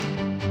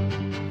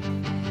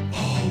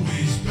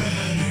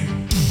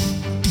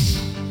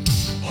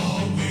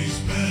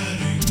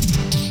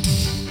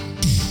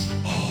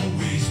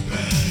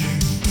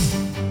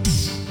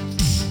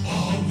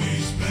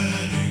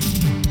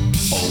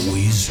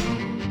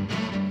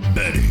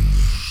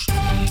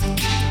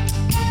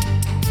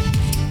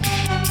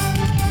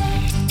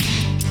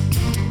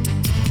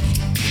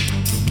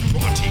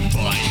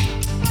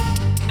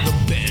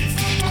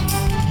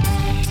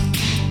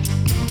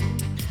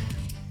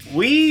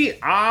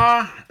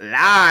are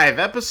live,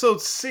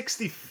 episode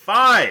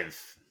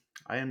 65.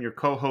 I am your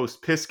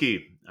co-host,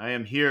 Pisky. I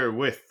am here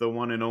with the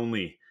one and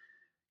only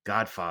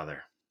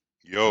Godfather.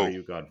 How are Yo,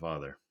 you,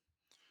 Godfather?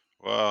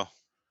 well,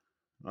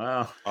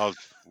 Well,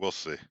 we'll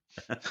see.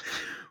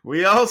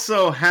 we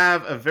also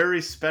have a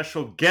very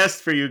special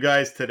guest for you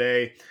guys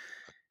today.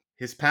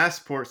 His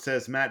passport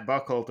says Matt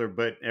Buckhalter,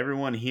 but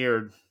everyone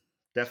here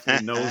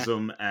definitely knows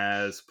him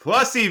as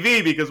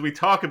PlusEV because we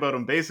talk about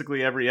him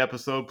basically every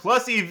episode.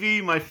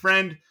 PlusEV, my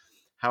friend,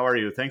 how are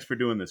you? Thanks for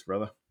doing this,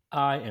 brother.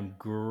 I am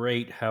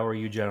great. How are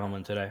you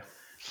gentlemen today?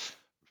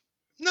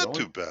 Not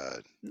too Going,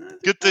 bad. not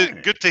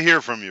fine. Good to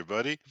hear from you,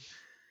 buddy.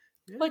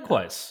 Yeah,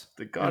 Likewise.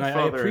 the And I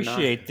Godfather and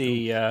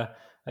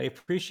I.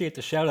 appreciate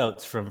the shout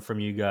outs from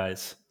you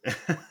guys.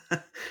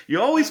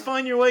 You always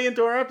find your way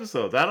into our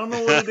episodes. I don't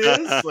know what it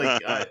is.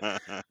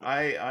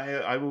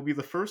 I will be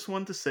the first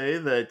one to say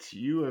that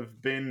you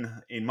have been,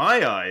 in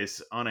my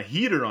eyes, on a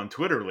heater on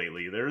Twitter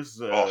lately.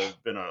 There's Oh,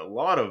 been a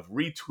lot of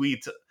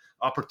retweet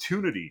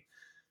opportunity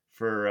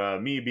for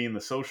me being the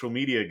social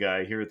media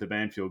guy here at the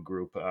Banfield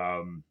group.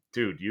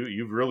 Dude,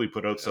 you've really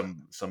put out yeah.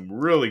 some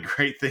really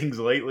great things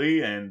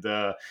lately, and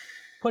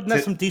Putting out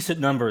to, some decent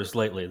numbers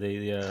lately.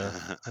 I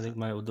think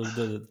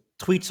the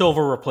tweets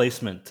over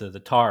replacement to the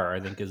tar I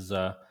think is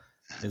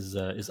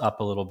up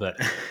a little bit.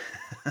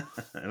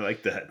 I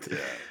like that. Yeah.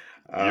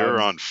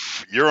 Um,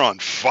 You're on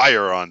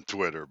fire on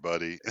Twitter,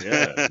 buddy.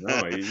 yeah, no,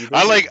 you I guys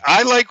are. like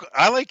I like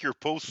I like your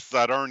posts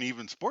that aren't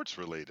even sports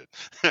related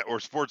or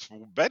sports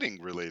betting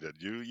related.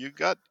 You've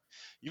got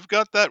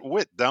that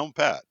wit down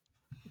pat.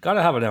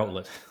 Gotta have an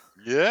outlet.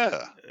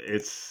 Yeah.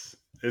 It's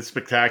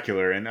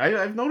spectacular, and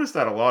I've noticed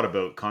that a lot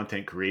about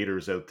content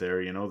creators out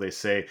there. You know, they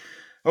say,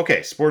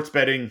 okay, sports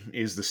betting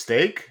is the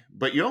steak,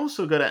 but you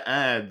also got to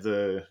add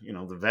the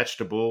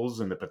vegetables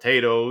and the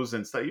potatoes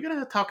and stuff. You got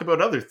to talk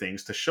about other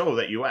things to show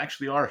that you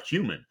actually are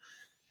human.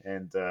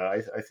 And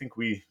I think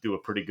we do a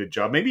pretty good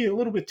job. Maybe a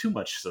little bit too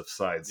much of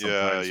side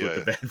Yeah, sometimes with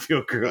the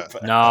Banfield group.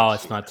 No,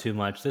 it's absolutely. not too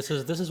much. This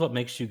is what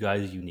makes you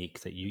guys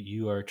unique. That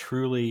you are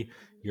truly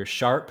you're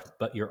sharp,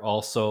 but you're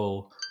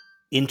also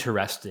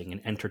interesting and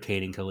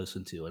entertaining to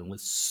listen to. And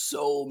with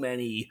so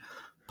many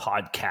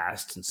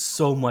podcasts and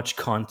so much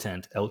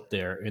content out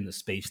there in the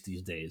space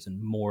these days,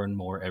 and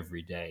more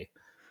every day,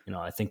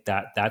 I think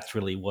that's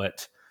really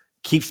what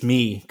keeps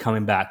me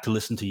coming back to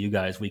listen to you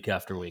guys week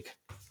after week.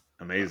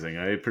 Amazing.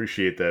 I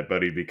appreciate that,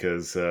 buddy,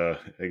 because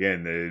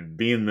again,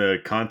 being the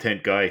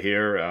content guy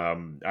here,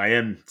 I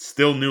am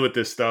still new at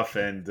this stuff,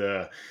 and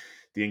the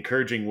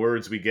encouraging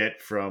words we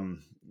get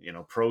from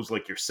pros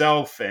like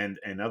yourself and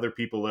other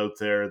people out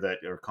there that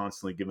are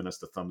constantly giving us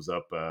the thumbs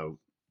up.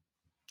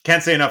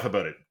 Can't say enough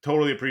about it.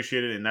 Totally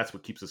appreciate it, and that's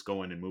what keeps us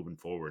going and moving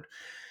forward.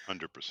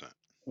 100%.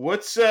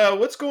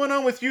 What's going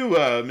on with you,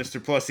 Mister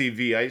Plus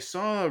EV? I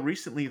saw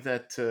recently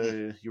that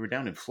you were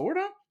down in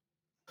Florida.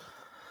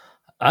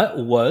 I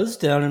was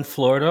down in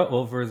Florida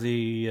over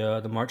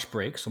the March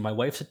break. So my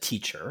wife's a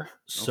teacher, Okay.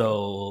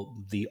 so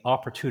the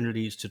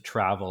opportunities to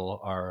travel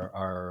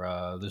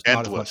are there's not as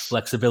much Endless.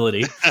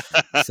 flexibility.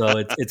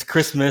 So it's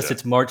Christmas, Yeah.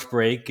 it's March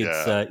break,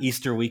 it's Yeah.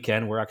 Easter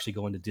weekend. We're actually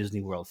going to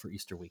Disney World for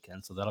Easter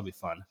weekend, so that'll be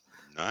fun.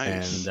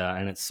 Nice.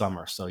 And it's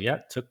summer, so yeah,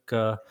 took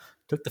the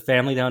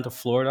family down to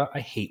Florida. I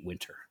hate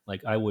winter.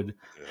 Like I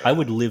Yeah.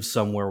 would live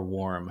somewhere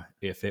warm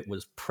if it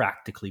was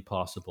practically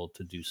possible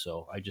to do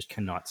so. I just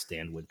cannot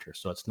stand winter.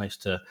 So it's nice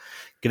to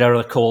get out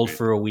of the cold Me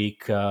for a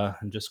week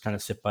and just kind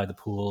of sit by the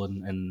pool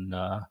and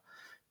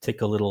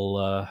take a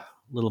little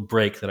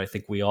break that I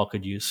think we all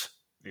could use.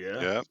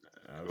 Yeah, Yeah.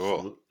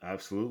 Cool.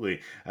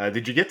 absolutely.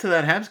 Did you get to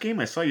that Habs game?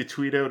 I saw you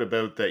tweet out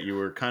about that you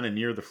were kind of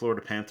near the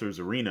Florida Panthers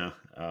arena.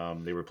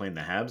 They were playing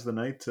the Habs the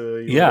night you were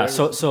Yeah, there or so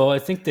something. so I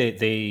think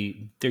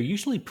they're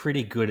usually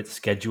pretty good at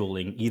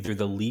scheduling either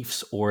the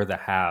Leafs or the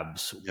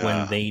Habs when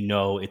Yeah. they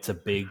know it's a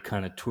big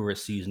kind of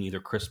tourist season, either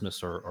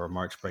Christmas or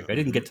March break. I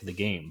didn't Hmm. get to the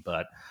game,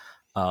 but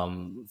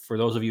for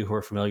those of you who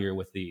are familiar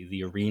with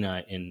the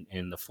arena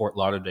in the Fort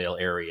Lauderdale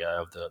area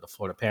of the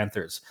Florida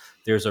Panthers,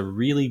 there's a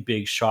really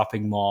big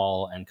shopping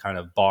mall and kind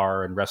of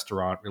bar and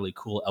restaurant, really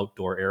cool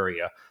outdoor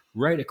area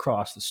right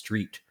across the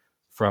street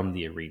from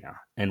the arena.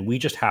 And we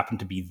just happened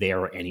to be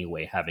there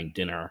anyway, having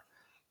dinner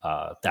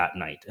that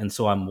night. And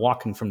so I'm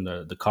walking from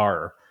the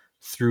car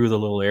through the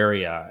little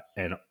area,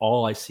 and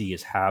all I see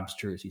is Habs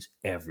jerseys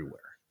everywhere.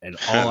 And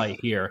all I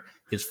hear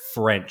is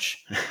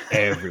French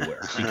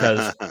everywhere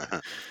because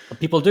what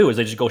people do is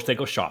they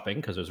go shopping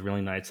because there's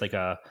really nice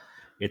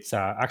it's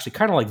actually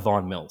kind of like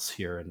Vaughan Mills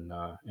here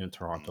in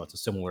Toronto. It's a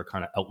similar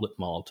kind of outlet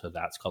mall to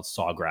that. It's called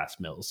Sawgrass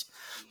Mills.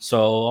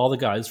 So all the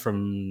guys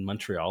from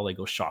Montreal, they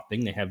go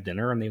shopping, they have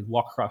dinner, and they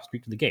walk across the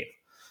street to the game.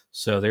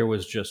 So there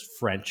was just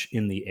French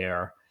in the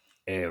air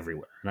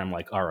everywhere, and I'm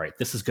like, all right,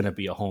 this is going to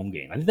be a home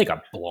game. I think they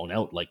got blown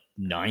out like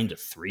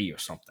 9-3 or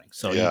something.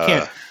 So you can't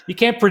Yeah. you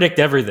can't predict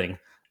everything.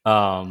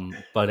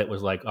 But it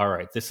was like, all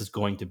right, this is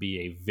going to be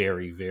a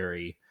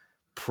very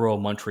pro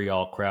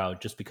Montreal crowd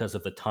just because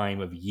of the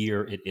time of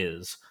year it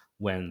is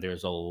when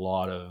there's a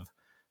lot of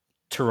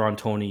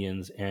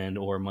Torontonians and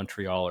or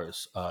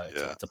Montrealers.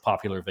 It's a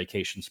popular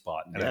vacation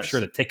spot, and I'm sure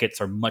the tickets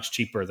are much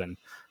cheaper than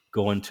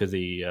going to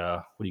the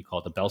what do you call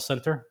it, the Bell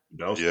Center?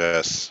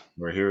 Yes.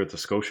 We're here at the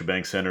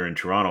Scotiabank Center in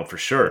Toronto for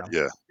sure.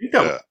 Yeah. I think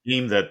that was a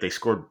game that they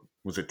scored.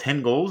 Was it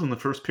 10 goals in the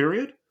first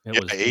period?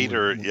 It was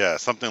 8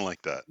 something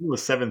like that. It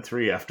was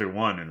 7-3 after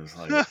one, and it was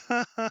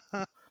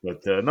like.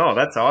 But no,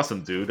 that's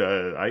awesome, dude.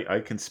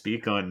 I can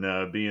speak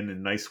on being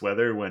in nice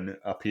weather when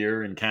up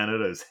here in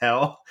Canada is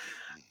hell.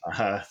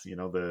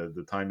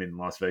 The time in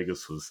Las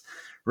Vegas was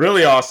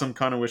really awesome.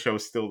 Kind of wish I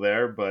was still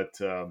there, but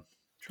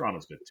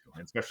Toronto's good too,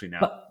 and especially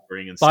now.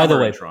 By the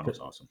way, Toronto's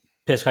awesome.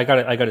 Pisk, I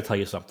got to tell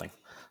you something.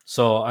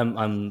 So I'm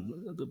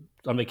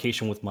on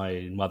vacation with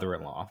my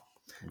mother-in-law,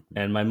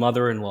 and my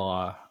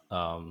mother-in-law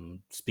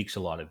speaks a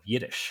lot of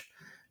Yiddish,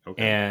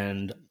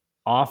 and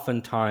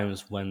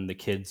oftentimes when the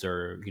kids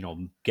are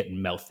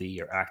getting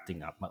mouthy or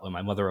acting up,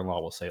 my mother-in-law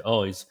will say,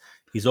 "Oh,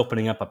 he's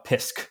opening up a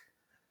pisk."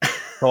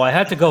 So I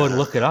had to go and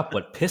look it up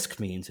what pisk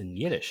means in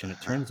Yiddish, and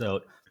it turns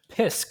out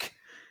pisk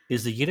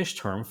is the Yiddish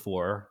term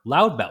for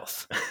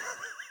loudmouth.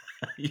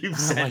 You've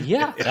said,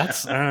 yeah,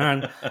 that's.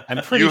 I'm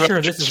pretty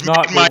sure this is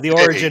not the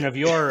origin of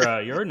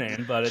your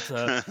name, but it's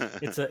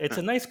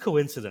a nice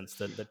coincidence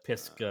that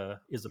pisk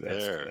is a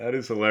pisk. That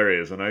is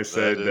hilarious, and I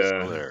said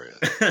hilarious.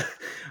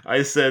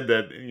 I said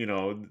that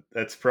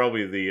that's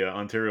probably the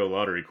Ontario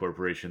Lottery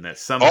Corporation that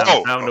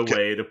somehow found a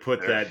way to put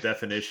that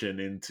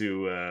definition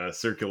into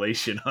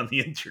circulation on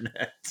the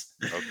internet.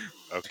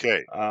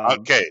 Okay.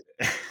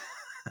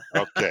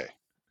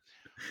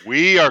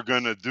 We are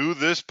going to do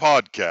this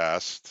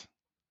podcast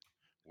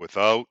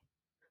without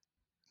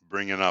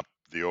bringing up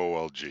the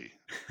OLG,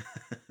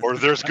 or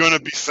there's going to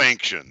be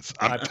sanctions.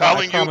 I'm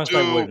telling you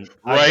to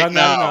right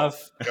now.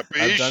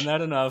 I've done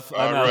that enough.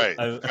 All right,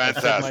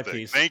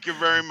 fantastic. Thank you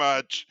very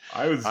much.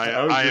 I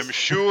am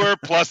sure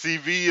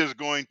PlusEV is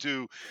going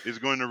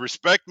to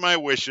respect my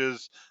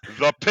wishes.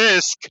 The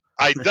pisk,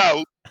 I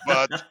doubt.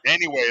 But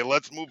anyway,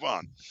 let's move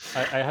on.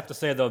 I have to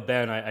say though,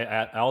 Ben,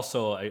 I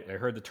also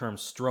heard the term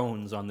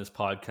 "strones" on this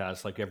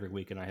podcast like every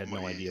week, and I had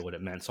no idea what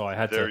it meant. So I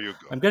had to.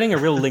 I'm getting a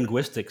real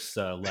linguistics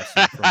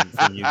lesson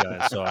from you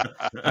guys. So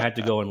I had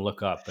to go and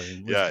look up.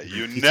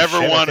 You never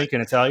want to speak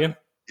in Italian.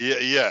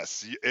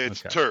 Yes,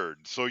 it's turd.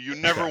 So you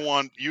never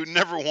want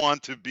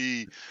to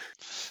be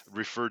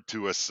referred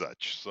to as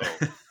such. So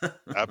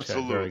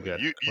absolutely, very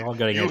good.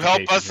 You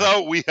help us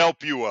out, we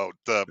help you out.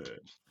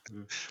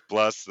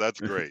 Plus,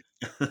 that's great.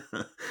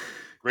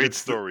 Great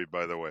story,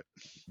 by the way.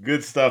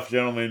 Good stuff,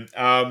 gentlemen.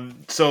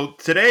 So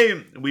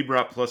today we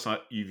brought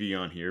PlusEV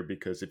on here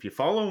because if you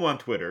follow him on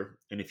Twitter,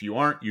 and if you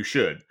aren't, you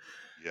should.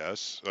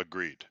 Yes,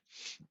 agreed.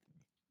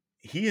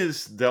 He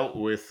has dealt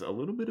with a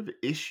little bit of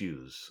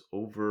issues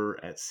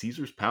over at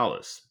Caesars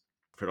Palace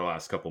for the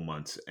last couple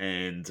months,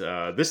 and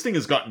this thing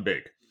has gotten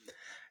big.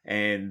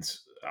 And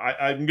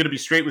I'm going to be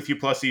straight with you,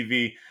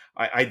 PlusEV.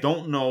 I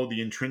don't know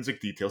the intrinsic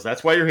details.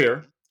 That's why you're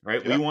here.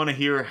 Right. Yep. We want to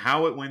hear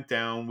how it went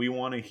down. We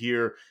want to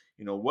hear,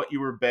 what you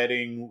were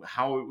betting,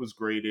 how it was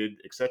graded,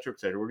 et cetera, et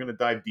cetera. We're going to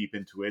dive deep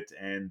into it.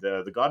 And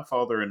the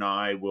Godfather and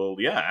I will,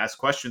 ask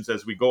questions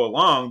as we go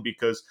along,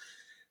 because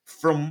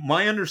from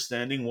my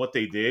understanding, what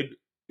they did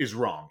is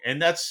wrong.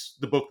 And that's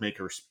the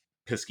bookmakers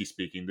Pisky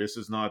speaking. This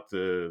is not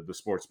the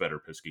sports bettor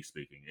Pisky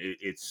speaking.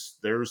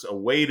 There's a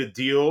way to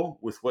deal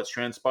with what's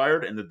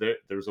transpired, and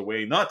there's a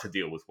way not to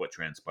deal with what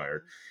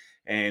transpired.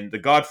 And the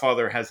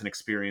Godfather has an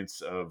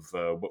experience of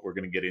what we're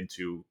going to get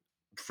into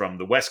from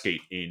the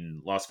Westgate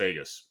in Las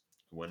Vegas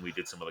when we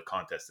did some of the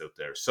contests out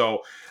there.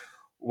 So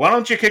why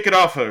don't you kick it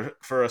off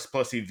for us,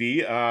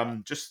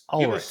 PlusEV? Just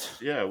give us,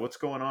 what's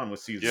going on with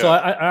Caesar? So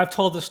I've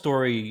told the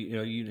story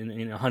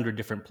in 100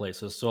 different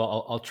places. So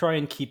I'll try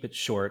and keep it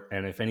short.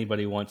 And if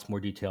anybody wants more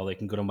detail, they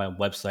can go to my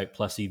website,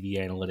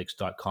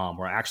 plusevanalytics.com,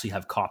 where I actually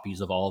have copies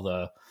of all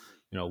the,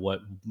 what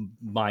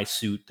my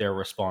suit, their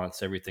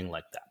response, everything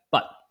like that.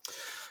 But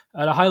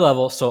at a high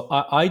level, so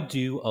I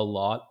do a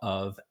lot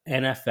of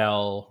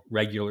NFL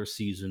regular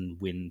season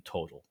win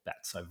total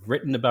bets. I've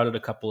written about it a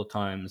couple of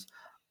times.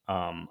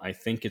 I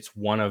think it's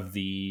one of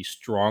the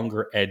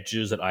stronger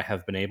edges that I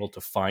have been able to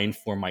find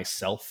for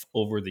myself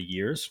over the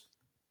years.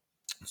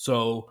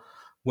 So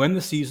when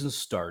the season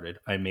started,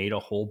 I made a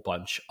whole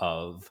bunch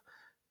of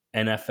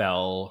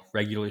NFL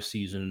regular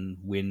season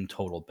win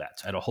total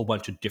bets at a whole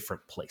bunch of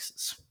different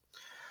places.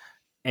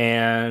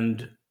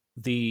 And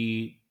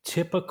the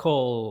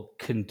typical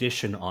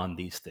condition on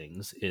these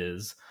things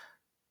is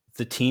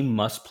the team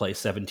must play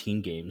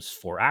 17 games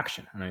for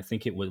action. And I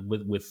think it was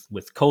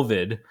with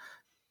COVID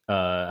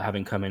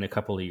having come in a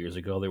couple of years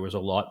ago, there was a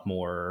lot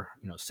more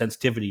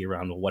sensitivity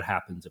around what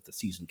happens if the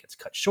season gets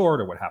cut short,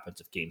 or what happens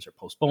if games are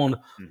postponed,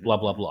 blah,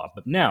 blah, blah.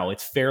 But now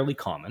it's fairly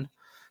common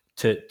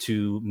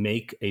to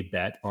make a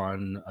bet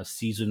on a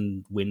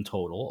season win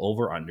total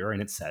over under,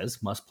 and it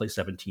says must play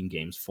 17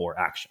 games for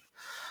action.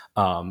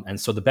 And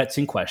so the bets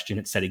in question,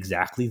 it said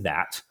exactly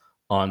that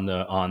on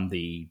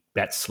the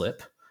bet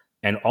slip,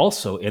 and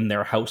also in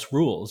their house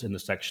rules in the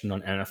section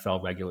on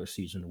NFL regular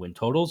season win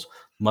totals,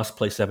 must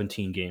play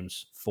 17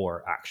 games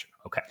for action.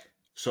 Okay.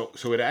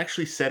 So it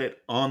actually said it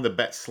on the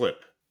bet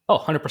slip. Oh,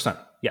 100%.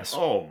 Yes.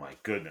 Oh my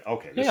goodness.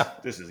 Okay, Yeah.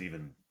 this is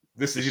even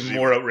This is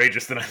more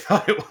outrageous than I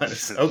thought it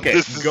was. Okay,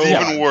 This is go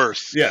even on.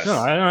 worse. Yes.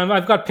 No,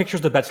 I've got pictures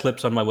of the bet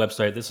slips on my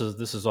website. This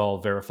is all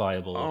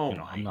verifiable. Oh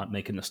I'm not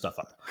making this stuff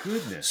up.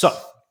 Goodness. So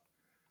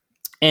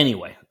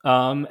anyway,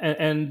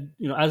 and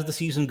as the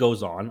season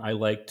goes on, I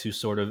like to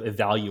sort of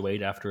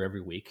evaluate after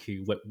every week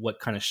what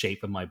kind of shape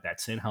am my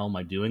bets in? How am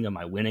I doing? Am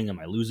I winning? Am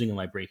I losing? Am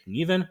I breaking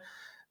even?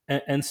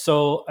 And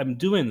so I'm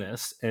doing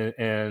this,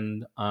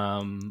 and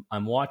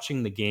I'm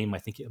watching the game. I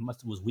think it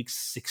was week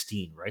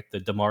 16, right? The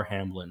DeMar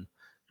Hamlin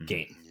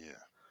game,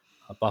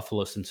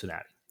 Buffalo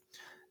Cincinnati,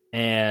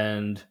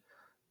 and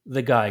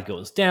the guy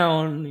goes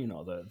down.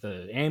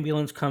 The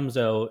ambulance comes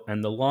out,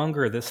 and the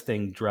longer this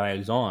thing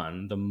drags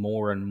on, the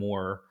more and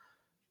more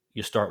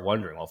you start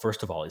wondering. Well,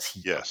 first of all, is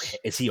he okay?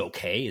 Is he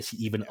okay? Is he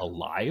even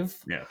alive?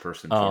 Yeah,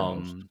 first and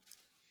foremost.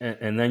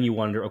 And then you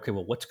wonder, okay,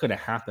 well, what's going to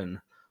happen?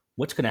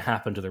 What's going to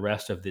happen to the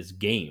rest of this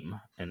game,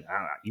 and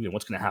even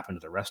what's going to happen to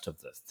the rest of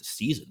the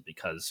season?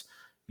 Because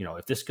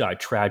if this guy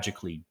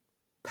tragically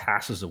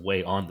passes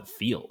away on the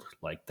field,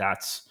 like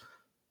that's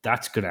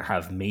going to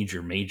have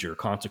major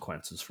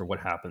consequences for what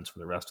happens for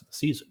the rest of the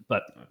season.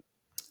 But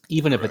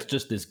even if it's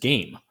just this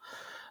game,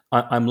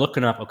 I'm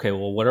looking up, okay,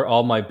 well, what are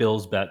all my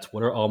Bills bets?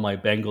 What are all my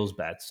Bengals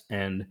bets?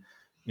 And,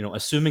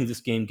 assuming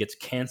this game gets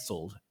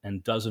canceled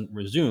and doesn't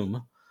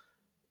resume,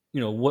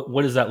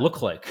 what does that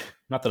look like?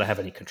 Not that I have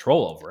any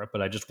control over it,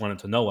 but I just wanted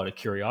to know out of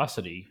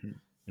curiosity,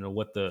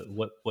 what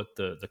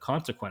the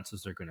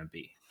consequences are going to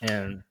be.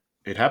 And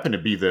it happened to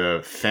be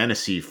the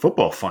fantasy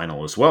football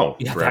final as well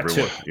for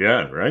everyone. Too.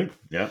 Yeah, right?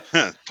 Yeah.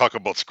 Talk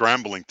about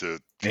scrambling to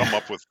come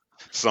up with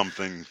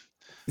something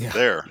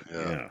there.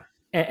 Yeah.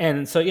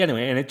 And so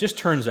anyway, and it just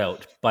turns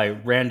out by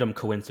random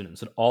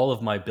coincidence that all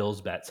of my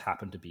Bills bets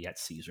happen to be at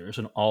Caesars,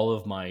 and all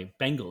of my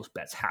Bengals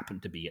bets happen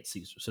to be at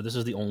Caesars. So this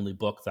is the only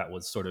book that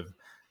was sort of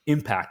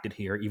impacted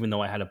here, even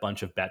though I had a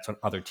bunch of bets on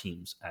other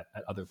teams at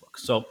other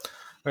books. So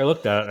I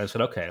looked at it and I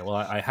said, okay, well,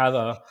 I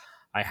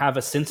have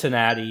a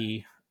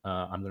Cincinnati.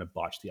 I'm going to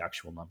botch the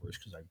actual numbers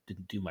because I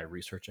didn't do my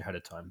research ahead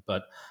of time,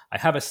 but I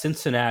have a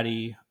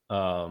Cincinnati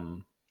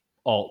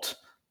alt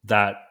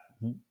that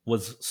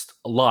was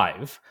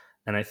live.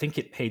 And I think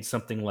it paid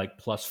something like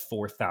plus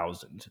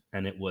 4,000,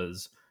 and it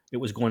was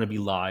going to be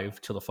live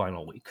till the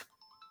final week.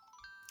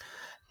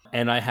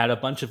 And I had a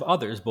bunch of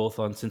others, both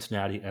on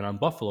Cincinnati and on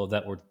Buffalo,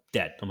 that were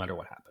dead no matter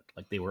what happened.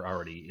 Like they were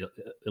already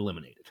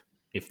eliminated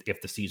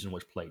if the season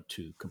was played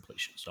to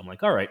completion. So I'm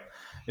like, all right,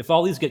 if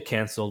all these get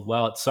canceled,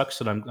 well, it sucks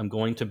that I'm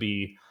going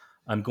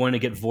to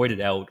get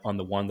voided out on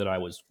the one that I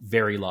was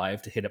very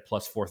live to hit at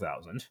plus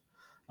 4,000.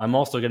 I'm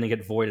also going to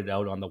get voided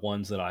out on the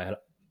ones that I had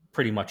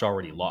pretty much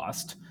already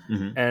lost.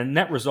 Mm-hmm. And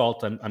net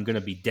result, I'm going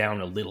to be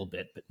down a little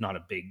bit, but not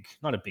a big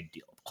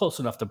deal. Close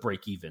enough to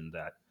break even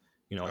that,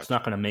 it's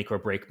not going to make or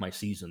break my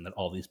season that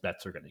all these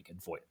bets are going to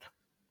get voided.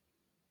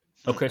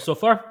 Okay, so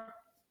far?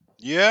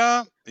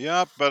 Yeah,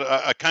 but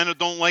I kind of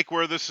don't like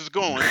where this is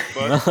going.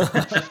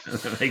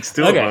 But makes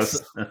two of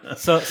us.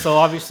 so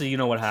obviously, you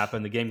know what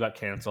happened. The game got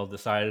canceled,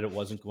 decided it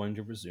wasn't going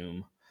to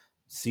resume.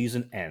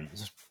 Season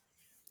ends.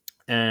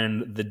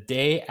 And the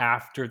day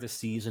after the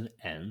season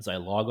ends, I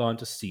log on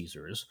to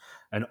Caesars,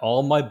 and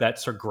all my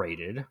bets are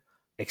graded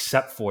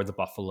except for the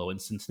Buffalo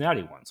and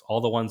Cincinnati ones.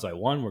 All the ones I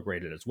won were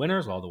graded as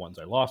winners. All the ones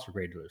I lost were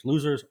graded as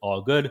losers. All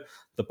good.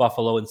 The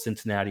Buffalo and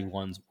Cincinnati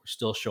ones were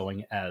still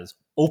showing as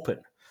open.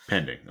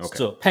 Pending. Okay.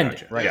 So pending,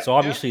 gotcha. right? Yeah. So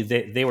obviously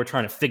they were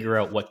trying to figure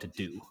out what to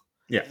do.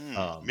 Yeah.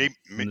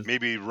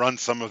 Maybe run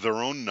some of their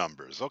own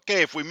numbers.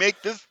 Okay, if we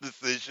make this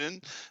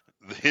decision,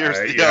 here's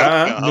the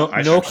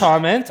outcome. No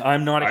comment.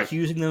 I'm not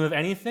accusing them of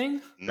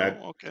anything.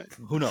 Okay.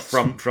 Who knows?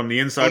 From the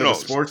inside of the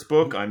sports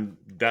book,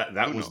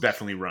 that was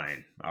definitely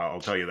Ryan.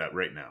 I'll tell you that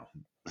right now.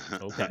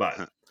 Okay.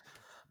 But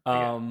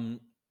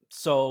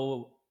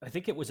so I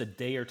think it was a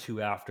day or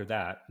two after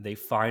that they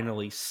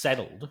finally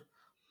settled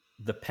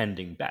the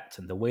pending bets,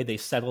 and the way they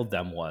settled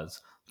them was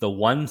the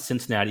one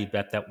Cincinnati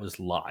bet that was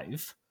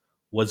live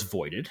was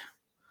voided,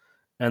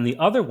 and the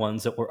other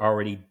ones that were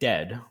already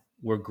dead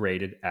were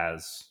graded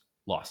as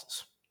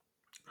losses.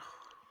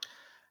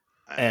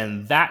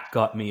 And that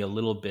got me a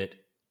little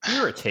bit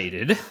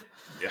irritated.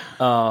 Yeah,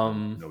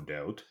 no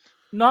doubt.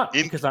 Not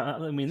because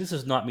I mean, this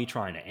is not me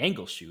trying to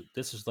angle shoot.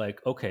 This is like,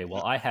 okay,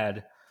 well, I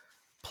had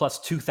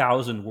plus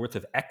 2,000 worth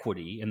of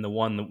equity in the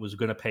one that was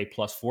going to pay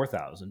plus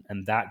 4,000,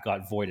 and that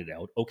got voided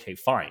out. Okay,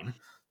 fine.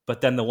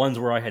 But then the ones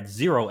where I had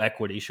zero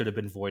equity should have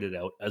been voided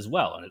out as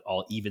well, and it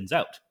all evens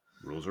out.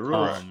 Rules are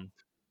rules.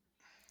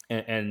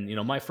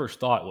 And my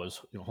first thought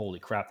was, holy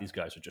crap, these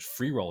guys are just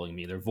free rolling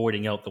me. They're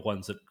voiding out the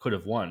ones that could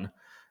have won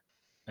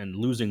and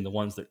losing the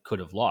ones that could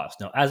have lost.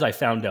 Now, as I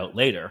found out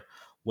later,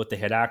 what they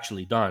had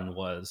actually done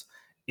was,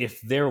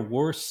 if there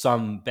were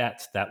some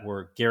bets that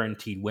were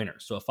guaranteed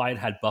winners, so if I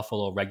had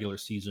Buffalo regular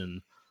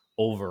season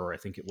over, I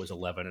think it was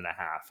 11.5,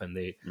 and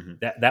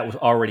that was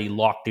already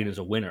locked in as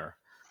a winner,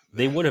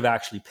 they would have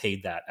actually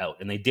paid that out,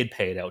 and they did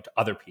pay it out to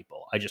other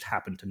people. I just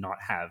happened to not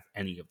have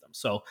any of them.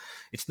 So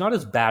it's not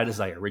as bad as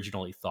I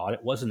originally thought.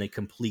 It wasn't a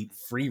complete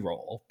free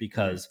roll,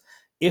 because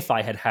if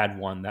I had had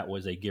one that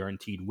was a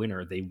guaranteed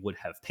winner, they would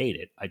have paid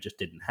it. I just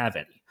didn't have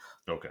any.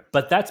 Okay.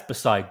 But that's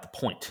beside the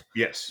point.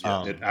 Yes.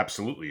 Yeah,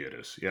 absolutely it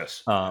is.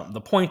 Yes.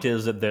 The point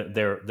is that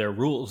their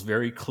rules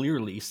very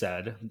clearly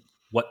said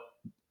what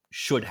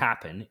should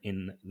happen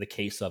in the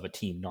case of a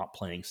team not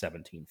playing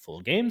 17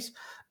 full games,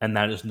 and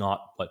that is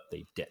not what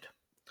they did.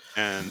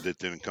 And it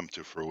didn't come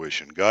to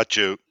fruition. Got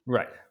you.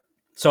 Right.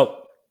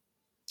 So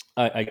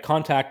I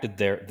contacted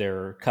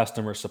their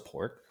customer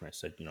support, and I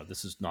said,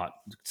 this is not,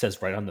 it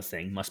says right on the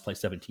thing, must play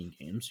 17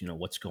 games,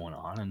 what's going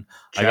on? And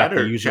I got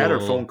the usual chat or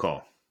phone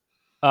call.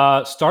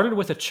 Started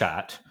with a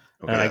chat.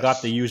 Okay. And I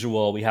got the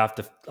usual, I have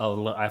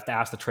to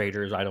ask the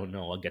traders, I don't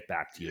know, I'll get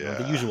back to you. Yeah.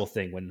 The usual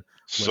thing when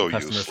So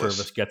customer useless.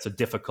 service gets a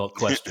difficult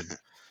question.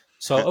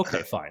 So,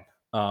 okay, fine.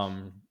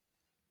 And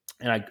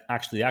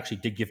they actually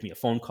did give me a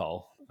phone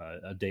call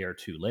a day or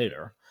two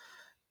later.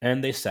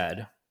 And they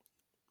said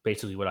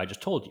basically what I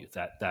just told you,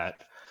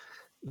 that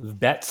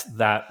bets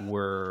that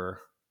were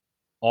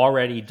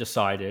already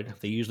decided,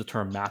 they use the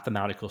term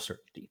mathematical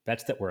certainty.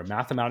 Bets that were a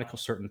mathematical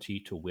certainty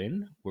to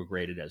win were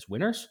graded as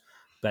winners.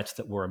 Bets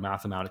that were a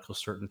mathematical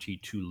certainty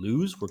to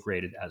lose were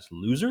graded as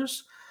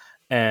losers,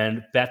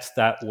 and bets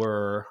that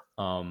were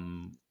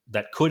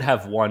that could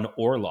have won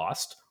or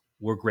lost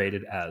were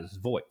graded as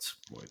voids.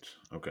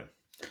 Okay.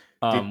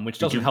 Which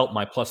doesn't help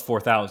my plus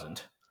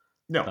 4,000.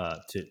 No.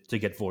 To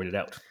get voided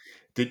out.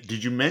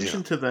 Did you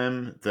mention to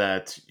them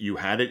that you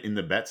had it in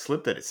the bet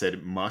slip that it said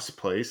it must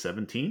play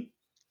 17?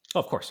 Oh,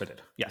 of course I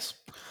did. Yes.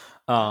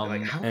 How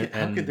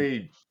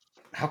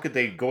could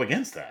they go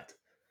against that?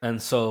 And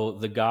so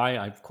the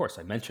guy, I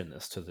mentioned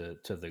this to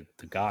the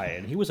guy,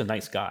 and he was a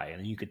nice guy,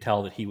 and you could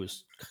tell that he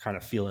was kind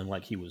of feeling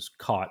like he was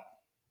caught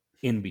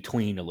in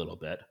between a little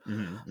bit.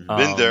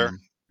 Been there.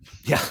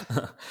 Yeah.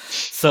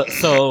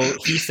 So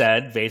he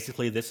said,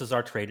 basically, this is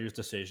our trader's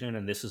decision,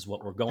 and this is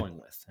what we're going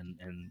with. And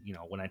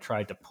when I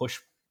tried to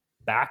push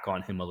back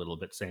on him a little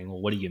bit, saying,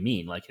 well, what do you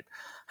mean? Like,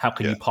 how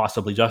can you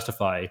possibly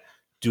justify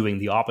doing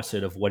the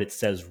opposite of what it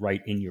says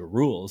right in your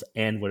rules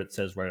and what it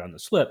says right on the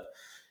slip?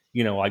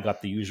 I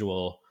got the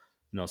usual,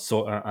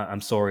 so I'm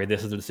sorry,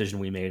 this is the decision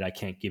we made. I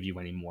can't give you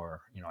any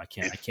more. I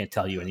can't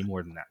tell you any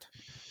more than that.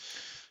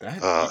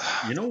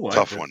 You know what?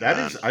 Tough one,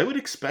 man. I would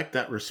expect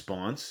that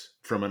response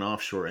from an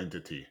offshore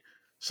entity.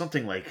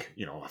 Something like,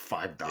 a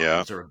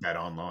 $5 or a bet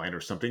online or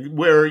something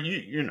where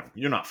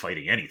you're not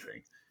fighting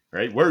anything,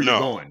 right? Where are you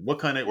going? What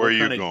kind of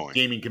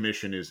gaming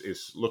commission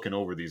is looking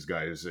over these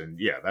guys?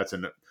 And that's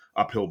an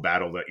uphill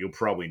battle that you'll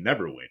probably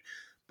never win.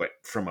 But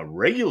from a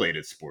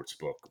regulated sports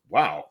book,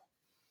 wow.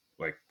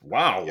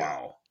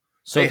 Wow.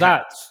 So they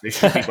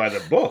should be by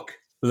the book.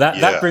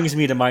 That brings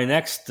me to my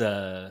next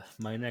little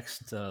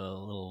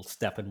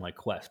step in my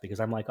quest, because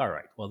I'm like, all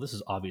right, well, this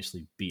is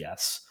obviously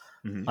BS.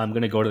 I'm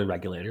going to go to the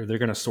regulator. They're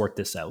going to sort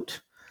this out.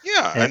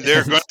 Yeah, and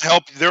they're going to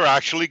help. They're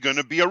actually going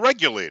to be a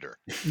regulator.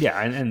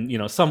 Yeah,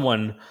 and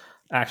someone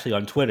actually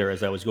on Twitter,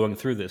 as I was going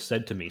through this,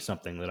 said to me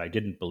something that I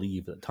didn't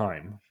believe at the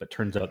time, but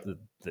turns out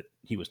that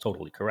he was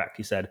totally correct.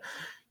 He said,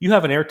 you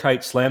have an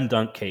airtight slam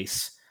dunk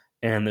case,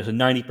 and there's a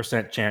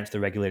 90% chance the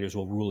regulators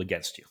will rule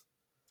against you.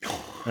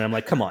 And I'm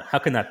like, come on, how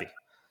can that be?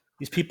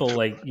 These people,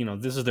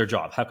 this is their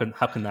job. How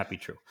can that be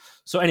true?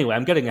 So anyway,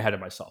 I'm getting ahead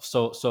of myself.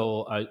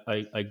 So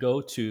I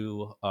go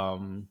to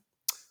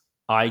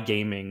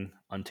iGaming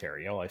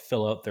Ontario. I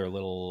fill out their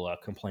little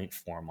complaint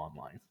form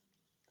online.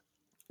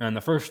 And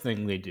the first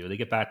thing they do, they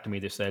get back to me.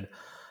 They said,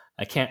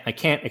 I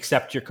can't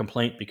accept your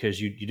complaint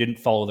because you didn't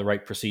follow the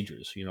right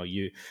procedures.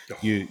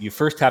 You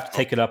first have to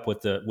take it up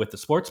with the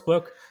sports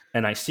book,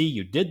 and I see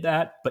you did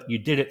that, but you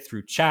did it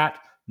through chat,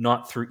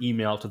 not through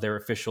email to their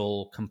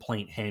official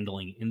complaint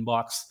handling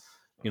inbox.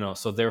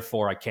 So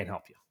therefore I can't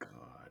help you.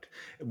 God,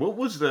 what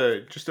was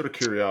just out of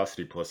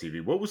curiosity,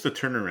 PlusEV, what was the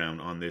turnaround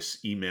on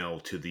this email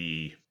to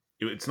the?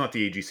 It's not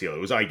the AGCL. It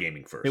was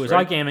iGaming first. It was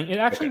right? iGaming. It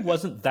actually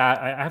wasn't that.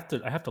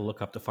 I have to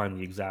look up to find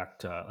the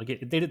exact.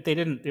 They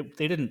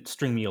didn't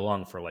string me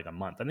along for like a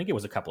month. I think it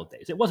was a couple of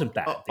days. It wasn't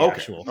bad. The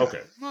actual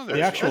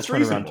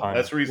turnaround time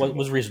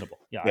was reasonable.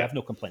 Yeah, I have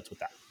no complaints with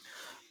that.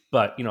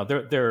 But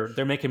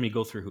they're making me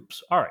go through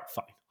hoops. All right,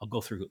 fine. I'll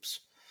go through hoops.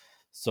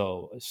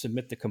 So I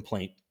submit the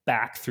complaint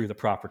back through the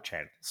proper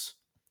channels.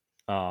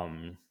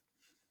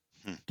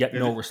 Get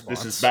no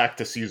response. This is back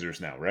to Caesars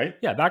now, right?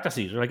 Yeah, back to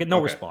Caesars. I get no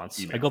response.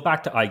 Email. I go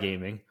back to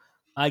iGaming.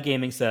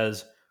 iGaming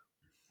says,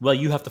 well,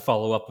 you have to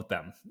follow up with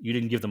them. You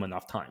didn't give them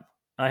enough time.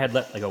 I had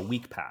let like a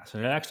week pass.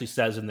 And it actually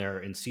says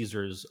in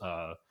Caesars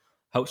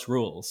house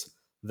rules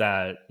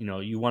that,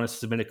 you want to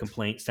submit a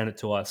complaint, send it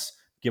to us,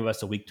 give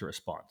us a week to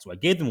respond. So I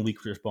gave them a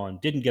week to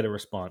respond, didn't get a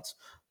response,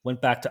 went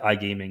back to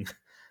iGaming,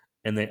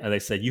 and they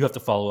said, you have to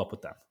follow up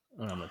with them.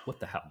 And I'm like, what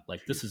the hell?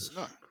 Like, this is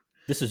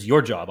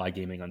your job,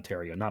 iGaming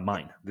Ontario, not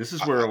mine. This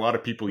is where a lot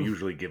of people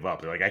usually give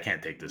up. They're like, I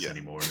can't take this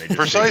anymore. And they just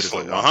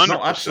precisely, 100%.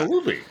 No,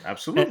 absolutely.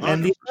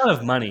 And the amount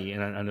of money,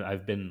 and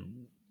I've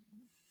been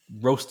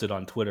roasted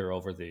on Twitter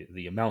over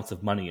the amounts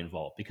of money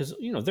involved because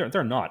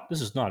they're not.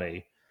 This is not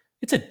a.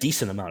 It's a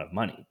decent amount of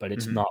money, but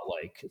it's not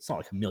like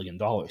 $1 million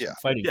Yeah. I'm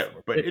fighting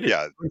for. But it is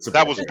principle.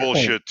 That was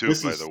bullshit too,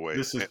 This by is the way.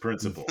 this is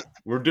principle.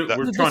 We're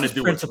This trying to is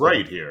do what's principle.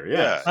 right here.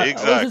 Yeah, Well,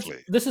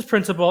 exactly. this is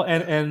principle,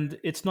 and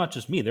it's not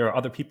just me. There are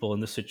other people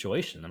in this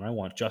situation, and I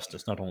want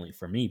justice not only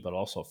for me but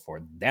also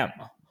for them.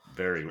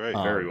 Very Right.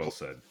 very well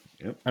said.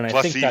 Yep. And I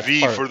Plus think that's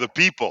EV part for the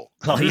people.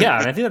 Well, yeah,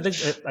 and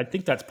I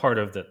think that's part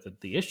of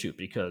the issue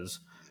because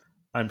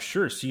I'm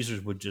sure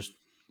Caesars would just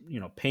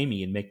pay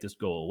me and make this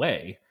go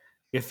away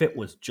if it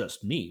was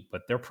just me.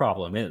 But their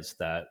problem is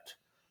that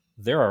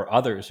there are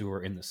others who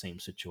are in the same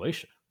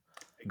situation.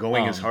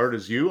 Going as hard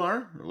as you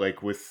are,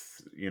 like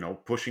with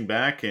pushing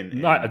back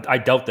and No, I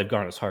doubt they've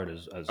gone as hard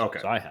as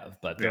I have,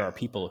 but there Yeah. are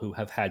people who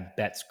have had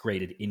bets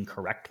graded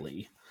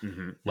incorrectly,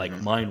 like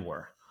mhm. mine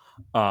were.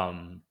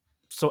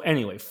 So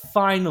anyway,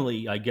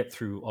 finally, I get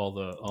through all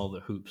the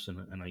hoops,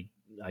 and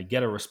I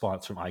get a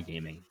response from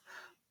iGaming,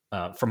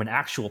 from an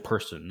actual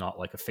person, not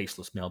like a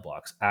faceless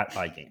mailbox at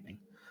iGaming.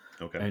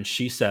 Okay. And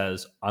she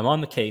says, "I'm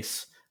on the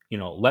case.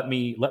 Let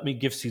me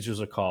give Caesars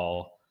a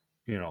call.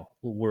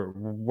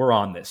 We're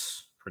on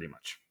this pretty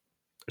much."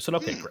 I said,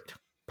 "Okay, great,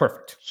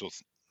 perfect." So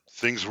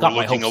things were Got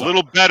my looking a hopes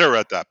little better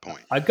at that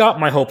point. I got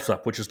my hopes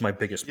up, which is my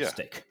biggest Yeah.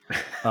 mistake.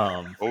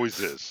 Always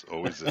is.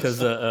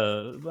 Because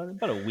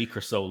about a week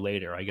or so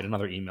later, I get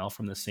another email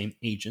from the same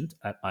agent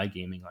at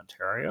iGaming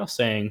Ontario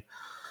saying,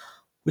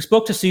 "We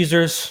spoke to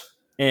Caesars,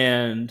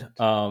 and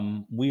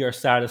we are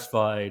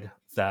satisfied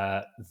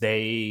that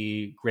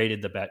they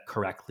graded the bet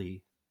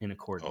correctly in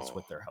accordance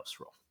with their house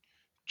rule."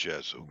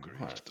 Jesu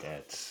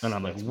Christ. And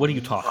I'm like, "What are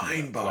you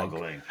talking about?"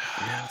 Mind-boggling.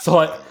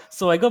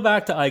 So I go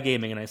back to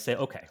iGaming and I say,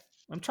 "Okay,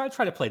 I'm trying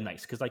to play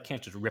nice because I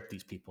can't just rip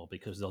these people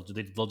because they'll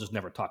just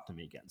never talk to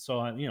me again." So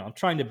I'm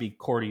trying to be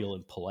cordial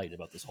and polite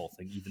about this whole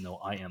thing, even though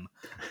I am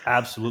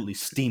absolutely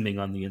steaming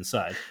on the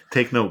inside.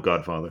 Take note,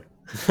 Godfather.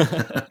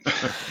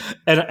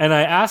 and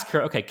I ask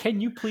her, "Okay,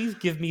 can you please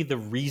give me the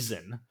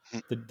reason,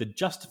 the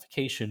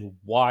justification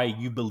why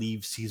you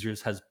believe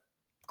Caesars has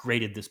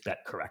graded this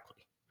bet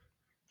correctly?"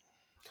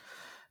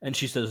 And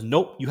she says,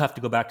 "Nope, you have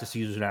to go back to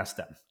Caesars and ask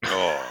them."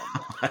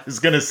 I was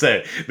going to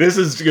say, this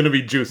is going to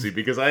be juicy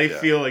because I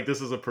feel like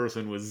this is a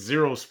person with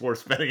zero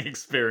sports betting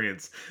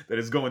experience that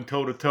is going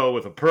toe-to-toe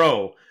with a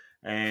pro.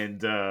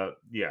 And,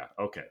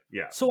 okay.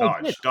 Yeah, So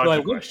I did. So I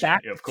went question.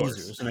 back Yeah, of to course.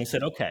 Caesars and I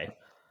said, "Okay,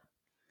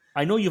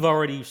 I know you've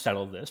already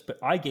settled this,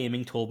 but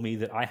iGaming told me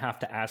that I have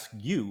to ask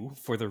you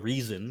for the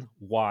reason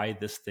why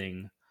this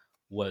thing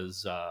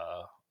was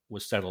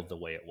settled the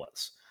way it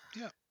was."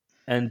 Yeah.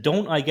 And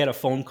don't I get a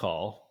phone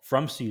call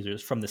from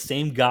Caesars from the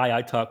same guy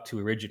I talked to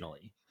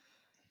originally?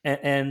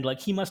 And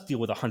like he must deal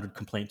with 100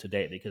 complaints a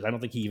day because I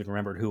don't think he even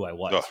remembered who I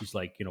was. Ugh. He's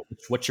like,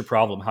 "What's your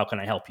problem? How can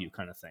I help you?"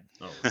 kind of thing.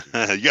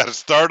 You got to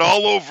start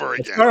all over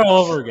again. Start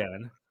all over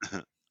again.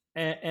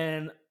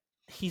 and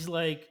he's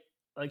like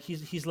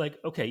he's like,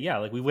 "Okay, yeah,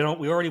 like we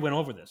already went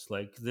over this.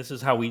 Like this is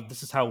how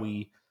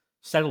we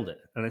settled it."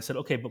 And I said,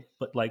 "Okay,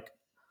 but like,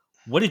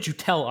 what did you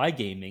tell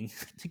iGaming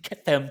to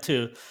get them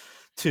to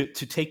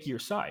take your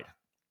side?"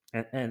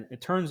 And it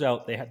turns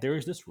out there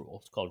is this rule.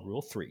 It's called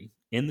Rule 3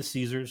 in the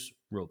Caesars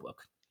rulebook,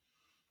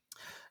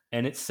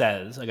 and it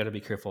says, I got to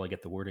be careful I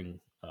get the wording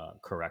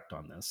correct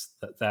on this.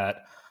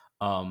 That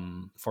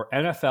for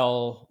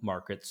NFL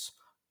markets,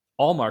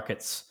 all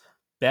markets,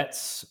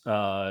 bets,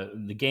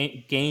 the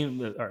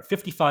game or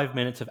 55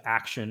 minutes of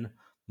action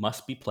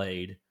must be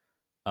played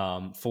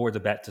for the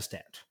bet to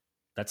stand.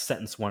 That's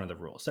sentence 1 of the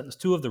rule. Sentence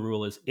 2 of the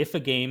rule is if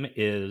a game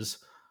is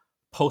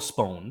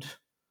postponed,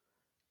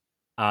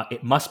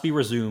 it must be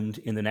resumed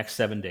in the next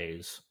 7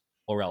 days,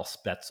 or else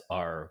bets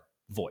are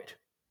void.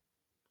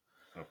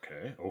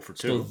 Okay, 0 for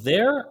 2. So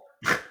their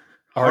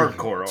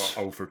hardcore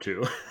 0 for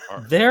 2.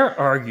 Their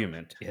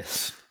argument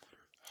is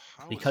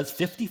because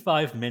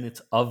 55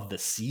 minutes of the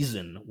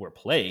season were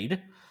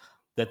played,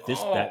 that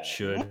this bet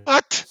should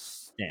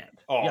stand.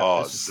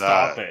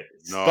 Stop it!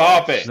 No,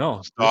 Stop it!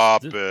 No,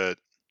 stop it!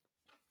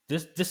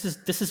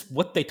 This is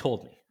what they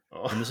told me,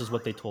 and this is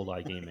what they told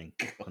iGaming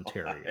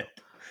Ontario.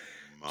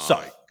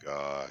 My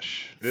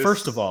gosh!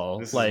 First of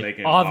all, like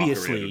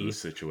obviously,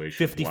 situation.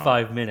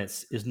 55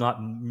 minutes is not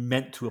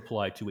meant to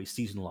apply to a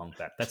season-long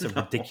bet. That's a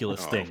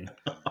ridiculous thing.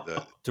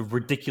 It's a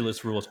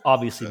ridiculous rule. It's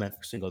obviously meant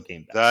for single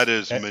game bets. That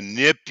is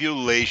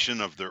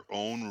manipulation of their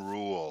own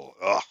rule.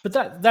 Ugh.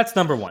 But that's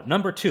number 1.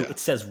 Number 2, it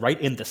says right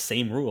in the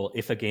same rule,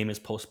 if a game is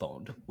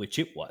postponed, which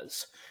it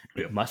was,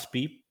 it must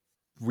be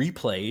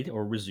replayed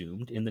or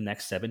resumed in the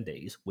next 7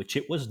 days, which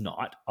it was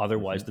not.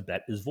 Otherwise, the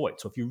bet is void.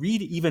 So if you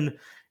read, even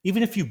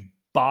if you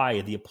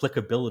buy the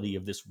applicability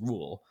of this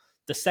rule,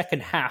 the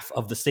second half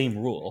of the same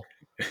rule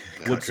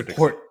would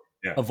support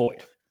a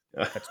void.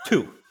 That's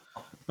 2.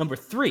 Number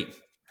 3,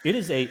 it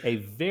is a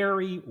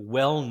very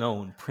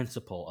well-known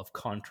principle of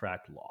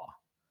contract law.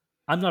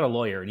 I'm not a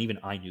lawyer, and even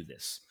I knew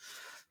this,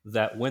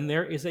 that when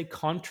there is a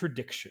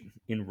contradiction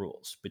in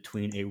rules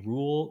between a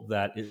rule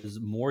that is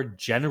more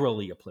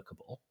generally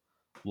applicable,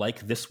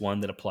 like this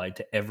one that applied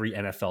to every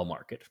NFL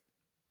market,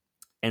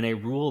 and a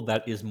rule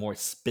that is more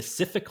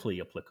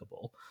specifically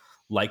applicable,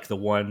 like the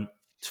one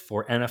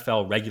for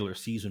NFL regular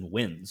season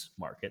wins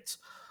markets,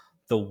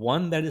 the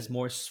one that is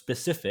more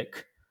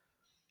specific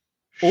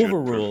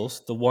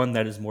overrules the one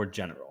that is more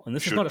general. And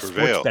this is not a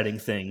sports betting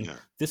thing. Yeah.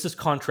 This is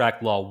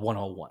contract law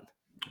 101.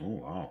 Oh,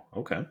 wow.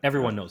 Okay.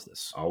 Everyone knows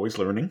this. Always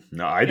learning.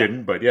 No, I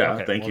didn't, but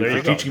thank you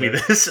for teaching me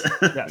this.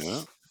 Yes.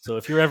 Yeah. So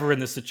if you're ever in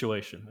this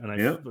situation, and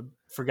I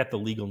forget the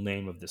legal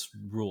name of this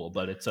rule,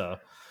 but it's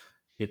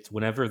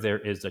whenever there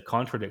is a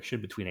contradiction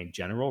between a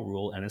general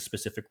rule and a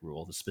specific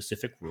rule, the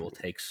specific rule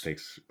takes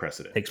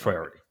precedent. Takes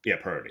priority. Yeah,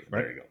 priority.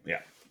 Right? There you go. Yeah.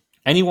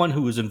 Anyone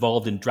who is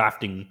involved in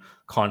drafting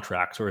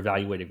contracts or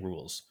evaluating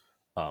rules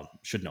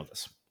should know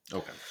this.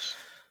 Okay.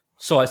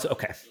 So I said,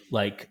 okay,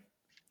 like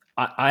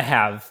I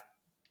have,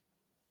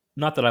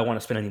 not that I want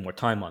to spend any more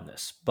time on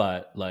this,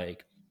 but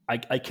like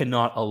I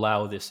cannot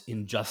allow this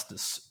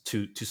injustice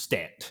to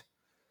stand.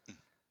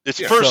 It's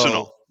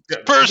personal.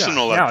 It's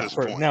personal at this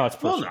point. Now it's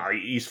personal. Well, no,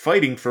 he's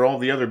fighting for all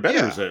the other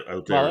bettors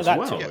out there as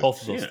well. Too,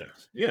 both of those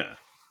things. Yeah.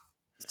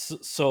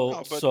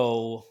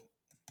 So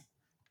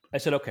I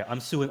said, okay, I'm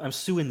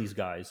suing these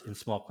guys in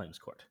small claims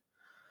court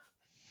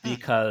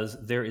because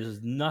there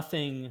is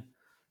nothing.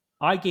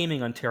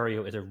 iGaming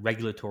Ontario is a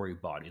regulatory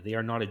body. They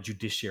are not a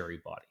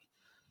judiciary body.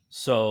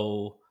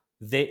 So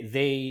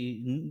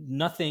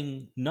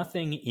nothing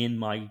in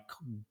my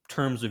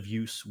terms of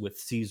use with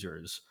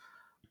Caesars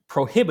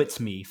prohibits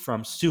me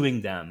from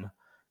suing them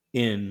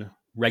in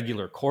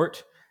regular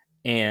court,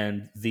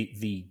 and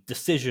the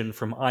decision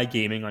from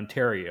iGaming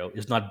Ontario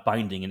is not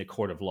binding in a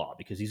court of law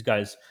because these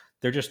guys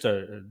they're just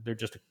a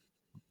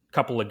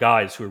couple of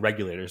guys who are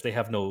regulators. They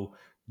have no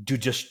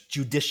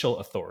judicial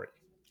authority.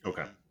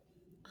 Okay.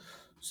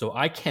 So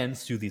I can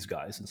sue these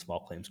guys in small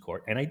claims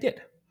court, and I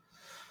did.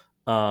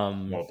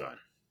 Well done.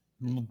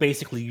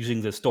 Basically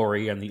using the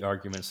story and the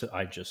arguments that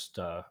I just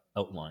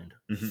outlined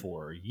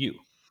for you.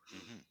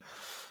 Mm-hmm.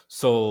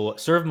 So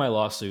served my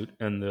lawsuit,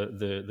 and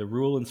the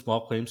rule in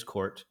small claims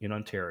court in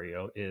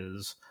Ontario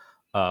is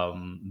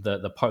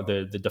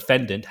the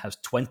defendant has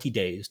 20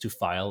 days to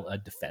file a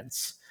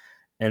defense.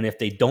 And if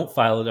they don't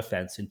file a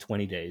defense in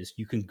 20 days,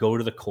 you can go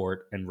to the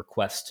court and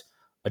request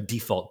a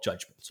default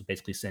judgment. So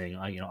basically saying,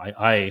 I'm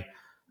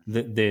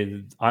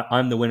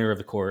the winner of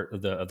the court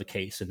of the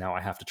case, and now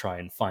I have to try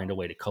and find a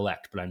way to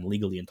collect, but I'm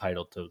legally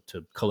entitled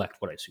to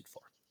collect what I sued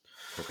for.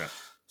 Okay.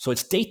 So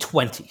it's day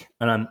 20,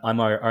 and I'm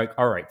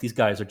all right. These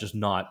guys are just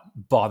not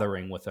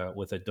bothering with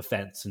a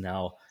defense, and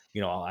now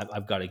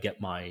I've got to get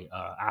my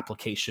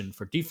application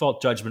for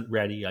default judgment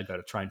ready. I got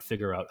to try and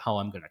figure out how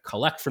I'm going to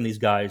collect from these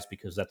guys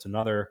because that's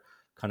another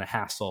kind of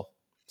hassle.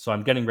 So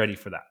I'm getting ready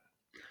for that.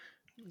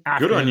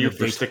 Good on you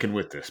for sticking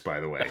with this, by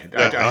the way.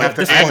 I have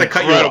to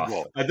cut you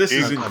off. This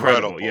is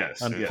incredible.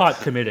 Yes, I'm pot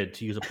committed,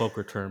 to use a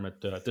poker term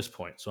at this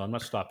point, so I'm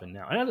not stopping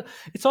now. And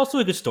it's also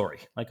a good story.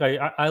 Like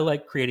I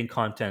like creating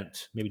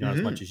content, maybe not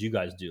as much as you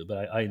guys do,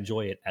 but I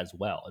enjoy it as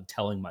well and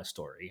telling my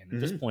story. And at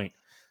this point,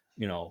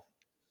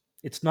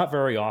 it's not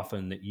very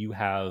often that you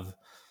have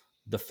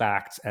the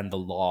facts and the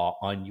law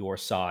on your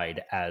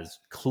side as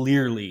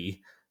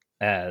clearly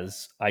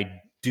as I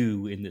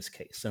do in this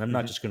case, and I'm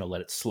not just going to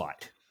let it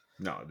slide.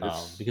 No,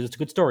 because it's a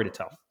good story to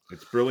tell.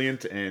 It's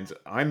brilliant, and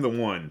I'm the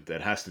one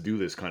that has to do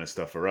this kind of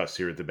stuff for us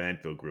here at the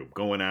Banfield Group,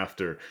 going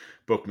after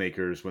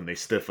bookmakers when they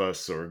stiff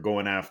us, or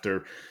going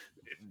after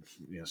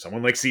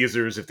someone like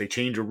Caesars if they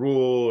change a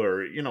rule,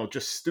 or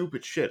just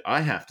stupid shit.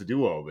 I have to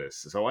do all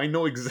this, so I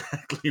know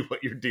exactly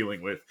what you're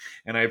dealing with,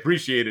 and I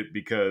appreciate it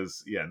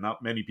because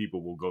not many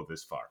people will go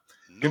this far.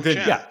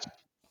 Continue. Yeah.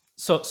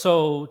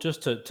 So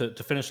just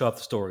to finish off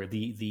the story,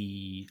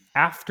 the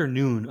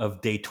afternoon of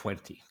day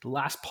 20, the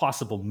last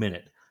possible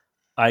minute,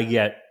 I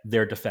get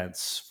their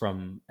defense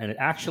from, and it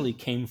actually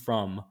came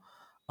from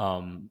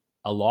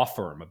a law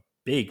firm, a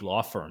big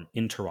law firm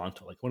in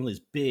Toronto, like one of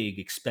these big,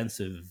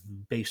 expensive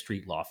Bay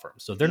Street law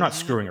firms. So they're not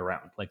screwing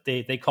around. Like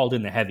they called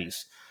in the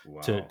heavies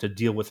to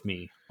deal with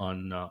me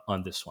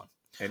on this one.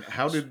 And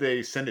how did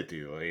they send it to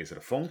you? Is it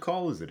a phone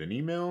call? Is it an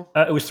email?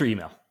 It was through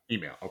email.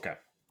 Email, okay.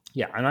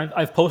 Yeah, and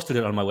I've posted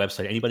it on my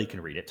website. Anybody can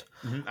read it.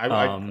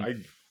 I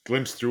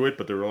glimpsed through it,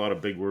 but there were a lot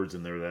of big words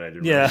in there that I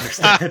didn't really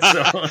understand.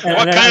 So.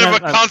 What kind of a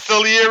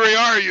consigliere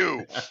are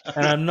you?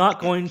 And I'm not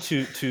going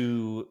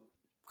to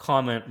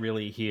comment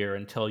really here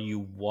and tell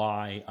you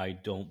why I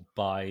don't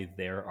buy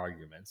their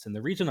arguments. And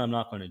the reason I'm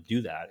not going to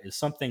do that is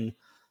something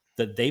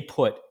that they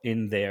put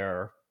in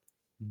their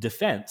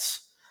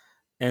defense.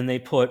 And they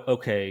put,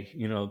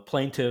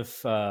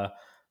 plaintiff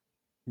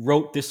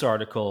wrote this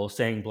article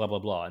saying blah, blah,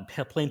 blah. And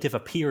plaintiff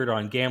appeared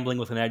on Gambling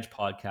with an Edge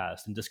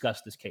podcast and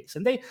discussed this case.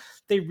 And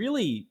they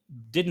really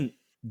didn't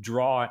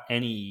draw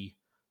any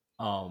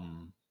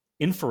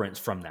inference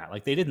from that.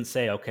 Like they didn't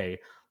say, okay,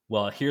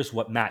 well, here's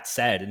what Matt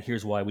said and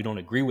here's why we don't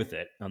agree with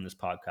it on this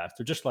podcast.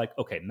 They're just like,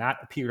 okay, Matt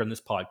appeared on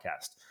this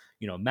podcast.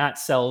 Matt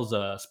sells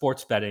a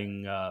sports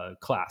betting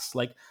class.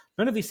 Like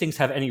none of these things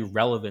have any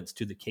relevance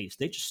to the case.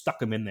 They just stuck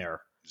them in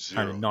there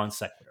kind of non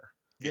sequitur.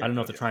 I don't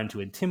know if they're trying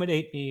to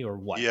intimidate me or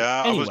what.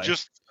 Yeah, anyway.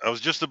 I was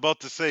just about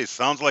to say,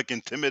 sounds like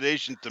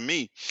intimidation to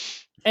me.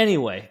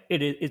 Anyway,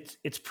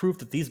 it's proof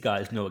that these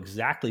guys know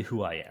exactly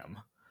who I am,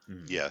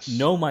 Yes.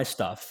 know my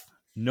stuff,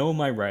 know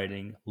my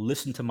writing,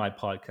 listen to my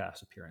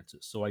podcast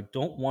appearances. So I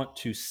don't want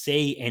to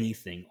say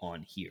anything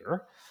on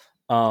here,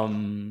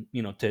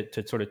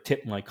 to sort of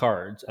tip my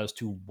cards as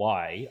to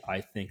why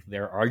I think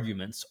their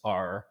arguments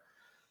are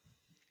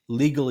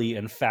legally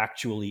and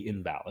factually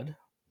invalid,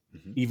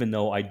 Mhm. even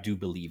though I do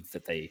believe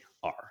that they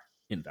are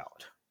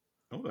invalid.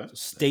 Okay. So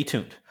stay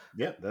tuned.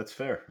 Yeah, that's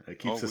fair. It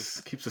keeps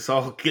Oh, keeps us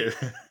all good.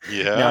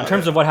 Now, in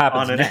terms of what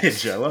happens on an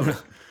next, edge. I love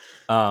it.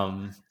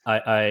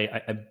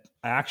 I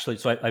actually,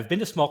 so I've been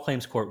to small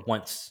claims court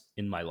once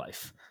in my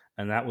life,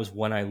 and that was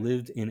when I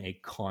lived in a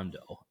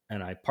condo,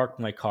 and I parked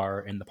my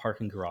car in the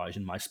parking garage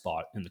in my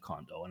spot in the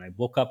condo, and I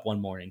woke up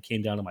one morning,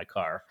 came down to my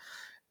car,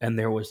 and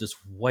there was this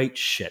white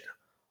shit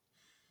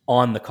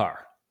on the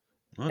car,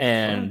 What the fuck?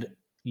 and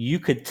you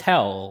could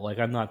tell, like,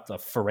 I'm not a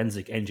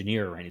forensic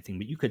engineer or anything,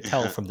 but you could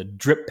tell from the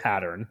drip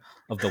pattern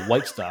of the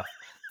white stuff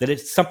that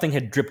something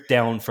had dripped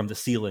down from the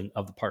ceiling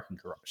of the parking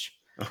garage.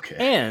 Okay.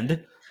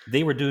 And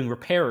they were doing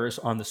repairs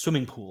on the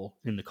swimming pool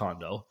in the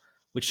condo,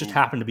 which just Ooh.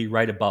 happened to be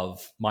right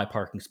above my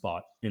parking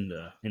spot in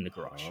the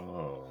garage.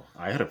 Oh,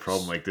 I had a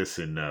problem like this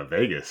in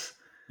Vegas.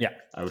 Yeah.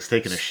 I was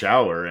taking a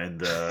shower,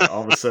 and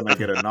all of a sudden I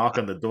get a knock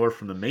on the door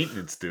from the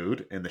maintenance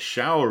dude, and the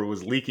shower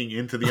was leaking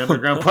into the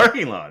underground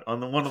parking lot on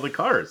one of the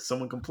cars.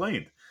 Someone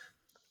complained.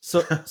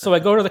 So I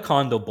go to the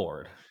condo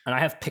board, and I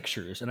have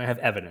pictures and I have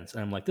evidence,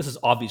 and I'm like, this is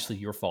obviously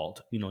your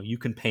fault. You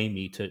can pay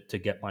me to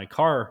get my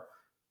car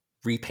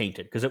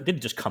repainted, because it didn't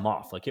just come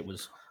off. Like, it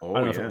was, I Oh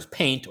don't know if it yeah. was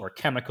paint or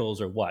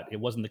chemicals or what. It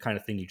wasn't the kind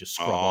of thing you just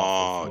scrub Oh,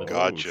 off with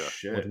gotcha.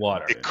 shit. with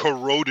water. It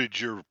corroded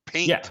your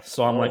paint. Yeah.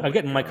 So I'm like, Oh I'm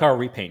getting my God. car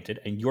repainted,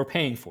 and you're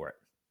paying for it.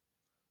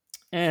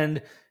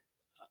 And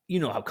you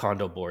know how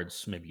condo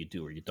boards, maybe you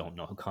do or you don't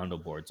know how condo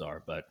boards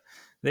are, but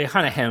they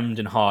kind of hemmed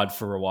and hawed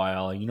for a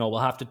while. And, we'll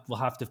have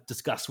to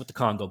discuss with the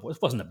condo board.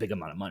 It wasn't a big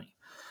amount of money,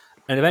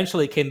 and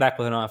eventually it came back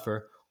with an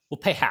offer. We'll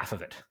pay half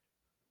of it.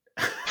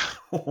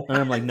 And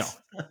I'm like, no,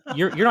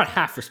 you're not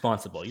half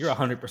responsible. You're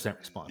 100%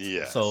 responsible.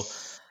 Yes. So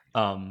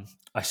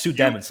I sued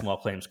them in small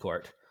claims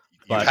court.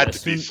 You But had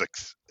to be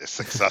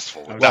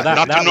successful with Well, that.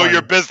 Not that to know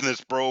your one- business,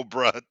 bro,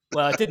 bruh.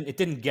 Well, it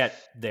didn't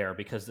get there,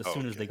 because as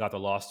soon as Okay. they got the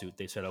lawsuit,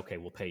 they said, okay,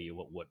 we'll pay you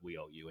what we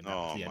owe you. And that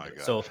was Oh the end my of it.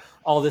 God. So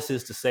all this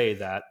is to say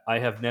that I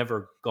have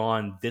never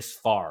gone this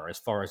far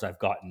as I've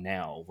gotten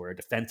now, where a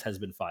defense has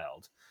been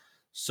filed.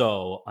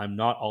 So I'm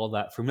not all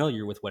that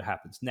familiar with what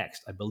happens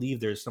next. I believe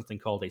there's something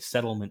called a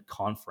settlement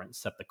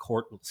conference that the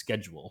court will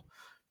schedule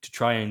to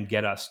try and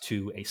get us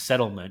to a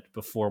settlement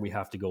before we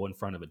have to go in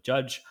front of a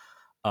judge.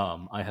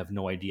 I have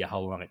no idea how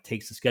long it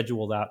takes to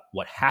schedule that,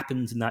 what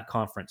happens in that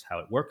conference, how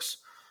it works.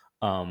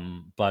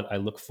 But I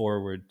look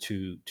forward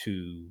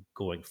to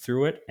going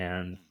through it.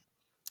 And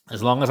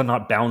as long as I'm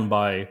not bound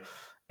by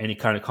any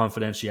kind of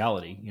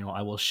confidentiality,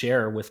 I will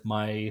share with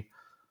my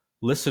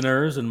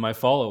listeners and my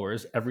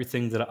followers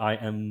everything that I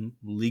am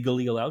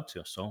legally allowed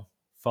to. So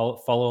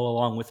follow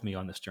along with me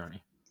on this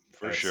journey.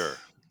 For That's sure.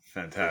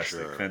 fantastic.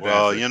 For sure. Fantastic.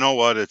 Well, you know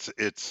what?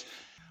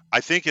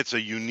 I think it's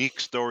a unique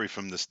story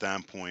from the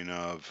standpoint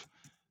of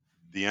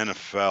the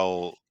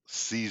NFL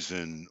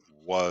season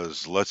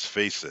was, let's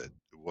face it,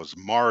 was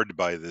marred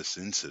by this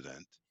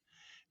incident.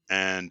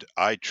 And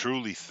I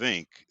truly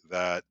think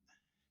that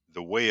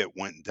the way it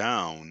went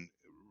down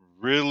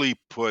really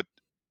put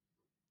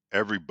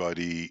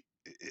everybody,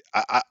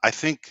 I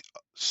think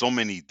so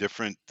many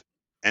different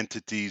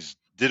entities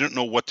didn't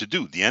know what to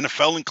do, the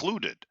NFL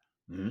included.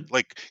 Mhm.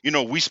 Like,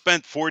 we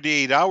spent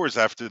 48 hours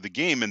after the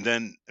game, and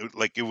then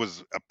like it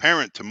was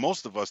apparent to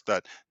most of us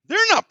that they're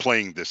not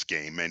playing this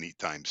game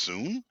anytime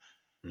soon,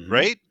 Mhm.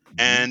 right?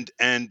 Mhm.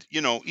 And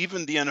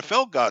even the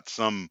NFL got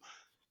some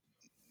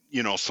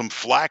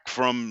flack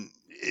from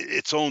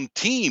its own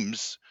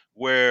teams,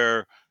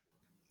 where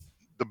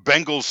the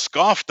Bengals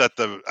scoffed at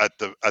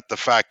the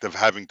fact of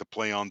having to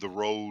play on the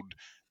road,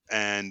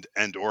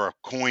 or a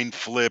coin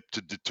flip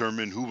to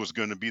determine who was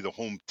going to be the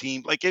home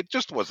team. Like, it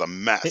just was a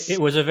mess.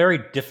 It was a very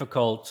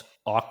difficult,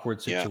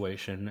 awkward Yeah.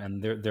 situation,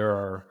 and there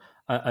are.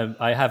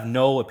 I have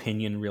no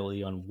opinion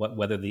really on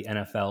whether the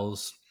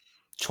NFL's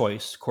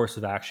course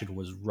of action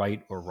was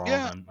right or wrong.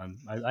 Yeah. I'm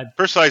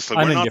Precisely.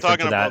 I'm We're not indifferent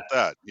talking to that. about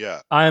that.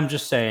 Yeah. I am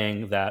just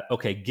saying that,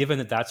 okay, given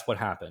that that's what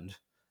happened,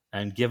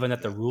 and given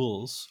that the Yeah.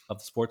 rules of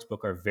the sports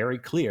book are very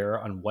clear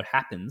on what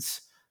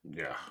happens,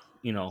 Yeah.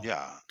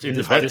 Yeah. It's in the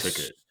this vet this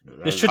ticket.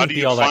 this How shouldn't do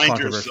be you all that find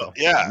yourself? controversial.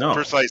 Yeah, No.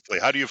 precisely.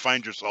 How do you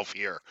find yourself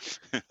here?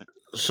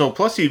 So,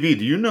 PlusEV,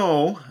 do you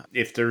know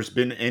if there's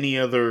been any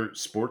other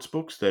sports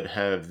books that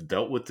have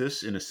dealt with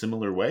this in a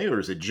similar way, or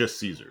is it just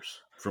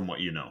Caesars, from what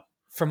you know?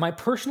 From my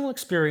personal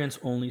experience,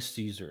 only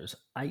Caesars.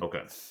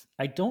 Okay.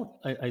 I don't.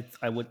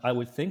 I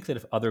would think that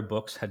if other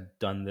books had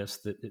done this,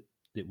 that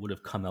it would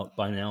have come out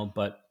by now.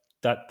 But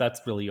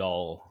that's really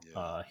all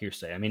Yeah.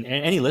 hearsay. I mean,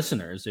 any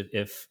listeners,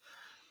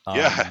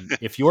 Yeah.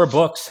 if your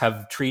books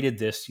have treated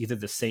this either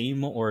the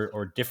same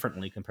or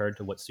differently compared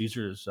to what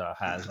Caesars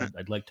has,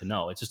 I'd like to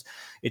know.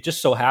 It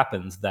just so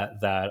happens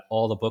that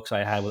all the books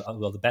I had with,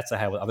 well, the bets I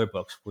had with other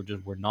books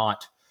were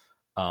not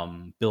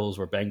Bills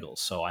or Bengals.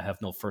 So I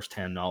have no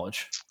firsthand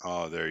knowledge.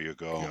 Oh, there you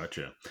go.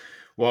 Gotcha.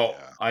 Well,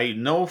 Yeah. I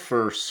know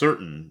for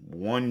certain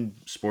one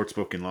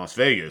sportsbook in Las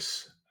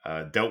Vegas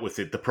dealt with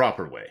it the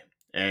proper way.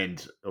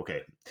 And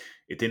okay,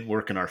 it didn't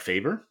work in our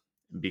favor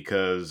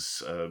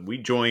because we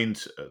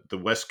joined the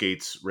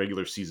Westgate's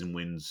regular season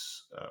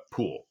wins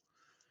pool.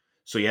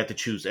 So you had to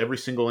choose every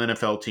single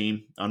NFL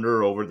team, under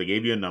or over. They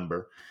gave you a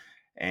number.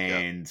 Yeah.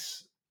 And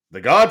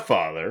the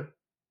Godfather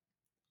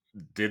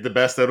did the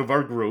best out of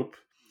our group.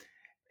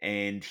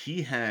 And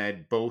he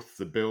had both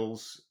the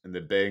Bills and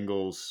the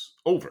Bengals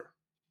over,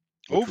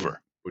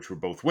 Over. which were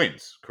both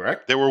wins,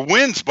 correct? There were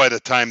wins by the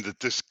time that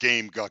this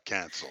game got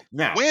canceled.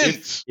 Now,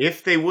 Wins.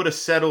 if they would have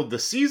settled the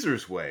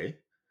Caesars way,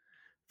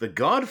 the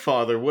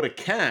Godfather would have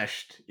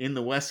cashed in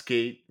the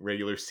Westgate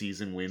regular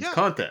season wins Yeah.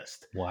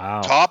 contest.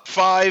 Wow. Top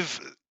five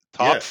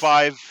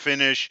Yes.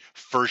 finish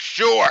for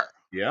sure.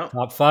 Yeah,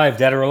 Top 5,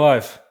 dead or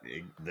alive.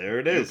 there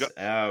it is.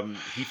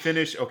 He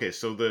finished. Okay,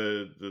 so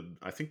the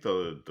I think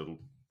the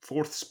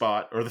fourth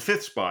spot or the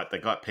fifth spot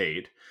that got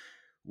paid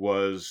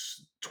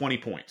was 20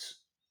 points.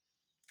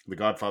 The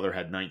Godfather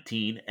had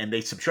 19, and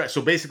they subtract.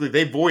 So basically,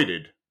 they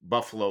voided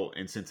Buffalo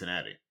and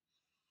Cincinnati.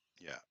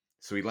 Yeah.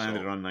 So he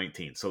landed on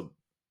 19. So,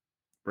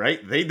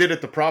 right, they did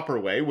it the proper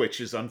way,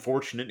 which is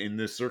unfortunate in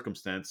this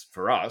circumstance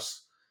for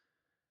us,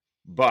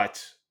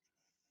 but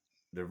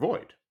they're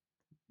void.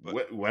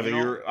 But, Whether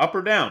you're up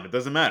or down, it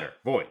doesn't matter.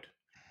 Void.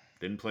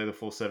 Didn't play the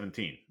full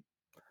 17.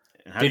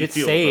 And how do Did you it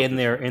feel say about in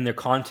this? their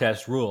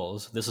contest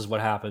rules, this is what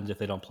happens if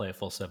they don't play a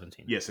full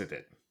 17? Yes, it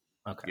did.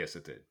 Okay. Yes,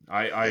 it did.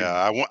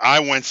 I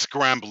went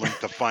scrambling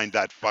to find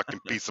that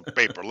fucking piece of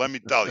paper. Let me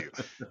tell you,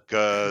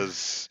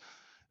 because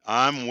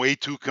I'm way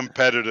too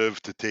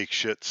competitive to take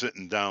shit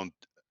sitting down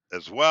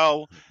as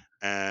well.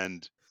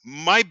 And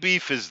my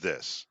beef is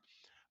this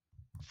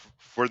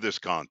for this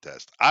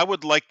contest. I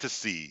would like to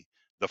see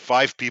the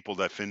 5 people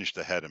that finished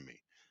ahead of me.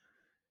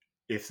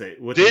 If they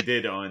they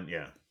did on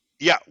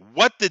Yeah,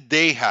 what did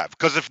they have?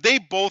 Because if they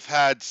both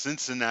had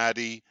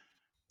Cincinnati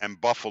and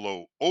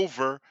Buffalo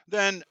over,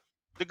 then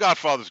the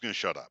Godfather's going to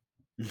shut up.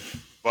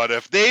 But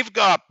if they've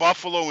got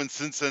Buffalo and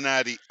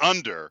Cincinnati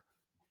under,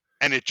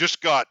 and it just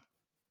got,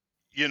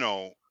 you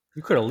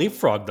could have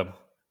leapfrogged them.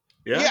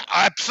 Yeah,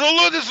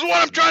 absolutely. This is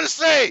what I'm trying to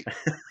say.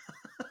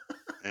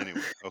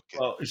 Anyway, okay.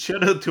 Well,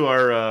 shout out to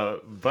our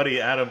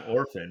buddy Adam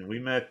Orphan. We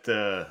met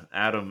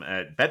Adam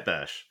at Bet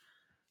Bash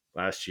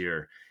last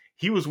year.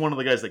 He was one of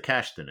the guys that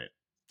cashed in it.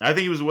 I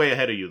think he was way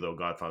ahead of you, though,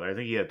 Godfather. I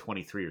think he had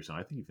 23 or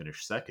something. I think he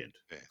finished second,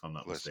 if I'm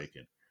not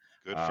mistaken.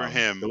 Good for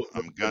him.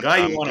 The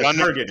guy you want to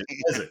target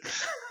is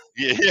Fezzik.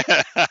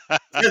 Yeah.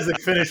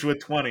 Fezzik finished with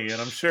 20,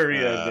 and I'm sure he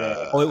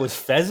had... it was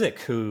Fezzik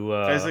who...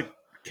 Fezzik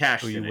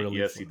cashed in it.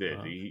 Yes, he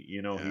did. He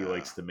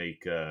likes to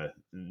make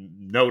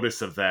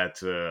notice of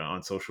that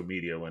on social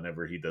media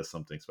whenever he does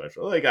something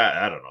special. Like,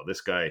 I don't know.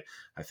 This guy,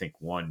 I think,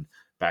 won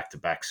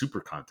back-to-back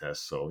super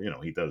contests, so,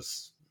 he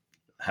does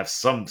have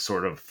some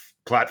sort of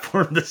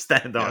platform to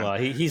stand on. Well,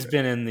 he's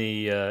been in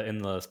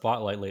the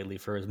spotlight lately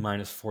for his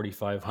minus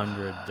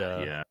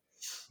 4,500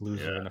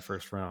 loser in the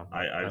first round.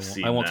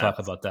 I won't talk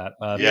about that.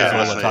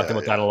 Zola talked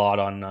about that a lot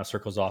on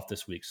Circles Off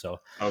this week. So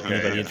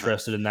anybody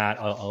interested in that,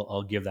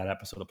 I'll give that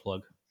episode a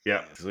plug.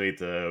 Yeah, sweet.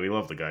 We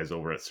love the guys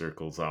over at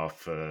Circles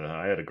Off.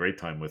 I had a great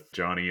time with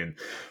Johnny and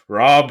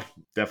Rob.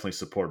 Definitely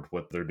support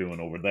what they're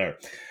doing over there.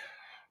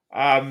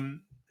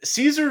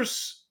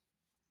 Caesars,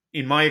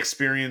 in my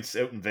experience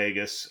out in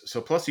Vegas,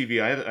 so PlusEV,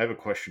 I have a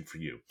question for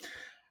you.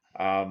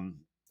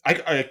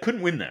 I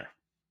couldn't win there.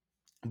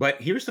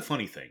 But here's the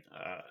funny thing.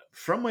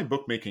 From my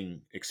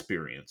bookmaking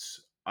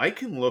experience, I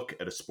can look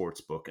at a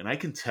sports book and I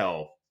can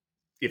tell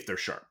if they're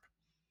sharp.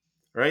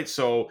 Right?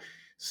 So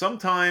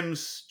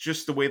sometimes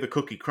just the way the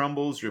cookie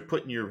crumbles, you're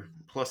putting your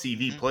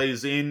PlusEV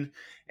plays in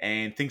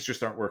and things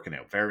just aren't working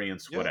out.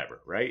 Variance,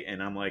 whatever, right?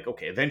 And I'm like,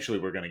 okay, eventually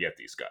we're going to get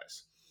these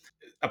guys.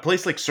 A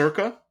place like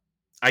Circa,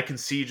 I can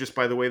see just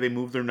by the way they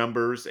move their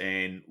numbers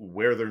and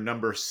where their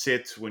numbers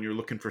sit when you're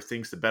looking for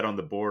things to bet on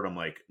the board. I'm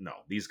like, no,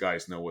 these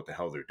guys know what the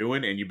hell they're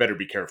doing, and you better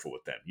be careful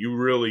with them. You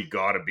really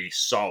got to be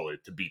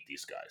solid to beat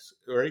these guys,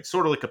 right?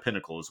 Sort of like a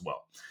Pinnacle as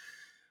well.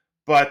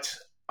 But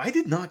I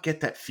did not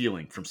get that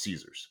feeling from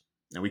Caesars.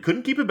 Now, we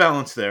couldn't keep a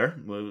balance there.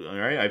 All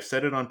right, I've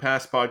said it on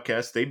past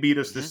podcasts. They beat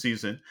us this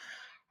season.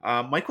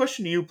 My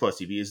question to you,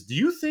 PlusEV, is do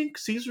you think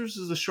Caesars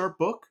is a sharp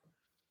book?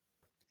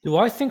 Do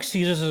I think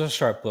Caesars is a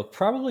sharp book?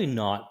 Probably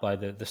not by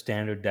the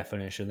standard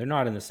definition. They're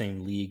not in the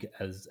same league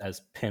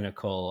as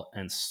Pinnacle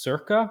and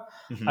Circa.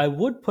 I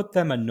would put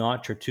them a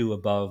notch or two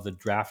above the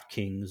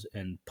DraftKings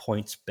and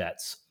points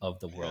bets of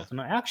the world.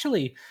 And I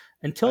actually,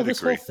 until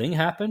this whole thing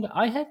happened,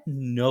 I had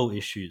no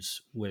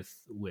issues with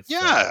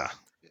Caesars.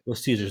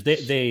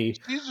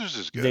 Caesars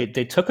is good.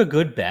 They took a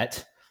good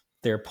bet.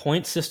 Their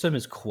point system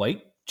is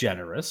quite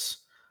generous.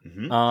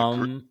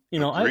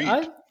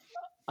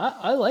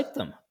 I like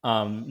them.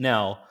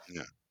 Now,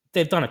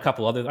 they've done a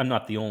couple other. I'm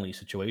not the only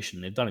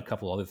situation. They've done a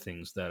couple other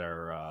things that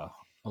are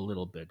a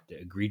little bit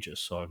egregious.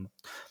 So,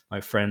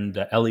 my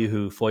friend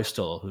Elihu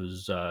Foistel,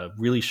 who's a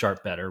really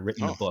sharp bettor,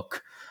 written a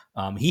book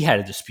He had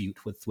a dispute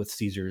with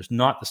Caesars,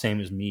 not the same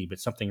as me, but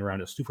something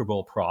around a Super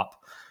Bowl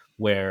prop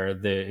where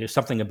there's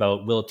something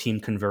about will a team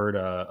convert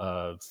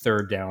a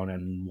third down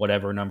and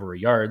whatever number of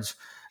yards,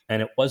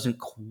 and it wasn't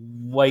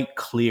quite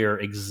clear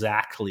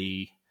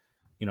exactly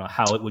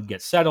how it would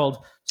get settled.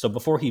 So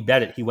before he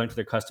bet it, he went to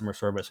their customer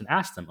service and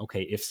asked them,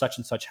 okay, if such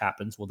and such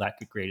happens, will that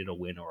get graded a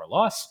win or a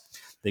loss?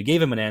 They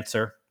gave him an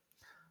answer.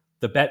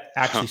 The bet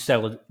actually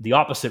settled the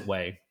opposite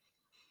way.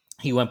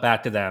 He went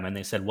back to them and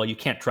they said, well, you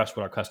can't trust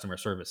what our customer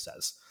service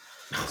says.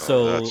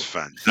 So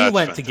he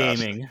went to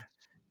gaming.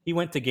 He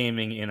went to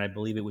gaming in, I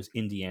believe it was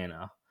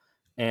Indiana,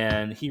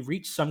 and he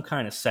reached some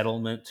kind of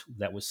settlement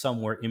that was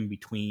somewhere in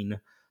between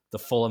the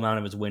full amount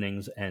of his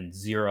winnings and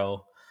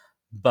zero.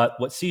 But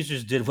what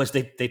Caesars did was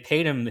they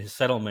paid him his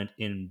settlement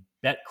in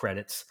bet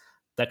credits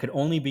that could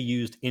only be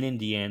used in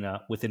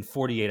Indiana within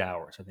 48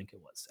 hours, I think it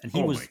was. And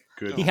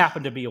he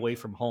happened to be away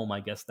from home, I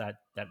guess, that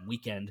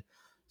weekend.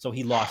 So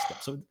he lost them.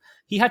 So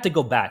he had to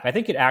go back. I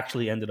think it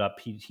actually ended up,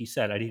 he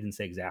said, I didn't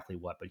say exactly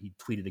what, but he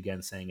tweeted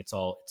again saying it's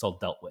all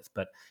dealt with.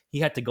 But he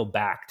had to go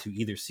back to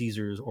either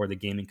Caesars or the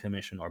Gaming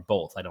Commission or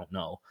both, I don't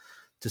know,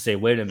 to say,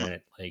 wait a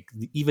minute, like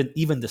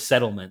even the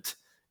settlement,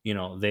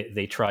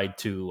 they tried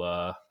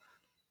to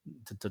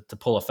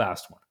pull a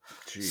fast one.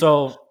 Jeez.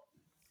 So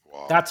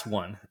that's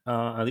one.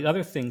 The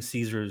other thing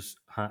Caesars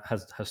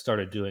has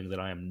started doing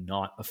that I am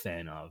not a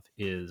fan of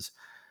is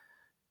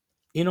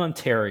in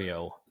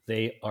Ontario,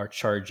 they are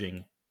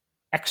charging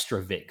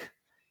extra vig.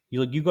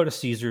 You go to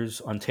Caesars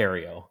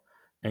Ontario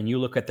and you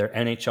look at their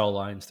NHL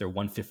lines, they're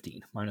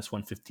 115, minus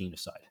 115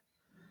 aside.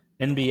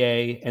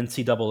 NBA,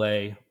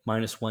 NCAA,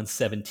 minus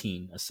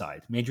 117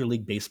 aside. Major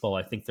League Baseball,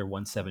 I think they're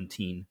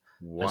 117 as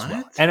well.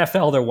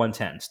 NFL, they're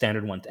 110.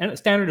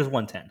 Standard is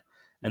 110.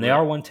 And they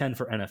are 110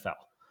 for NFL.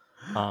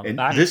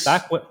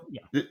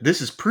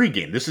 This is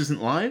pregame. This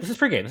isn't live? This is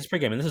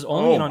pregame. And this is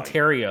only in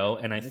Ontario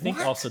and I think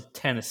also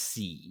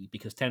Tennessee,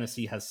 because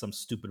Tennessee has some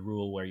stupid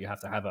rule where you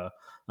have to have a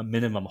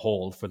minimum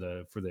hold for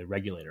the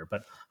regulator.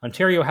 But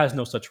Ontario has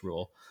no such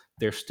rule.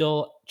 They're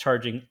still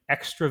charging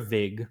extra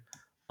vig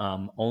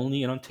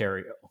only in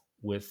Ontario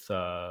with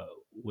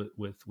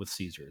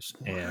Caesars.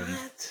 And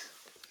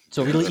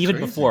so really, even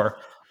crazy. Before,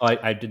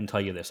 I didn't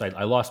tell you this.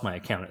 I lost my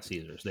account at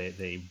Caesars.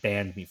 They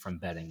banned me from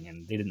betting,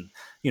 and they didn't.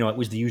 It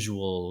was the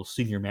usual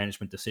senior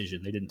management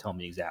decision. They didn't tell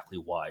me exactly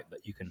why,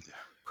 but you can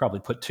probably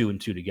put two and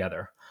two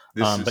together.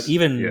 But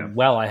even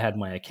while I had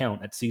my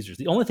account at Caesars,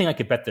 the only thing I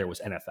could bet there was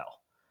NFL.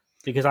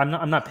 Because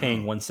I'm not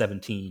paying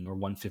 117 or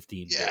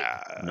 115.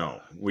 Yeah.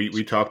 No.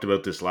 We talked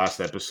about this last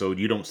episode.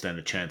 You don't stand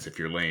a chance if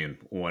you're laying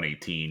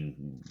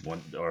 118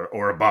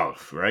 or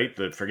above, right?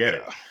 But forget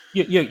it.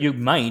 You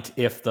might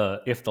if the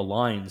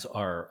lines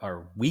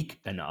are weak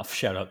enough.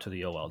 Shout out to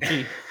the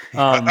OLG.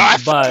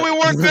 But we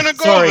weren't going to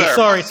go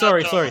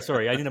there.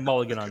 Sorry. I need a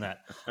mulligan on that.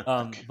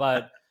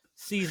 But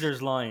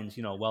Caesars lines,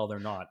 they're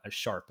not as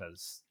sharp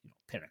as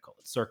Pinnacle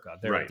and Circa.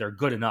 They're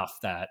good enough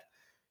that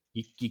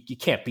you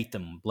can't beat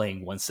them laying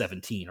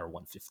 117 or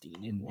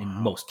 115 in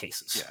most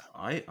cases. Yeah,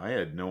 I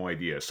had no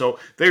idea. So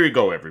there you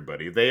go,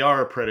 everybody. They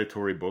are a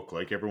predatory book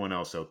like everyone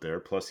else out there.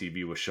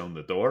 PlusEV was shown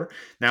the door.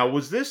 Now,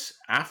 was this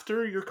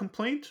after your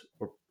complaint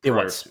or prior?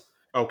 It was.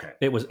 Okay.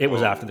 It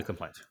was after the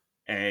complaint.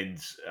 And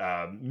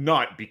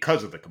not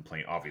because of the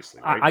complaint,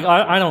 obviously. Right?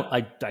 I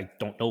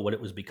don't know what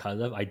it was because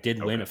of. I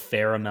did win a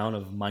fair amount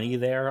of money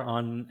there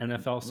on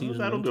NFL season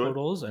win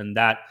totals, and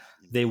that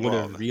they would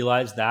have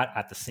realized that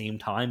at the same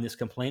time this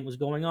complaint was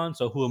going on.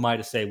 So who am I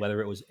to say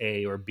whether it was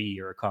A or B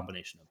or a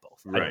combination of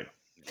both? Right.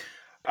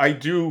 I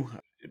do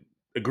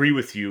agree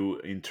with you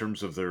in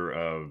terms of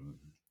their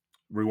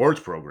rewards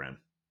program.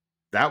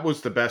 That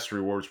was the best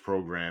rewards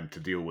program to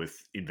deal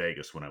with in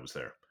Vegas when I was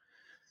there.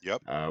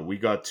 Yep. We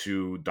got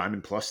to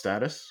Diamond Plus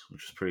status,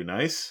 which is pretty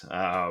nice.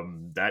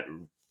 That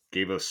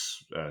gave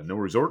us no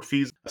resort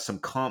fees, some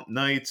comp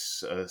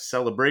nights, a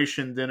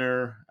celebration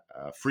dinner,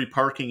 free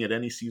parking at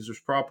any Caesars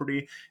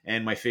property,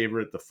 and my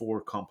favorite, the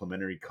 4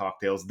 complimentary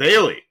cocktails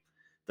daily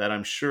that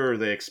I'm sure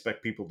they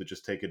expect people to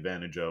just take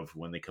advantage of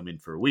when they come in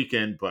for a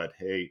weekend. But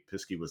hey,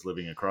 Pisky was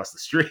living across the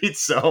street,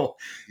 so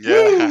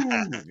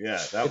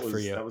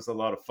that was a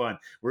lot of fun.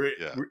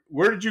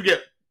 Where did you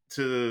get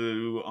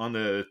to on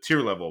the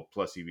tier level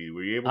PlusEV?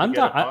 Were you able to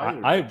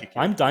get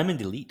I'm Diamond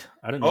Elite.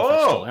 I don't know if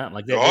I still am.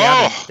 Like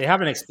they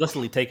haven't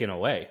explicitly taken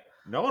away.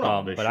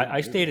 No. But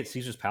I stayed at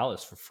Caesars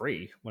Palace for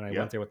free when I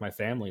went there with my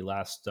family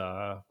last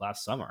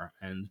summer.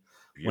 And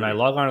when I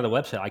log onto the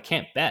website, I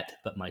can't bet,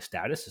 but my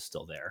status is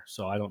still there.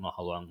 So I don't know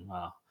how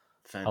long.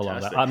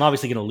 Fantastic. I'm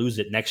obviously going to lose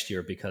it next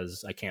year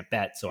because I can't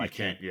bet. So you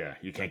can't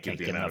get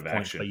the amount of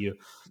action. But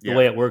the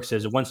way it works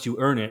is once you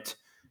earn it,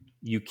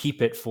 you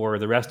keep it for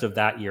the rest of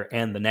that year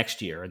and the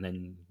next year, and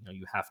then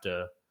you have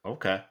to.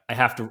 Okay. I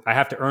have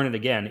to earn it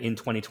again in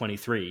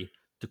 2023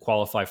 to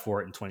qualify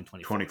for it in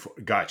 2024.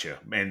 Gotcha.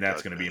 And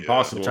that's going to be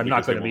impossible. Which I'm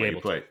not going to be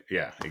able to.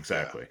 Yeah,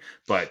 exactly.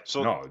 Yeah. But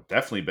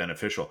definitely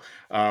beneficial.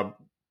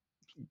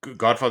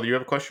 Godfather, you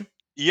have a question?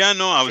 Yeah,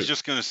 no, I was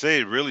just going to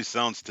say, it really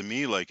sounds to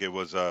me like it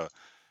was a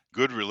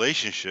good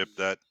relationship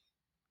that,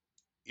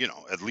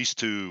 at least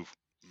to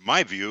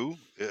my view,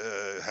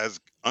 has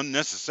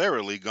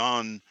unnecessarily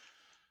gone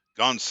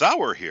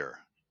sour here.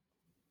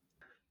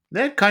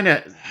 That kind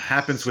of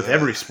happens with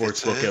every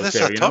sports book out That's a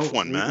there. tough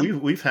one,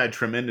 man. We've had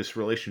tremendous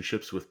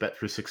relationships with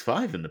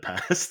Bet365 in the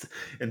past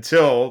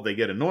until they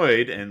get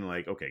annoyed and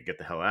like, okay, get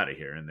the hell out of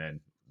here, and then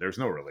there's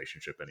no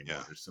relationship anymore.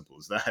 Yeah. As simple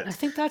as I that.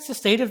 think that's the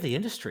state of the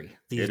industry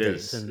these It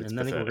days, is. It's and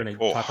I think we're going pathetic.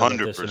 to talk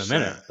about this in a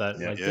minute. 100%. But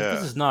Yeah. like, Yeah.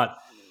 this is not.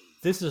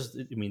 This is.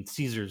 I mean,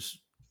 Caesars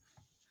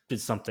did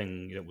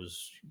something that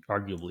was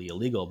arguably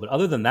illegal, but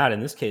other than that,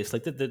 in this case,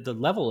 like the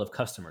level of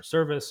customer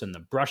service and the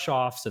brush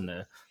offs and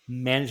the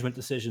management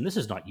decision, this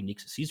is not unique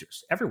to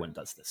Caesars. Everyone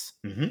does this.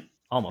 Mm-hmm.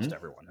 Almost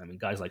everyone. I mean,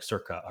 guys like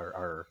Circa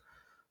are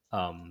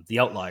the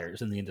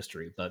outliers in the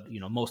industry, but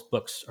most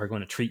books are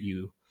going to treat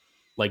you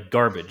like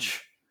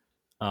garbage,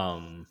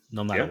 no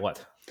matter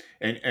what.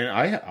 And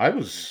I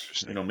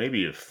was,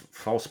 maybe a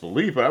false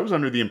belief, but I was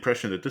under the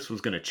impression that this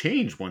was going to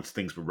change once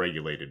things were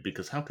regulated,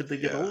 because how could they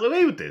get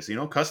away with this?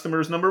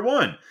 Customers number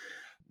one.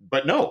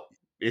 But no,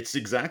 it's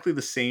exactly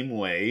the same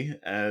way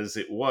as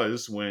it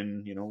was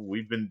when,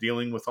 we've been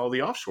dealing with all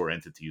the offshore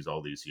entities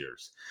all these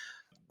years.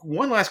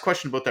 One last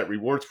question about that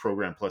rewards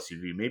program,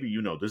 PlusEV. Maybe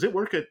does it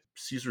work at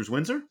Caesars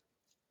Windsor?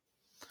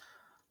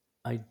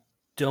 I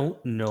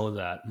don't know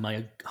that.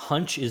 My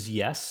hunch is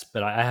yes,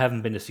 but I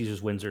haven't been to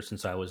Caesars Windsor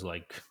since I was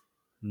like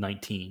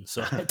 19,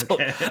 so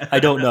I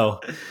don't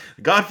know.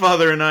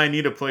 Godfather and I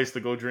need a place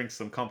to go drink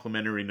some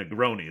complimentary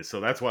Negronis,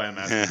 so that's why I'm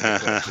asking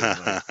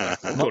that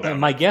question. We'll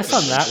my guess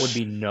on that would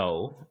be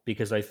no,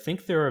 because I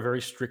think there are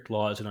very strict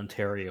laws in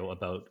Ontario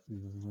about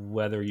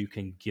whether you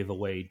can give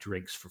away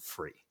drinks for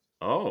free.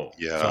 Oh,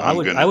 yeah. So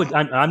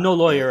I'm no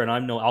lawyer and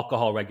I'm no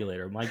alcohol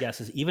regulator. My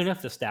guess is even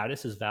if the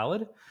status is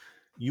valid,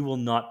 you will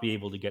not be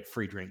able to get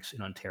free drinks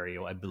in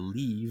Ontario. I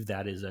believe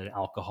that is an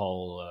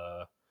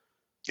alcohol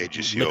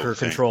liquor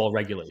control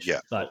regulation.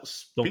 Yeah. But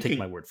don't take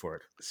my word for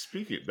it.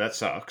 Speaking, that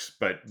sucks.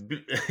 But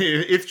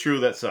if true,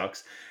 that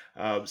sucks.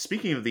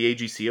 Speaking of the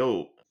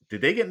AGCO,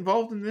 did they get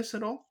involved in this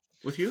at all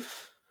with you?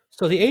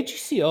 So the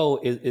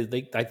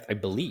AGCO I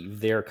believe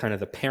they're kind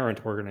of the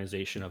parent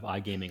organization of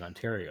iGaming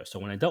Ontario. So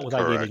when I dealt with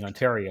iGaming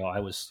Ontario, I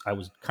was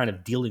kind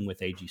of dealing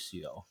with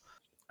AGCO.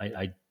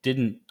 I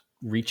didn't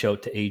reach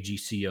out to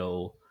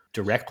AGCO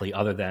directly,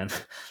 other than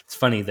it's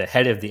funny, the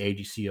head of the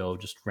AGCO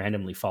just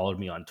randomly followed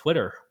me on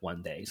Twitter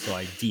one day. So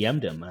I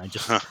DM'd him and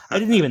I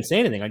didn't even say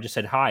anything. I just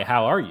said, "Hi,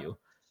 how are you?"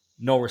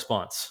 No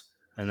response.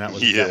 And that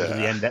was the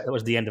end. That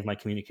was the end of my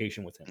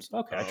communication with him. So,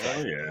 okay, I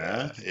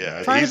tried.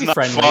 Yeah. Trying to be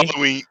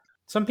friendly.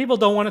 Some people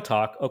don't want to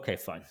talk. Okay,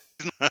 fine.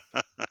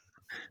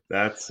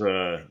 That's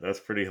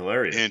pretty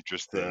hilarious.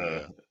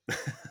 Interesting.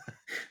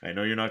 I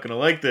know you're not going to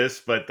like this,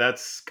 but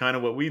that's kind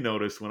of what we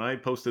noticed when I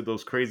posted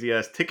those crazy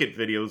ass ticket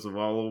videos of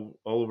all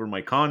over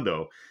my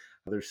condo.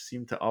 There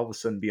seemed to all of a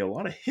sudden be a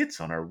lot of hits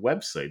on our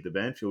website, the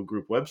Banfield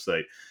Group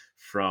website,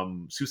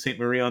 from Sault Ste.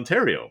 Marie,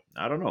 Ontario.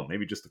 I don't know,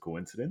 maybe just a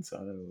coincidence.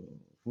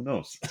 Who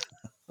knows?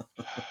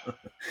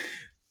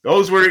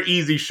 Those were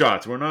easy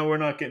shots. We're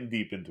not getting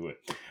deep into it.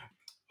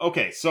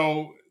 Okay,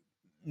 so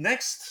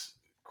next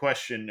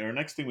question, or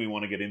next thing we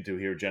want to get into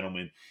here,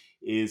 gentlemen,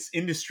 is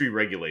industry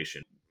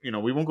regulation.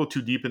 We won't go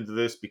too deep into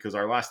this because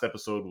our last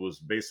episode was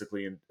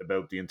basically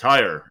about the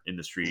entire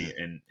industry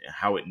and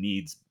how it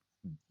needs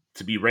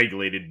to be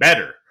regulated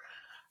better.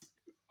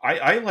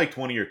 I liked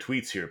one of your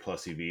tweets here,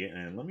 PlusEV,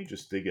 and let me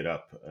just dig it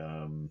up.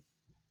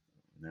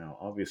 Now,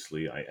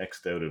 obviously, I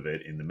X'd out of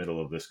it in the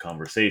middle of this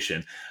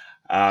conversation.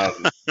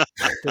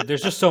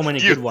 There's just so many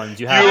good ones.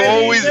 You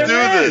always do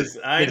this.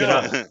 I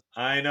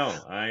know.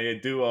 I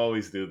do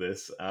always do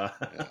this.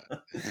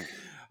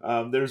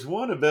 There's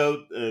one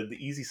about the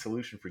easy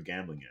solution for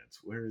gambling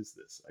ads. Where is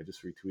this? I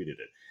just retweeted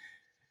it.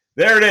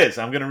 There it is.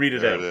 I'm going to read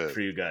it out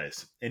for you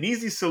guys. An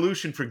easy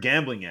solution for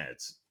gambling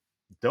ads.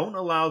 Don't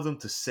allow them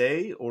to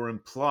say or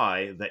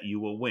imply that you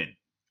will win.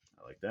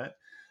 I like that.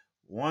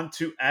 Want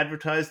to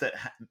advertise that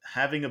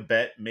having a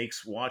bet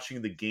makes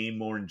watching the game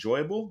more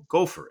enjoyable?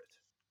 Go for it.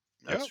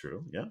 That's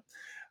true, yeah.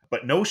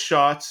 But no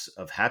shots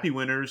of happy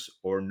winners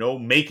or no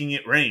making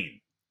it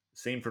rain.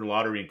 Same for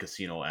lottery and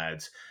casino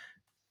ads.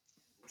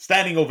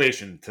 Standing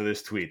ovation to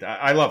this tweet.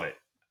 I love it.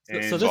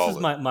 So this is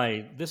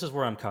my this is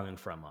where I'm coming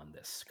from on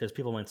this, because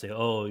people might say,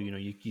 "Oh,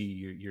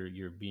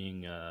 you're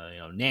being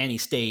nanny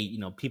state.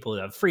 People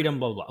have freedom,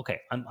 blah blah."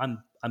 Okay, I'm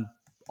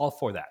all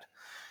for that.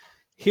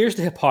 Here's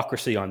the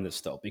hypocrisy on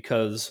this though,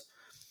 because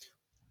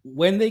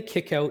when they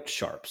kick out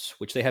sharps,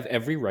 which they have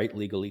every right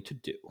legally to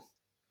do,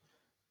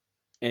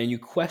 and you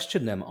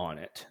question them on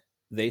it,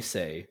 they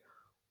say,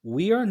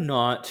 "We are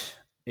not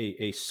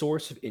a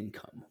source of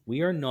income.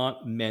 We are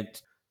not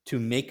meant to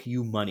make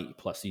you money,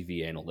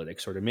 PlusEV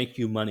Analytics, or to make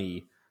you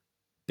money,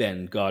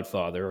 Ben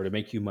Godfather, or to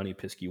make you money,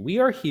 Pisky. We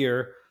are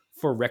here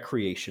for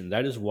recreation.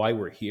 That is why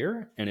we're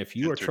here. And if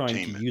you are trying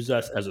to use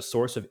us as a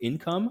source of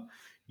income,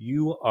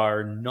 you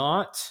are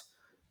not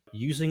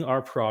using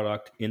our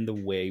product in the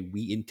way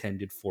we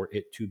intended for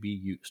it to be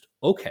used."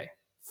 Okay,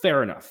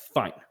 fair enough,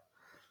 fine.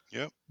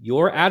 Yep.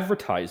 Your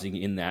advertising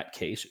in that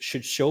case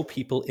should show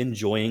people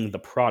enjoying the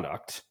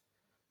product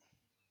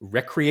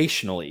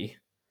recreationally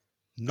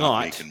Not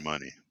not making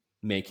money.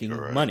 making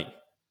Correct. money.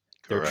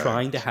 They're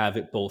trying to have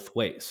it both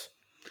ways.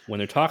 When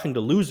they're talking to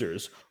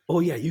losers, oh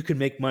yeah, you can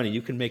make money,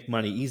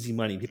 easy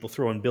money. People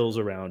throwing bills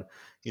around,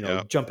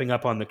 Yep. jumping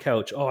up on the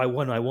couch. Oh, I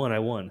won.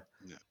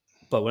 Yeah.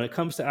 But when it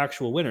comes to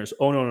actual winners,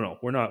 oh no,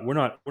 we're not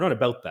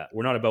about that.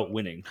 We're not about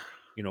winning.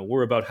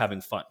 We're about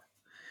having fun.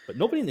 But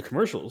nobody in the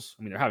commercials,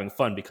 I mean, they're having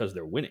fun because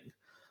they're winning,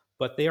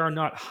 but they are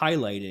not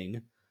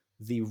highlighting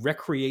the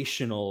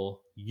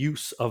recreational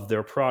use of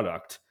their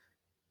product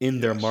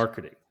in their Yes.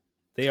 marketing.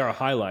 They are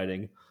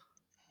highlighting,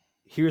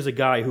 here's a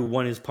guy who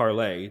won his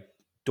parlay.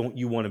 Don't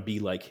you want to be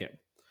like him?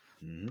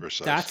 That's the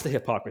Precisely.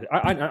 hypocrisy.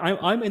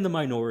 I'm in the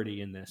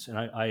minority in this, and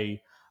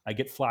I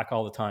get flack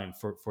all the time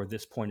for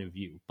this point of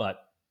view.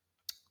 But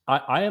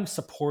I am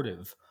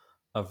supportive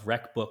of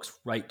rec books'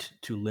 right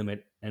to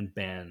limit and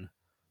ban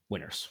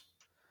winners.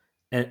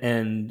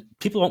 And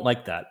people don't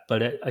like that,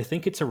 but I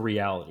think it's a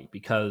reality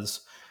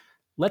because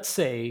let's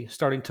say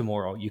starting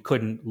tomorrow, you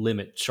couldn't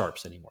limit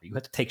sharps anymore. You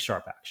had to take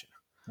sharp action.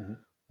 Mhm.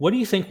 What do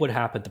you think would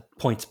happen to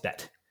points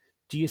bet?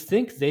 Do you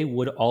think they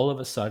would all of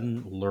a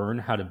sudden learn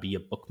how to be a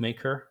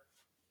bookmaker?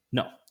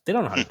 No, they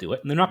don't know how to do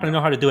it. And they're not going to No.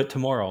 know how to do it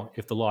tomorrow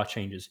if the law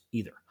changes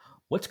either.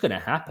 What's going to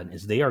happen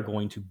is they are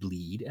going to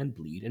bleed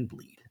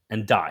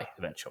and die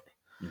eventually.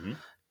 Mhm.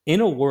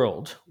 In a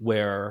world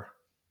where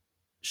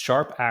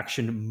sharp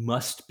action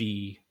must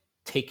be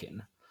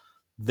taken,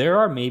 there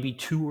are maybe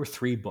 2 or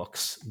 3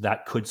 books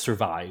that could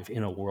survive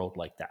in a world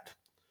like that.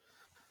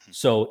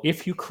 So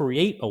if you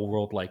create a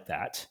world like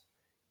that,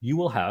 you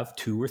will have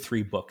 2 or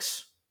 3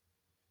 books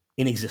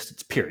in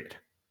existence, period.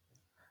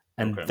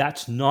 And Okay.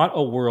 that's not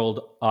a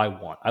world I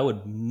want. I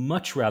would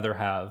much rather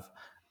have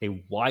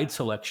a wide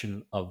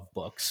selection of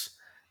books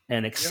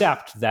and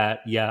accept that,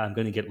 yeah, I'm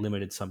going to get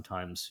limited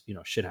sometimes,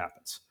 shit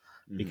happens.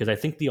 Because Mhm. I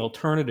think the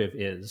alternative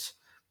is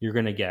you're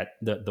going to get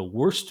the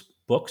worst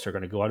books are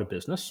going to go out of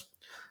business.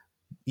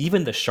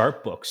 Even the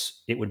sharp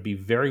books, it would be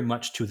very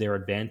much to their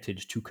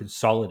advantage to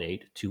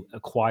consolidate, to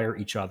acquire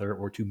each other,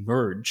 or to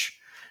merge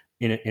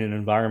in an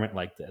environment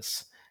like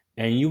this.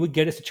 And you would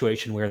get a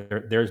situation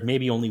where there's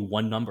maybe only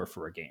one number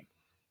for a game.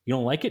 You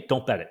don't like it,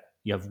 don't bet it.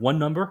 You have one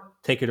number,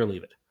 take it or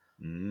leave it.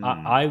 Mm.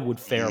 I would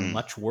fare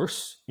much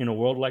worse in a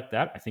world like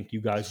that. I think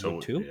you guys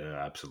would So too. yeah, And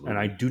I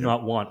absolutely. do Yep.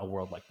 not want a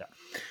world like that.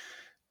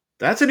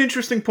 That's an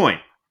interesting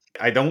point.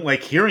 I don't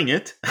like hearing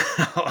it.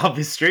 I'll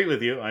be straight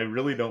with you. I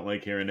really don't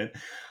like hearing it.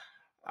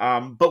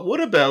 But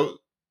what about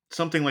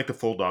something like the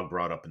full dog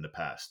brought up in the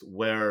past,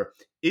 where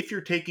if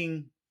you're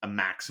taking a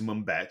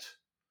maximum bet,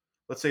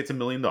 let's say it's $1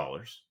 million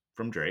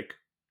from Drake,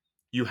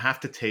 you have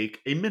to take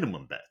a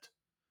minimum bet.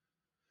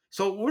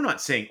 So we're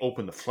not saying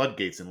open the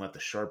floodgates and let the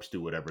sharps do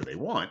whatever they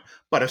want,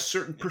 but a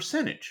certain Yeah.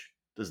 percentage.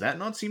 Does that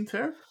not seem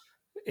fair?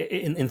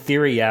 In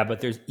theory, yeah, but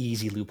there's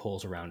easy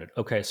loopholes around it.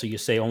 Okay, so you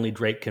say only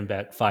Drake can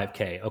bet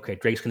 5K. Okay,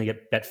 Drake's going to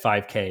get bet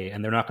 5K,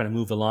 and they're not going to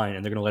move the line,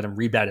 and they're going to let him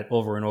rebet it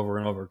over and over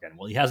and over again.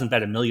 Well, he hasn't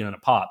bet $1 million on a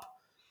pop.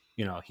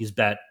 He's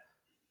bet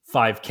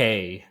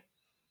 5K,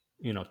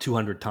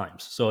 200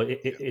 times. So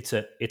it's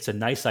a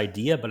nice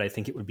idea, but I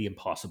think it would be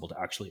impossible to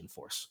actually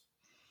enforce.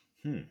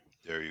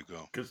 There you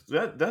go. Because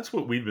that's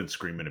what we've been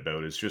screaming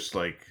about. Is just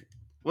like,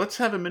 let's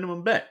have a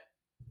minimum bet,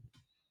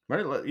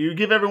 right? You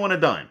give everyone a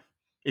dime.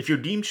 If you're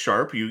deemed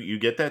sharp, you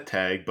get that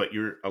tag, but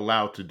you're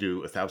allowed to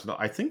do $1,000.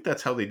 I think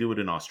that's how they do it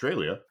in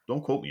Australia.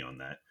 Don't quote me on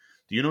that.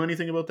 Do you know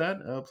anything about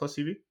that? Plus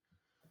TV.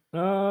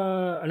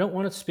 I don't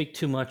want to speak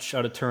too much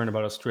out of turn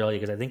about Australia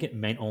because I think it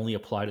may only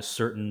apply to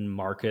certain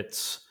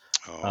markets.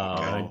 Oh,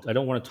 okay. And I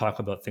don't want to talk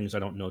about things I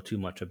don't know too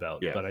much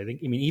about. Yeah. But I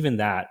mean, even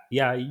that,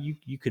 yeah,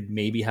 you could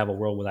maybe have a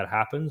world where that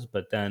happens,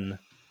 but then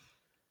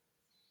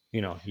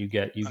you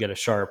get a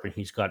sharp and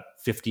he's got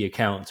 50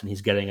 accounts and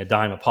he's getting a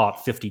dime a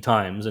pop 50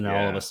 times, and now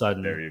all of a Yeah.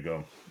 sudden, There you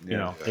go.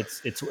 Yeah.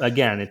 it's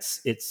again,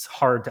 it's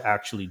hard to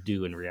actually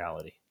do in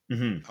reality.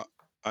 Hmm.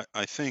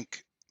 I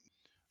think,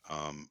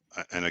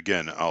 and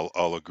again,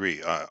 I'll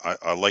agree.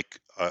 I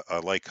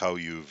like how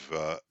you've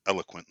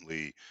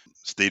eloquently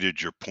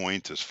stated your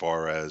point as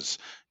far as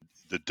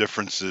the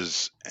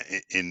differences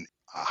in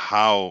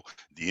how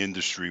the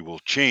industry will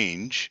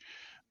change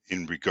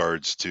in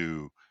regards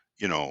to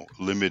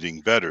limiting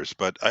bettors.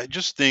 But I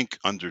just think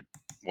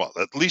well,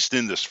 at least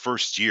in this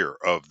first year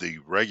of the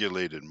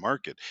regulated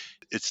market,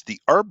 it's the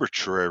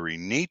arbitrary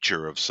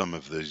nature of some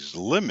of these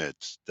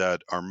limits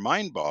that are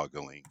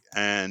mind-boggling.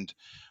 And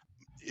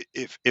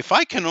if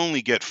I can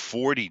only get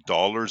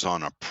 $40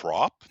 on a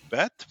prop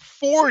bet,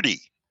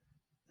 40,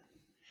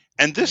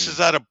 and this is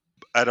at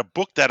a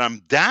book that I'm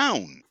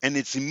down and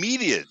it's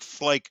immediate.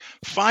 It's like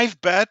 5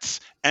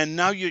 bets and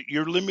now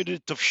you're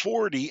limited to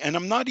 40 and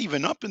I'm not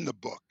even up in the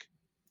book.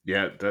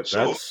 Yeah.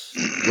 So That's.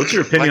 What's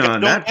your opinion like I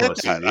on don't that, get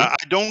Plus that. TV? I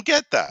don't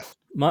get that.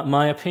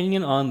 My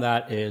opinion on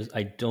that is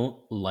I don't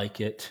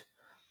like it,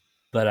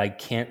 but I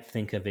can't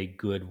think of a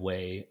good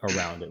way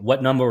around it.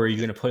 What number are you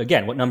Yeah. going to put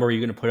again? What number are you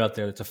going to put out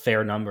there that's a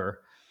fair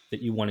number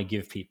that you want to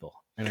give people?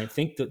 And I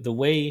think that the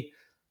way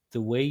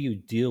you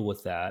deal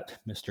with that,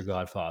 Mr.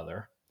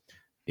 Godfather,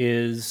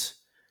 is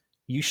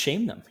you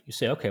shame them. You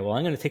say, okay, well,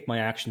 I'm going to take my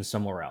action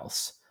somewhere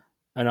else.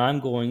 and I'm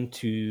going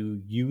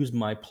to use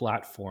my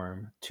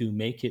platform to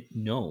make it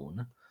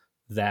known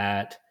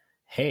that,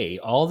 hey,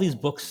 all these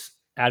books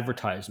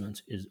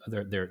advertisements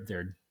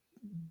they're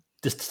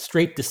just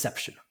straight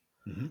deception.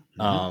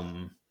 Mm-hmm.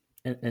 um,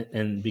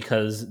 and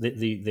because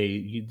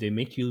they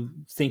make you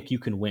think you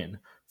can win.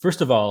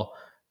 First of all,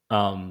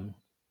 and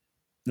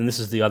this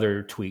is the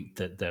other tweet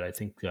that I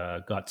think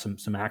got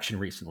some action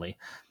recently.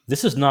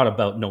 This is not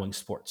about knowing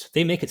sports.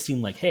 They make it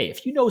seem like, hey,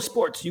 if you know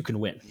sports, you can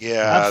win.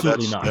 Yeah,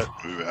 Absolutely that's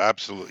not. that.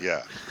 Absolutely,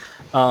 yeah.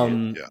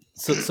 Yeah.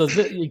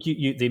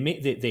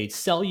 They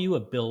sell you a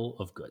bill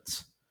of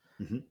goods,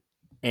 Mm-hmm.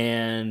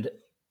 and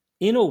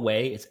in a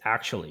way, it's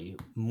actually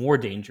more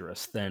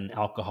dangerous than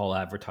alcohol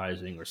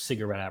advertising or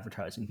cigarette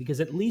advertising,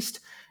 because at least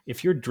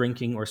if you're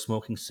drinking or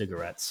smoking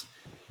cigarettes,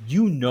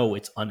 you know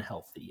it's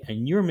unhealthy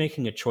and you're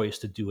making a choice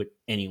to do it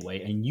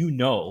anyway. And you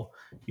know,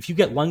 if you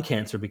get lung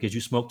cancer because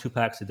you smoke 2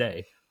 packs a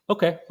day,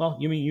 okay, well,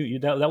 you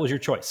mean that was your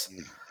choice.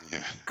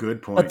 Yeah.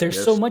 Good But point. there's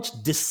Yes. so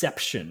much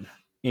deception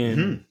in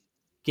Mm-hmm.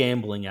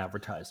 gambling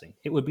advertising.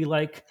 It would be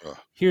like, Ugh.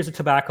 here's a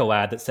tobacco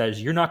ad that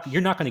says you're not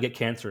going to get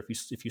cancer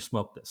if you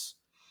smoke this,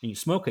 and you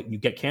smoke it and you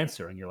get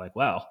cancer, and you're like,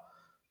 wow,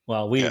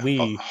 well, Yeah.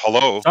 we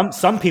Hello.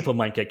 some people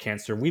might get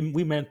cancer. We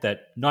meant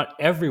that not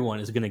everyone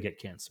is going to get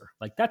cancer.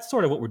 Like, that's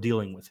sort of what we're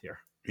dealing with here.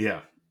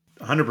 Yeah,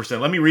 100%.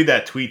 Let me read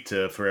that tweet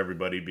for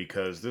everybody,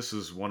 because this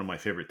is one of my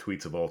favorite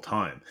tweets of all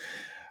time.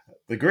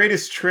 The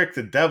greatest trick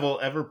the devil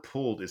ever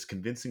pulled is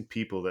convincing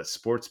people that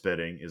sports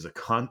betting is a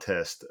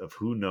contest of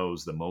who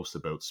knows the most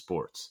about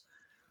sports.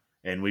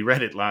 And we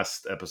read it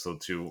last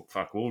episode too.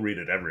 Fuck, we'll read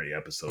it every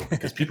episode,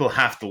 because people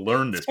have to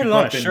learn this. Put it People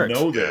on have a to shirt.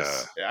 know Yeah.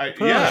 this. Put it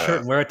on a Yeah. shirt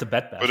and wear it to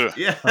Bet But Bash.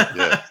 Yeah.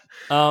 yeah.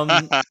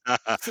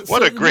 So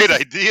What a great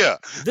idea.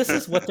 This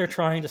is what they're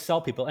trying to sell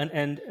people,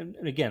 and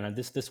again,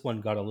 this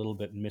one got a little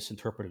bit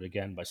misinterpreted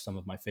again by some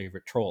of my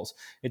favorite trolls.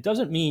 It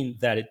doesn't mean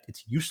that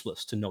it's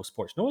useless to know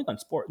sports. Knowing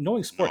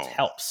sports No.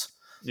 helps,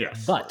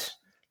 Yes. but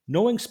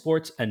knowing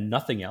sports and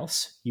nothing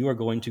else, you are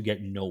going to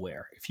get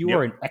nowhere. If you Yep.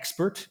 are an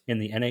expert in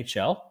the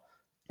NHL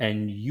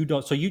and you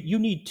don't, so you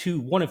need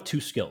one of two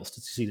skills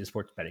to succeed in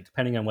sports betting,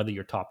 depending on whether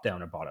you're top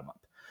down or bottom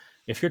up.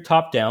 If you're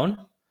top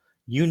down,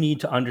 you need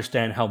to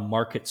understand how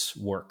markets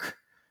work,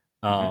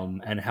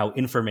 and how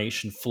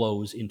information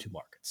flows into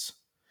markets.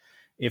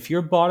 If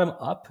you're bottom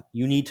up,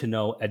 you need to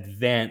know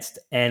advanced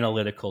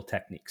analytical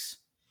techniques.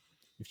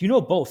 If you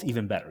know both,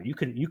 even better. You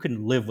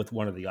can live with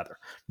one or the other.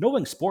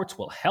 Knowing sports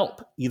will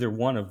help either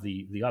one of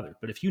the other.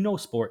 But if you know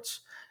sports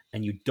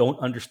and you don't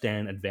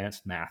understand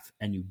advanced math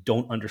and you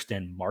don't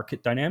understand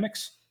market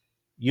dynamics,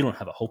 you don't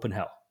have a hope in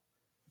hell.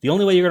 The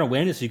only way you're going to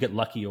win is if you get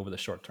lucky over the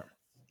short term.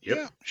 Yep.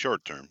 Yeah.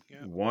 Short term.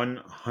 Yeah.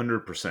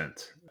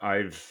 100%.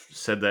 I've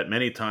said that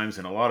many times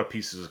in a lot of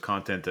pieces of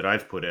content that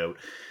I've put out,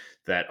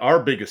 that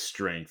our biggest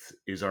strength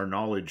is our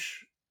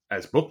knowledge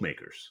as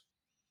bookmakers.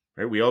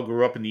 Right? We all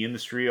grew up in the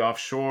industry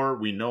offshore.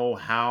 We know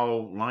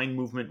how line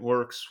movement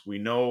works. We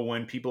know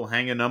when people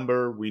hang a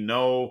number. We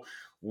know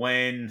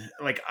when,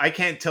 like, I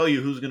can't tell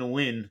you who's going to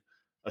win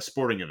a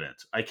sporting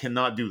event. I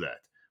cannot do that.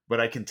 But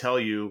I can tell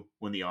you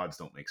when the odds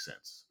don't make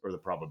sense or the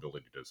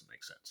probability doesn't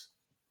make sense.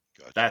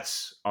 Gotcha.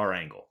 That's our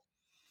angle.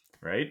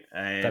 Right?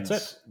 And That's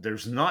it.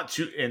 there's not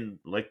too, and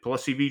like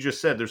PlusEV just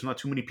said, there's not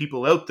too many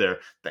people out there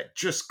that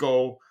just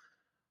go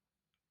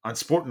on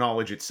sport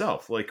knowledge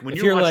itself. Like, when If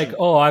you're you're watching, like,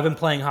 oh, I've been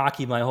playing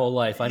hockey my whole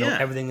life, I know Yeah.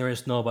 everything there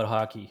is to know about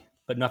hockey,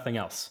 but nothing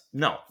else.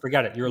 no,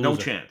 Forget it. You're a no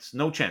loser. chance.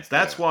 No chance.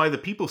 That's Yeah. why the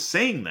people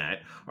saying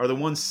that are the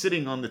ones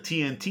sitting on the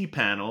TNT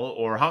panel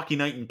or Hockey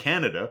Night in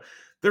Canada.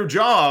 Their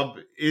job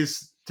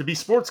is to be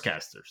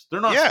sportscasters.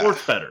 They're not Yeah.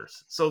 sports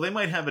bettors. So they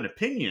might have an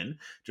opinion,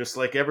 just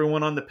like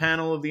everyone on the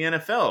panel of the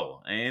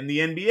NFL and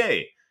the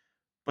NBA,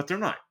 but they're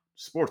not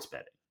sports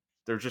betting.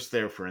 They're just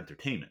there for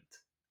entertainment.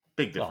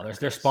 Big difference. Well,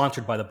 they're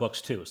sponsored by the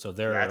books too, so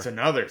That's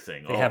another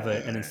thing. they have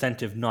man. an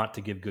incentive not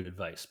to give good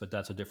advice, but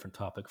that's a different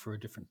topic for a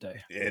different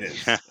day. It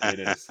is. It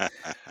is.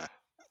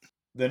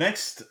 The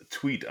next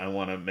tweet I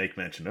want to make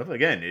mention of,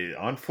 again,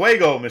 on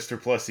Fuego,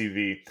 Mr.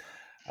 PlusEV.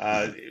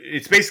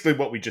 It's basically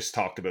what we just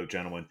talked about,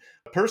 gentlemen.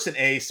 Person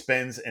A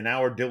spends an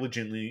hour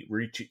diligently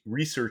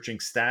researching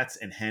stats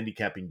and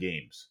handicapping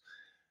games.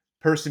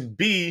 Person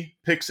B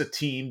picks a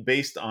team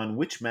based on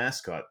which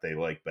mascot they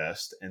like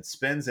best and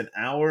spends an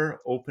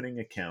hour opening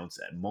accounts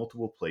at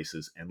multiple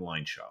places and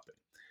line shopping.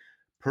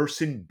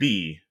 Person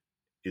B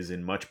is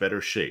in much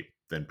better shape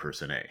than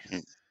person A.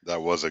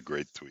 That was a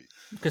great tweet.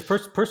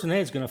 Because person A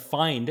is going to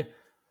find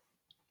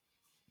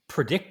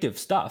predictive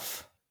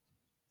stuff,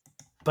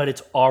 but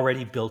it's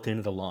already built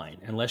into the line,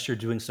 unless you're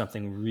doing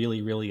something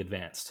really, really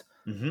advanced.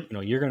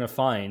 Mm-hmm. You're going to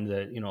find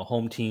that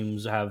home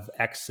teams have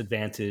X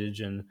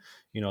advantage, and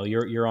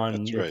you're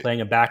right.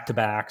 playing a back to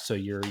back, so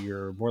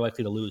you're more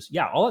likely to lose.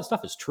 Yeah, all that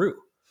stuff is true,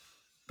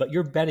 but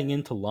you're betting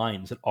into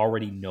lines that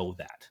already know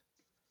that.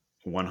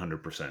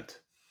 100%.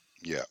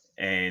 Yeah.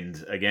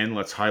 And again,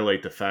 let's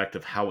highlight the fact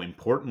of how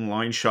important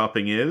line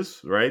shopping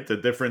is, right? The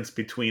difference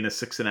between a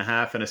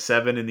 6.5 and a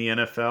 7 in the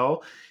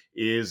NFL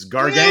is Yeah,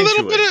 gargantuan.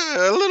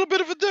 a little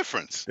bit of a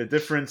difference. The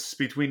difference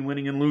between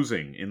winning and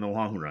losing in the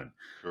long run.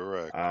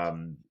 Correct.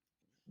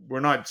 We're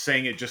not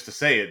saying it just to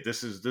say it.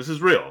 This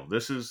is real.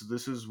 This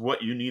is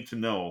what you need to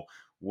know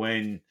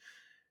when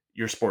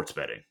you're sports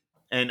betting.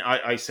 And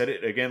I said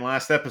it again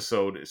last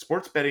episode.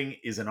 Sports betting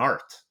is an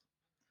art,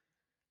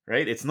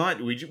 right? It's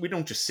not we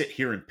don't just sit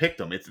here and pick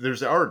them.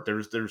 There's art.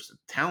 There's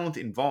talent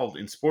involved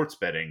in sports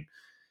betting.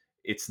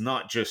 It's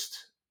not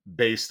just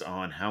based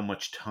on how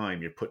much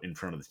time you're putting in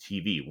front of the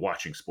TV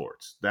watching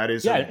sports. That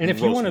is Yeah, a and if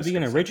you gross want to be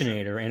an misconception.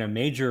 originator in a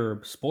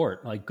major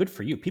sport, like good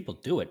for you. People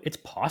do it. It's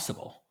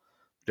possible.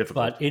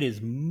 Difficult. But it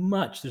is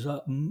much.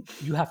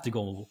 You have to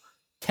go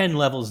 10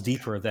 levels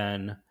deeper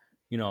than,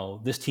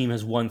 this team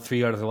has won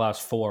 3 out of the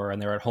last 4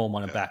 and they're at home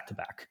on a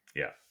back-to-back.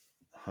 Yeah,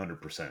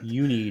 100%.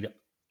 You need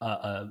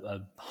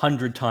a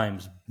 100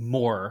 times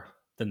more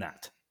than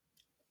that.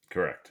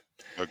 Correct.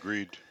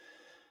 Agreed.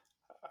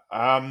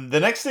 The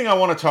next thing I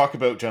want to talk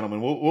about,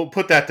 gentlemen, we'll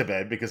put that to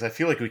bed because I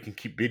feel like we can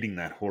keep beating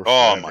that horse.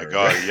 Oh forever. my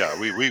God! Yeah,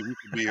 we could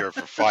be here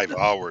for 5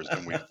 hours,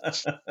 and we.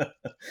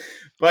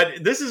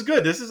 But this is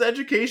good. This is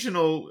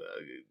educational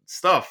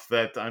stuff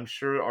that I'm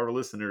sure our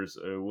listeners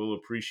will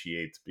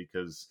appreciate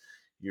because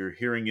you're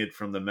hearing it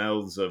from the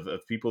mouths of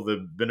people that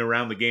have been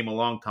around the game a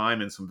long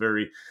time and some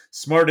very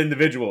smart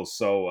individuals.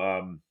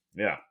 So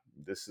yeah,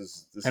 this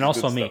is and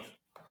also good me.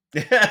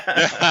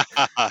 Stuff.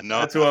 No.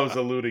 That's who I was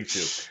alluding to.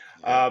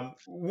 Yeah.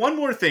 One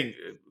more thing,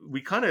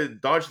 we kind of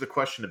dodged the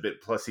question a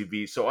bit,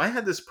 PlusEV. So I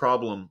had this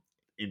problem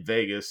in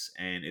Vegas,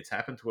 and it's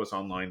happened to us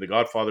online. The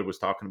Godfather was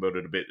talking about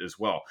it a bit as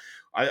well.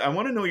 I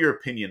want to know your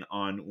opinion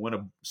on when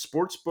a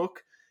sports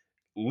book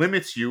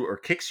limits you or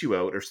kicks you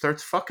out or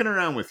starts fucking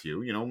around with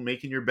you,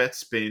 making your bet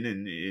spin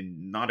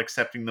and not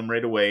accepting them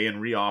right away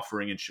and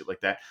reoffering and shit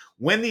like that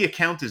when the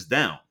account is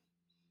down.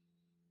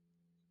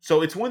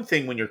 So it's one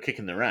thing when you're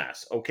kicking their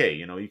ass. Okay,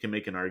 you can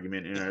make an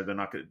argument.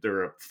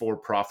 They're a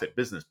for-profit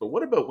business. But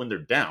what about when they're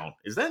down?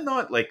 Is that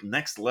not like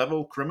next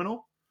level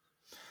criminal?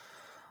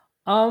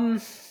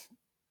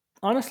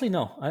 Honestly,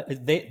 no.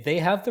 They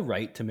have the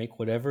right to make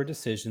whatever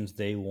decisions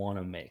they want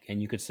to make, and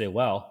you could say,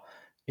 well,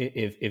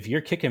 if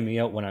you're kicking me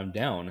out when I'm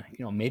down,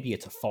 maybe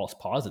it's a false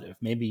positive.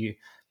 Maybe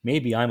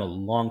I'm a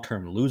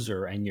long-term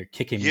loser, and you're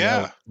kicking me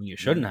out when you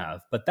shouldn't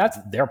have. But that's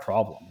their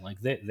problem.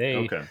 Like they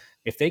Okay.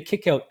 if they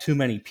kick out too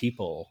many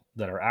people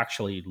that are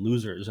actually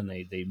losers and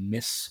they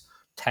miss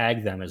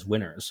tag them as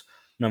winners,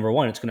 number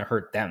one, it's going to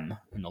hurt them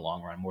in the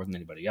long run more than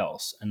anybody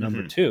else, and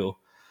number two,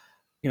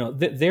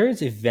 there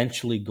is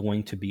eventually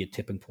going to be a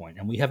tipping point,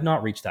 and we have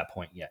not reached that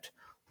point yet,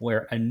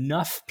 where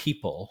enough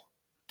people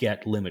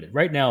get limited.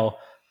 Right now,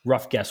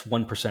 rough guess,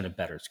 1% of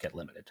bettors get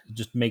limited.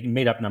 Just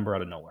made up number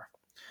out of nowhere.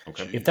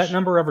 Okay. If that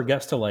number ever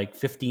gets to like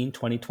 15,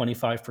 20,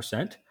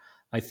 25%,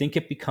 I think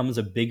it becomes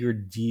a bigger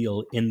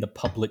deal in the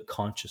public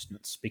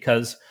consciousness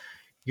because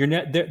they're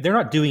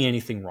not doing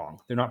anything wrong.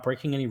 They're not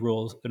breaking any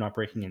rules. They're not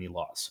breaking any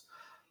laws.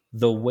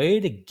 The way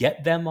to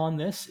get them on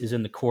this is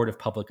in the court of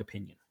public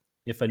opinion.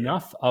 If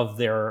enough of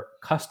their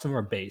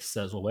customer base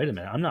says, well, wait a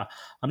minute, I'm not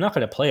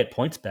going to play at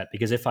PointsBet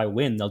because if I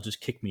win, they'll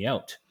just kick me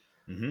out.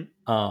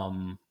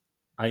 Mm-hmm.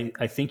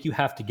 I think you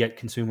have to get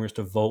consumers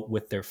to vote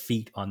with their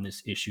feet on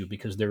this issue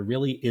because there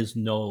really is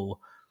no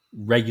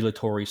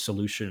regulatory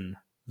solution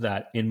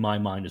that, in my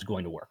mind, is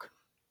going to work.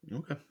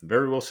 Okay.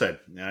 Very well said.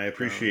 I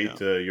appreciate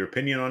your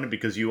opinion on it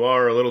because you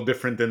are a little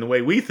different than the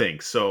way we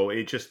think. So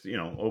it just,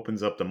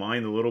 opens up the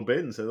mind a little bit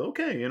and says,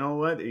 okay, you know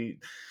what?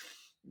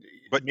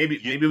 But maybe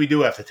we do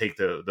have to take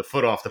the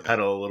foot off the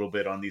pedal a little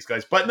bit on these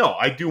guys. But no,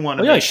 I do want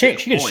to. Well, yeah, you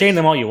can shame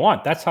them all you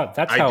want.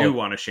 I do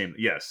want to shame.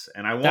 Yes,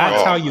 and I want.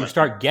 That's how you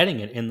start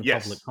getting it in the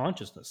public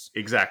consciousness.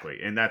 Exactly,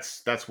 and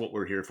that's what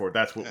we're here for.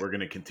 That's what we're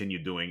going to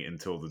continue doing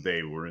until the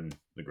day we're in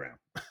the ground.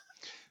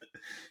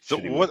 So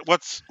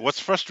what's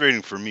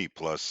frustrating for me,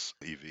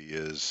 PlusEV,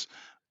 is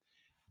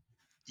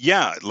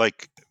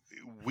like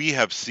we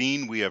have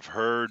seen, we have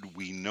heard,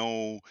 we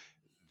know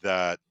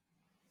that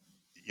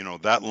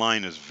that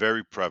line is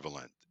very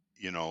prevalent.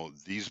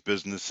 These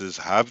businesses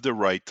have the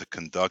right to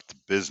conduct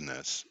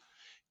business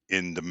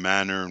in the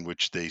manner in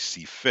which they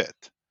see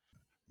fit.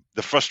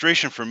 The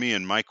frustration for me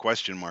and my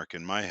question mark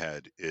in my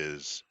head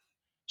is,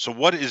 so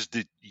what is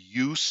the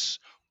use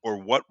or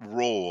what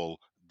role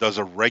does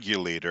a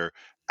regulator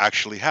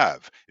actually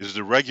have? Is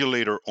the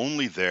regulator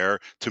only there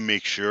to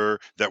make sure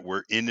that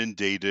we're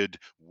inundated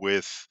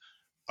with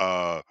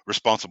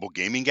responsible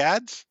gaming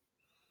ads?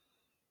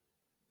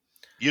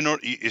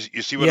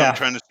 You see what I'm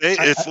trying to say?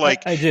 It's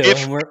like I do.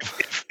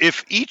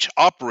 If each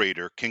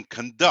operator can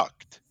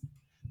conduct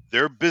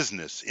their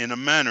business in a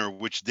manner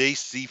which they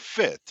see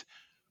fit,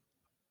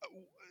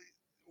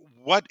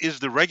 what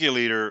is the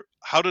regulator?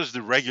 How does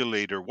the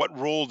regulator? What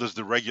role does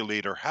the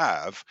regulator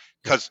have?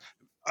 Because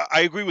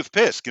I agree with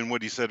Pisk and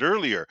what he said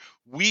earlier.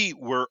 We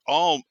were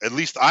all, at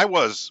least I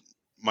was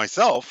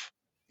myself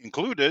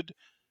included,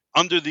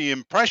 under the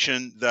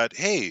impression that,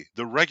 hey,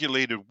 the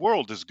regulated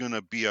world is going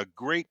to be a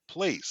great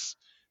place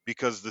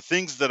because the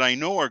things that I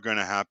know are going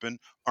to happen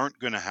aren't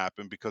going to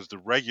happen because the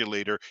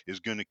regulator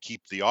is going to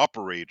keep the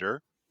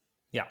operator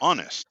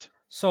honest.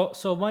 So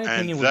my And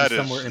opinion would be that is,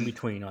 somewhere in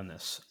between on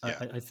this.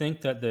 yeah, I think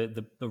that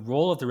the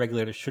role of the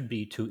regulator should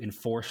be to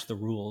enforce the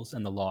rules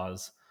and the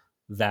laws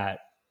that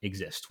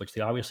exist, which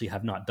they obviously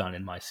have not done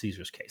in my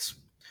Caesars case.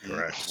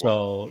 Correct.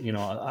 well, So,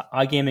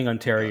 iGaming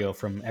Ontario,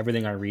 from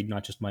everything I read,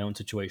 not just my own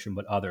situation,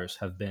 but others,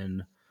 have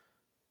been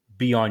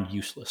beyond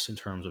useless in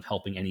terms of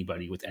helping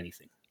anybody with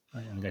anything.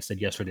 I think I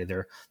said yesterday,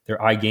 they're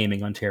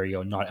iGaming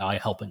Ontario, not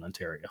iHelping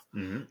Ontario.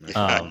 Mm-hmm.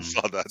 I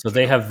saw that So too.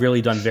 they have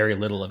really done very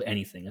little of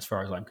anything as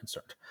far as I'm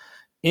concerned.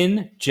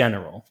 In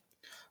general,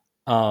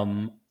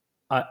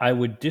 I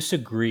would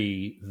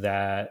disagree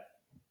that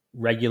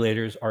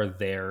regulators are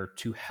there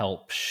to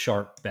help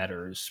sharp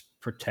bettors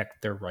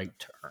protect their right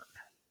to earn.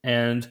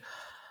 And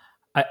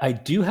I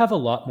do have a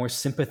lot more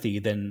sympathy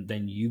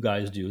than you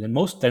guys do, than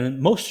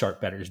most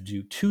sharp bettors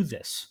do to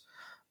this.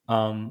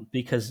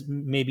 Because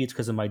maybe it's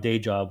because of my day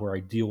job where I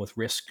deal with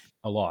risk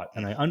a lot,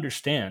 and I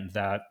understand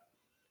that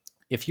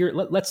if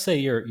let's say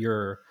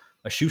you're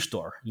a shoe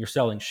store, you're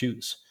selling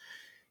shoes,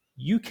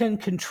 you can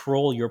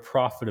control your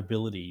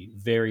profitability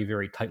very,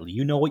 very tightly.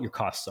 You know what your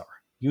costs are.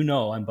 You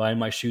know, I'm buying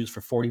my shoes for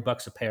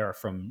 $40 a pair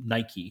from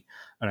Nike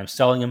and I'm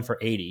selling them for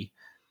 80.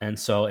 And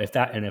so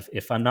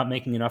if I'm not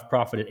making enough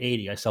profit at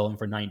 80, I sell them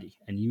for 90.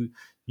 And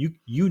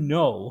you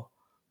know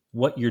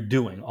what you're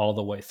doing all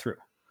the way through.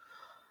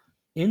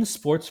 In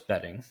sports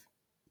betting,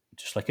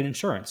 just like in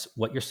insurance,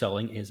 what you're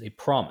selling is a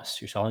promise.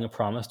 You're selling a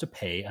promise to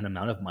pay an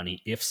amount of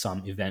money if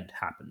some event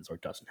happens or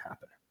doesn't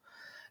happen.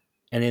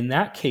 And in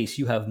that case,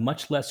 you have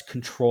much less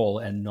control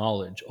and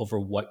knowledge over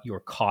what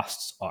your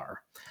costs are.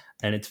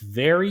 And it's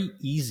very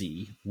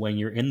easy when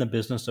you're in the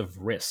business of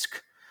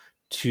risk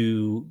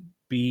to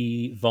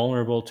be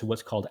vulnerable to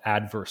what's called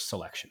adverse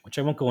selection, which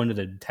I won't go into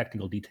the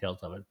technical details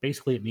of it.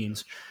 Basically, it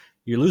means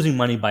you're losing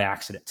money by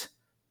accident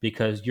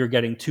because you're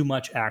getting too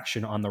much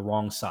action on the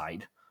wrong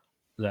side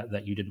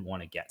that you didn't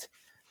want to get.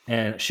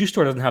 And a shoe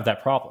store doesn't have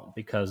that problem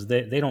because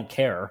they don't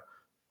care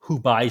who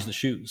buys the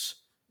shoes.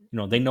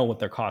 They know what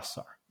their costs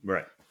are.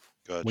 Right.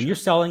 Gotcha. When you're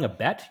selling a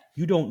bet,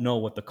 you don't know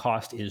what the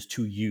cost is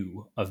to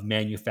you of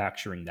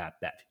manufacturing that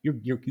bet.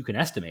 You can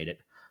estimate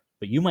it,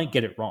 but you might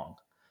get it wrong.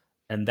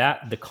 And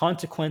that the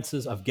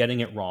consequences of getting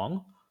it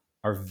wrong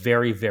are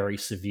very, very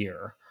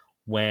severe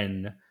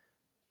when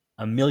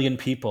a million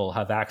people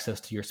have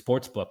access to your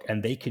sports book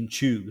and they can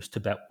choose to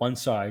bet one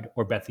side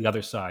or bet the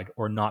other side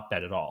or not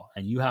bet at all.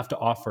 And you have to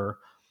offer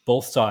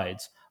both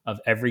sides of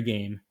every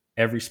game,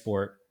 every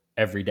sport,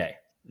 every day.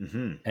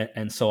 Mm-hmm.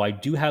 And so I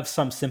do have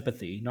some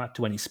sympathy, not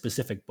to any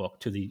specific book,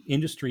 to the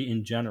industry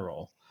in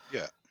general.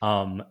 Yeah.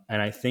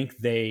 And I think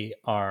they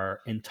are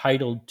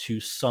entitled to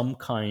some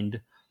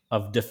kind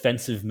of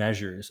defensive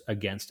measures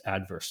against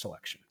adverse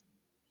selection.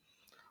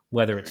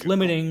 Whether it's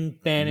limiting,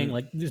 banning, Mm-hmm.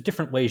 like there's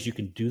different ways you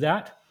can do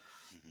that.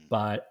 Mhm.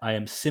 But I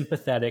am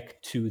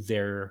sympathetic to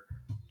their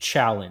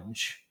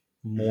challenge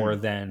more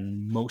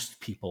than most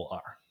people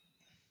are.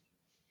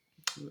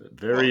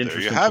 Very Well,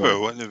 interesting. there you have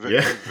point. it.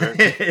 Wasn't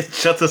it It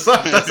shuts us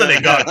up, doesn't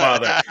it,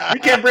 Godfather? We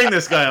can't bring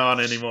this guy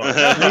on anymore.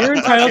 Well, you're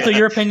entitled to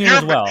your opinion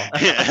as well.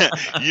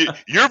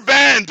 You're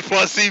banned,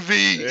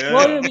 PlusEV. Yeah.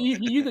 Well,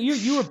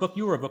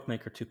 you were a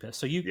bookmaker too, Piss.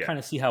 So you Yeah. kind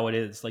of see how it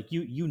is. Like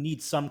you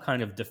need some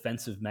kind of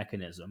defensive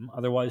mechanism.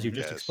 Otherwise, you're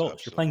just Yes, exposed.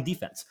 absolutely. You're playing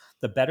defense.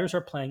 The bettors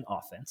are playing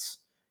offense.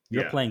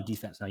 You're Yeah. playing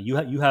defense. Now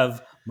you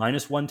have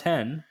minus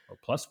 110 or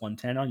plus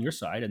 110 on your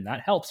side, and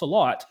that helps a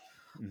lot.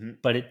 Mm-hmm.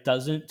 But it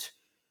doesn't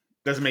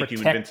make you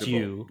protect invincible.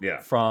 you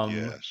Yeah. from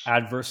Yes.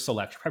 adverse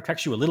selection.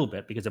 Protects you a little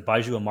bit because it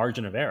buys you a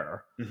margin of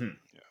error. Mm-hmm.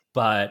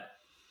 But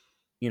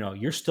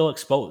you're still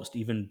exposed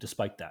even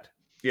despite that.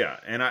 Yeah,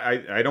 and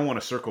I don't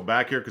want to circle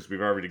back here because we've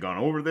already gone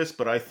over this,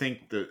 but I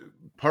think the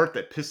part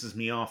that pisses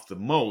me off the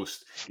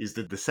most is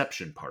the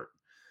deception part,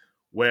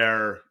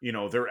 where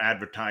they're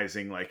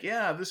advertising like,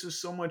 yeah, this is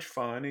so much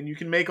fun and you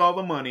can make all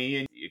the money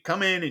and you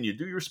come in and you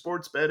do your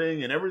sports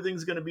betting and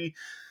everything's going to be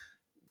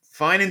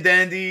fine and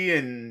dandy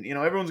and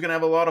everyone's going to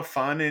have a lot of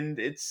fun, and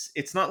it's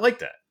not like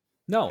that.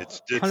 No,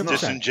 It's 100%.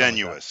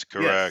 disingenuous, Yes,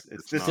 correct?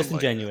 it's not like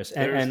disingenuous, that.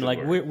 There's and the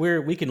like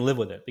word. we can live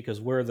with it because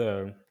we're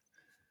the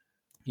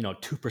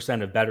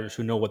 2% of bettors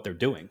who know what they're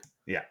doing.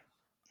 Yeah.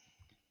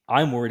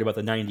 I'm worried about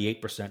the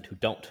 98% who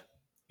don't.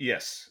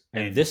 Yes.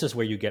 And this is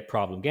where you get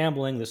problem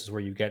gambling. This is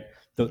where you get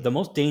the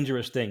most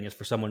dangerous thing is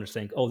for someone to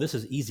think, oh, this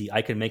is easy,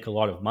 I can make a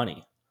lot of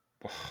money.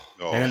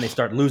 Oh, And then they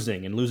start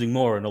losing and losing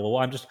more. And well,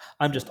 I'm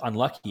just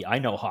unlucky. I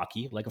know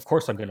hockey. Like, of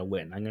course I'm going to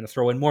win. I'm going to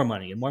throw in more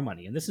money and more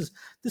money. And this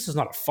is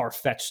not a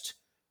far-fetched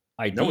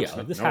idea. No, it's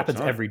not. This No, it's happens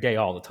not. every day,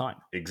 all the time.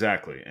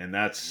 Exactly. And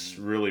that's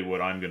really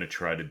what I'm going to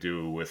try to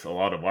do with a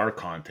lot of our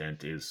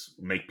content, is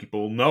make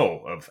people know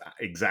of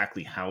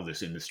exactly how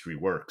this industry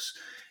works.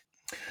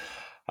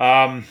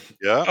 yeah.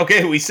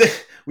 Okay, we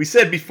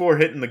said before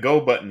hitting the go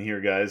button here,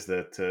 guys,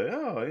 that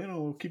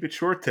we'll keep it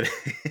short today.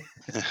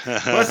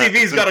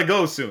 PlusEV's got to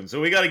go soon,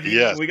 so we got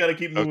to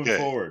keep moving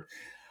forward.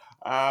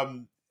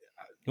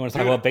 You want to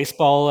talk about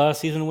baseball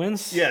season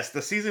wins? Yes,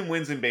 the season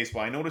wins in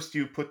baseball. I noticed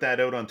you put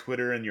that out on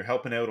Twitter, and you're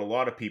helping out a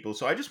lot of people.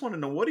 So I just want to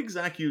know, what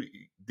exactly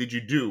did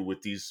you do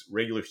with these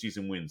regular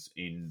season wins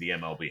in the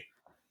MLB?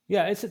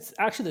 Yeah, it's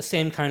actually the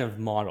same kind of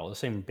model, the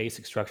same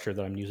basic structure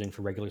that I'm using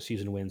for regular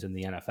season wins in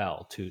the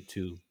NFL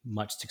to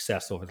much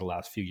success over the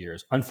last few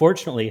years.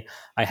 Unfortunately,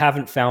 I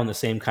haven't found the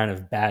same kind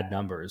of bad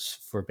numbers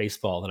for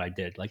baseball that I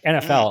did. Like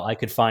NFL, I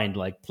could find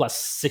like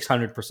plus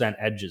 600%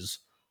 edges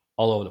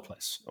all over the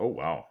place. Oh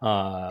wow.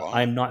 Wow.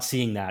 I'm not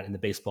seeing that in the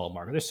baseball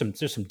market.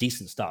 There's some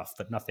decent stuff,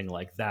 but nothing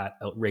like that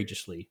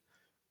outrageously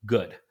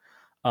good.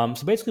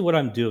 So basically, what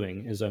I'm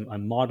doing is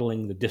I'm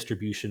modeling the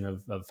distribution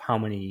of how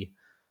many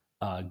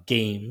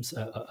games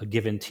a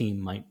given team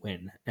might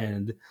win.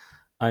 And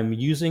I'm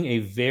using a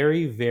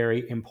very,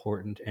 very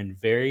important and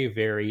very,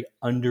 very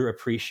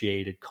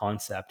underappreciated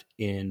concept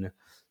in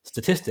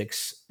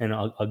statistics. And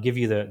I'll give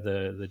you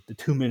the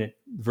 2-minute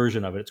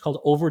version of it. It's called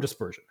over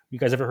dispersion. You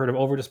guys ever heard of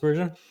over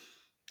dispersion?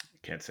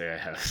 Can't say I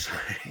have. Sorry.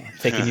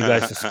 Taking you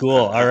guys to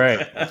school. All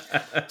right.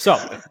 So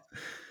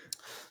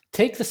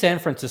take the San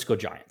Francisco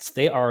Giants.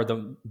 They are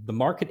the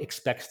market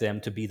expects them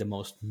to be the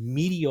most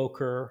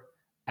mediocre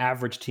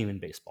average team in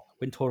baseball.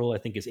 Win total, I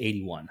think, is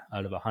 81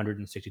 out of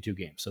 162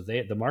 games. So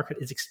the market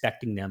is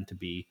expecting them to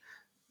be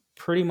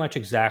pretty much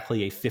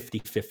exactly a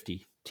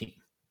 50-50 team.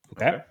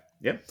 Okay?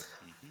 Yep.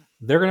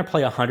 They're going to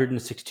play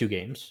 162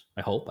 games,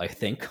 I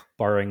think,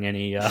 barring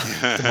any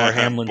Damar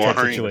Hamlin type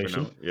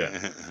situation.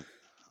 Yeah.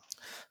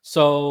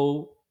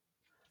 So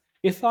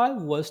if I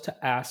was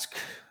to ask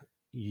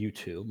you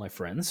two, my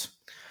friends,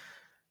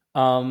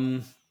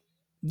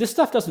 this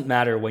stuff doesn't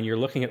matter when you're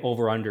looking at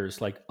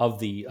over-unders like of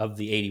the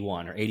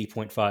 81 or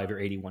 80.5 or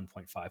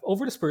 81.5.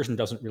 Over dispersion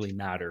doesn't really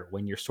matter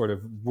when you're sort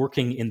of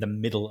working in the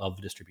middle of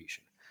the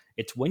distribution.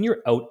 It's when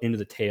you're out into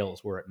the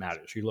tails where it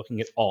matters. You're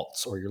looking at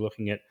alts, or you're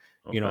looking at,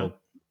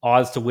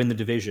 odds to win the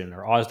division,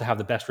 or odds to have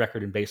the best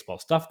record in baseball.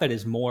 Stuff that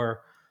is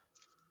more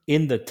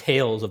in the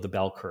tails of the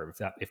bell curve,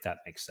 if that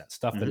makes sense.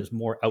 Stuff that is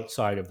more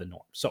outside of the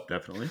norm. So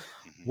Definitely.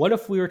 what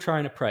if we were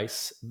trying to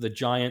price the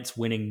Giants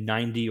winning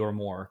 90 or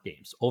more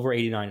games, over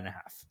 89.5?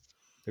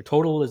 Their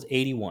total is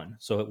 81,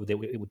 so it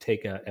would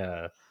take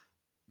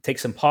take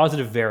some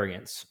positive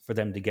variance for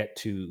them to get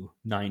to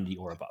 90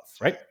 or above,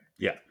 right?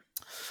 Yeah.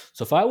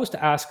 So if I was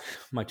to ask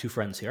my two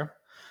friends here,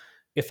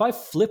 if I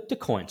flipped a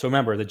coin, so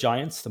remember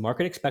the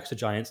market expects the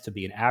Giants to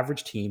be an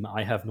average team.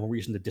 I have no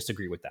reason to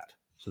disagree with that.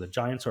 So the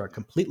Giants are a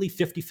completely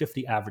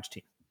 50-50 average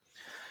team.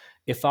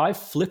 If I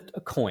flipped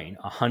a coin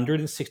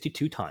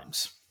 162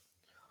 times,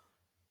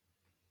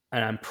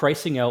 and I'm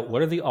pricing out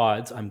what are the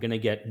odds I'm going to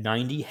get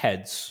 90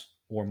 heads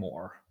or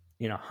more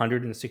in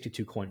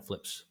 162 coin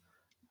flips,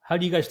 how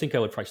do you guys think I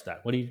would price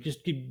that? What do you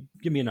just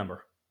give me a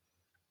number?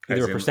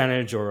 Either a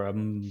percentage or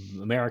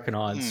American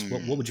odds.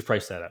 What would you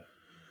price that at?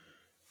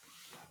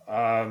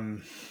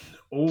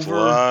 Over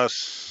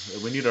plus.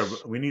 We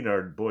need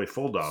our boy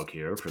Full Dog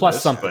here for plus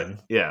this, something.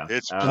 But yeah,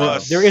 it's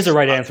plus. There is a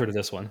right answer to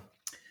this one.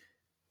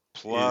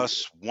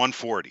 Plus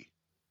 140.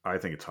 I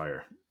think it's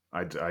higher.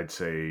 I'd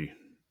say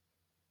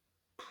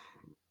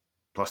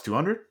plus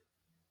 200.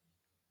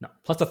 No,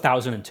 plus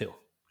 1,002.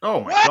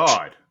 Oh my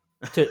god!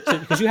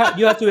 Because you have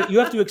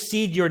to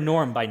exceed your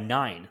norm by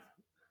 9.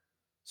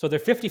 So they're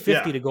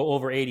 50-50 to go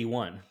over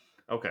 81.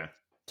 Okay.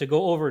 To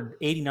go over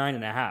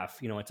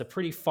 89.5, it's a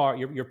pretty far.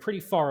 You're pretty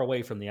far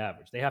away from the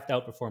average. They have to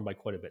outperform by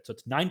quite a bit. So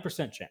it's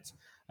 9% chance.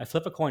 I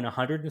flip a coin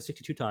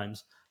 162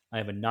 times. I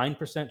have a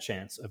 9%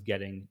 chance of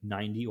getting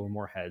 90 or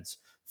more heads.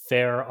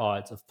 Fair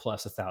odds of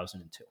plus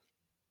 1,002.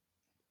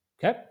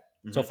 Okay.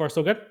 So far,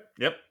 so good.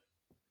 Yep.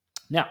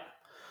 Now,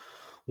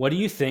 what do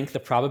you think the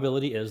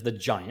probability is the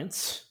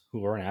Giants,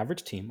 who are an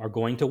average team, are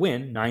going to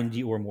win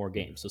 90 or more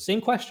games? So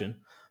same question,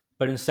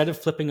 but instead of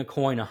flipping a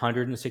coin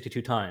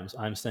 162 times,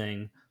 I'm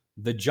saying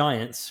the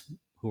Giants,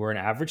 who are an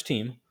average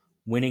team,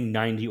 winning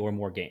 90 or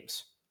more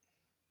games.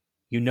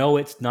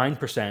 It's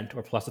 9%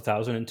 or plus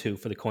 1,002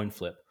 for the coin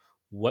flip.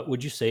 What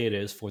would you say it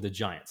is for the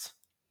Giants?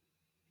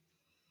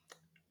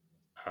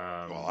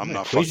 Well, I'm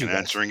not fucking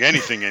answering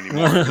anything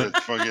anymore.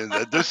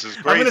 This is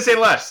great. I'm going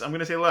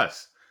to say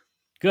less.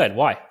 Good.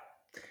 Why?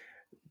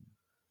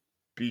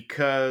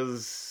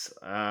 Because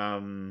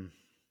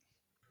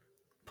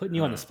putting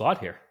you on the spot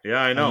here.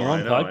 Yeah, I know. On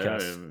your own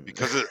podcast.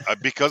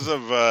 Because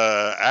of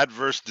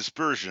adverse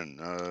dispersion.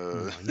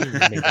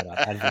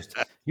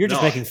 You're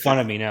just making fun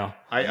of me now.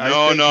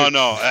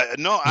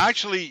 No.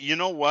 Actually, you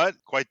know what?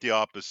 Quite the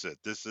opposite.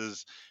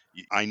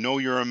 I know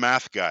you're a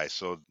math guy,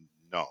 so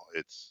no,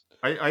 it's.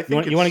 I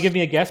think you want to give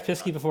me a guess,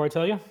 Pisky, before I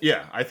tell you?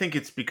 Yeah, I think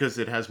it's because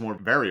it has more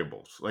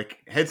variables.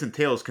 Like heads and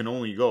tails can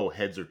only go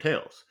heads or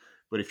tails.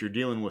 But if you're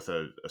dealing with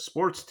a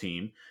sports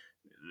team,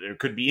 there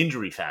could be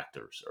injury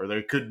factors, or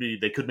they could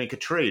make a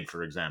trade,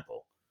 for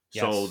example.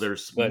 Yes, so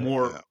there's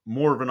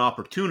more of an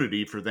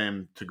opportunity for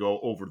them to go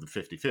over the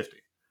 50-50.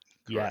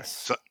 Yes.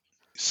 So,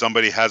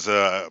 somebody has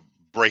a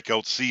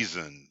breakout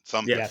season.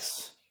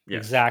 Yes.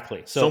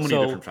 Exactly. So many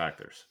different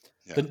factors.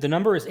 Yeah. The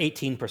number is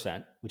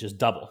 18%, which is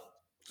double.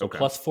 So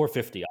plus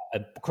 450,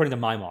 according to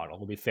my model,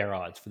 will be fair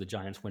odds for the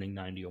Giants winning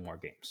 90 or more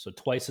games. So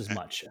twice as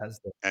much as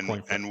the coin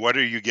flip. And what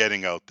are you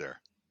getting out there?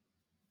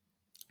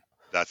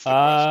 That's the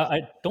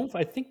question.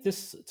 I think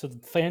this. So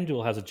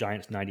FanDuel has a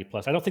Giants 90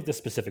 plus. I don't think this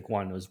specific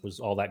one was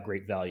all that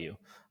great value.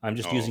 I'm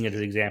just Oh, using it as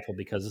okay. an example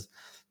because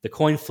the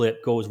coin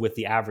flip goes with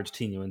the average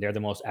team, and they're the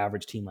most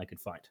average team I could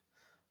find.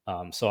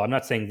 So I'm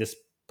not saying this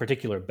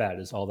particular bet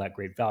is all that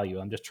great value.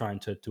 I'm just trying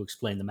to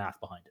explain the math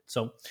behind it.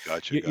 So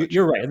Gotcha.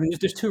 you're right. I mean,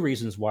 there's two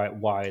reasons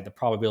why the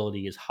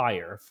probability is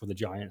higher for the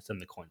Giants than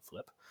the coin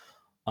flip.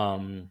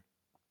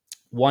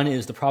 One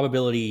is the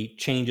probability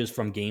changes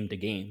from game to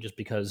game just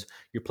because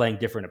you're playing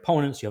different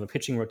opponents. You have a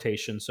pitching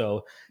rotation.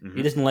 So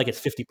it isn't like it's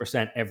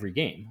 50% every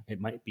game.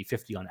 It might be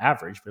 50 on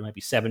average, but it might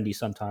be 70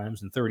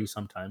 sometimes and 30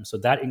 sometimes. So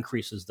that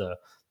increases the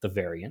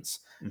variance.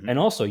 And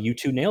also, you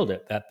two nailed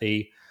it that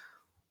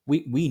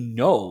we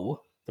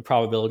know the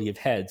probability of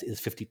heads is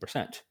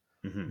 50%.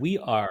 We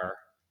are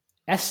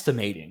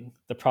estimating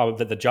the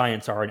probability that the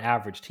Giants are an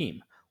average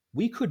team.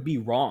 We could be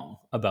wrong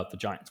about the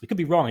Giants. We could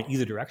be wrong in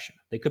either direction.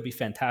 They could be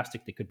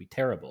fantastic. They could be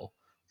terrible.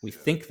 We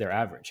think they're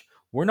average.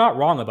 We're not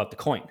wrong about the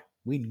coin.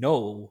 We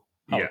know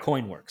how a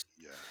coin works.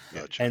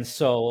 Yeah, gotcha. And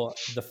so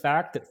the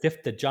fact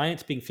that the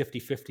Giants being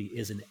 50-50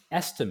 is an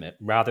estimate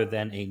rather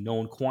than a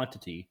known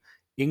quantity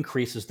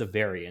increases the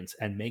variance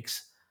and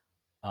makes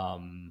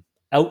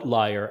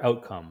outlier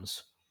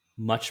outcomes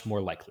much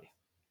more likely.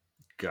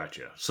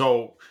 Gotcha.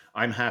 So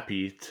I'm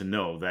happy to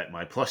know that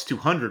my plus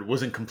 200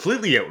 wasn't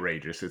completely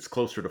outrageous. It's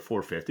closer to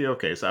 450.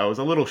 Okay, so I was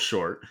a little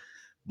short,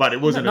 but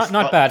it wasn't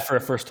not bad for a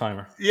first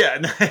timer. Yeah,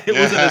 it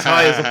wasn't as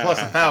high as a plus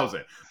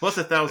 1,000. Plus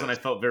 1,000, I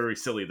felt very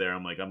silly there.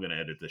 I'm like, I'm going to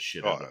edit this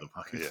shit out of the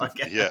fucking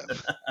podcast. Yeah.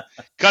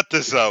 Cut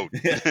this out.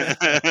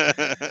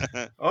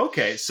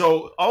 Okay,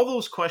 so all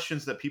those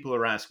questions that people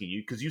are asking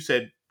you, because you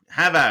said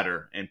have at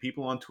her, and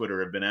people on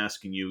Twitter have been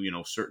asking you,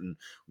 certain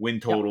win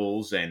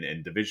totals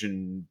and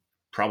division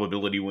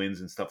probability wins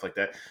and stuff like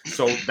that.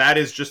 So that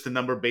is just a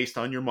number based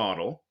on your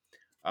model.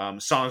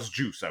 Sans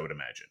juice, I would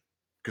imagine.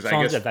 Because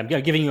I guess I'm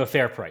giving you a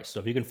fair price. So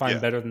if you can find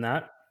better than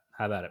that,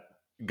 have at it.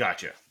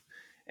 Gotcha.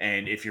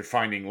 And if you're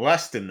finding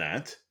less than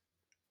that,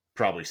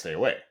 probably stay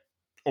away.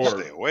 Or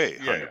stay away,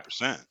 100%.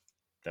 Yeah.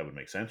 That would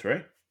make sense,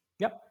 right?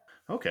 Yep.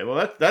 Okay,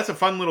 well that's a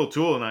fun little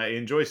tool, and I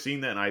enjoy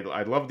seeing that, and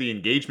I love the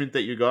engagement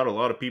that you got. A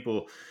lot of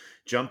people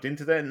jumped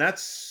into that, and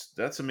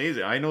that's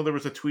amazing. I know there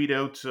was a tweet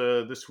out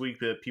this week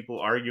that people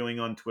arguing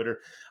on Twitter.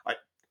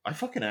 I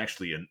fucking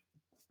actually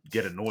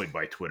get annoyed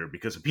by Twitter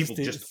because of people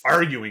just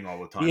arguing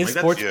all the time. Is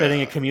sports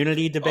betting a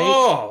community debate?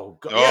 Oh,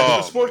 God. Yeah,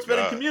 there's a sports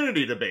betting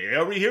community debate.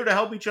 Are we here to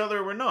help each other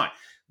or we're not?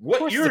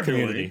 What you're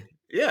doing,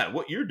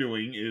 what you're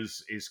doing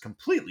is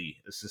completely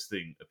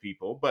assisting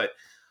people, but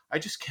I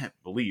just can't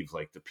believe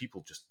the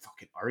people just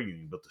fucking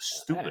arguing about the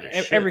stupidest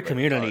shit. Every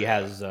community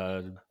has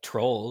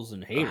trolls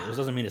and haters.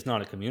 Doesn't mean it's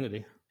not a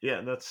community. Yeah,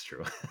 that's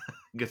true.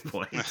 Good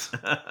point.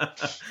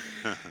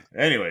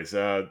 Anyways,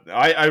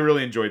 I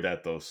really enjoyed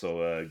that though.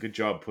 So good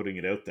job putting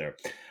it out there.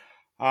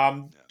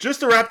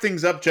 Just to wrap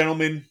things up,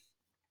 gentlemen,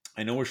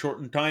 I know we're short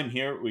in time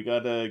here. We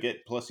got to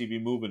get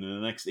PlusEV moving in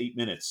the next 8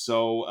 minutes.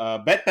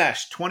 So Bet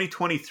Bash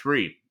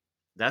 2023.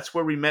 That's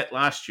where we met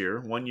last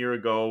year, 1 year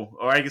ago.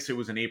 Or I guess it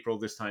was in April.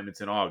 This time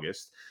it's in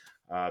August.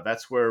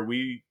 That's where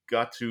we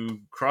got to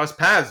cross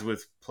paths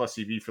with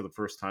PlusEV for the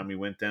first time. We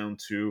went down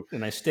to a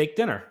nice steak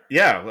dinner.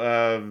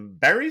 Yeah,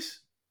 Barry's.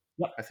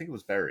 Yep. I think it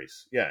was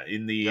Barry's. Yeah,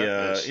 in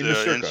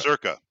the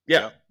Circa.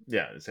 Yeah.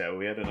 So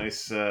we had a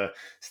nice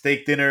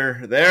steak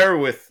dinner there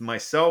with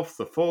myself,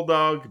 the Full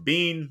Dog,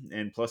 Bean,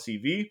 and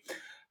PlusEV.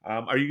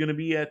 Are you going to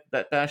be at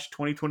that Bash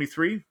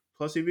 2023?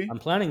 PlusEV? I'm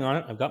planning on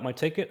it. I've got my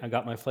ticket. I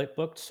got my flight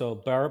booked. So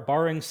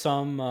barring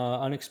some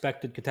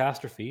unexpected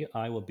catastrophe,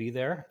 I will be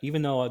there,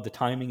 even though the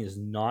timing is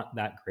not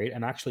that great.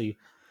 And actually,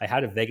 I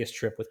had a Vegas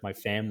trip with my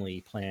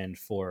family planned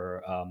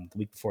for the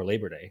week before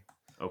Labor Day.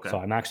 Okay. So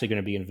I'm actually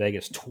going to be in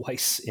Vegas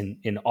twice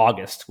in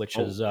August, which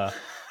is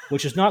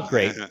not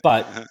great.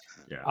 But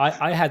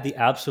I had the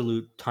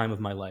absolute time of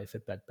my life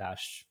at Bet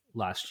Bash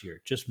last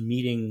year, just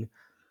meeting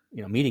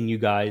you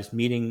guys,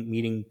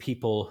 meeting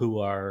people who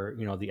are,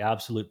 the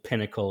absolute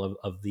pinnacle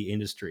of the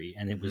industry.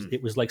 And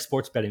it was like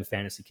sports betting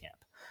fantasy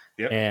camp.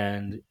 Yep.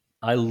 And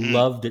I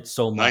loved it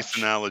so much. Nice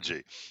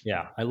analogy.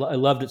 Yeah. I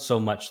loved it so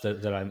much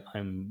that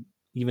I'm,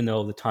 even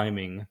though the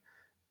timing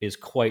is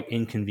quite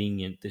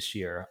inconvenient this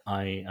year,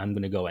 I'm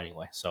going to go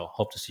anyway. So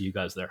hope to see you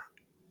guys there.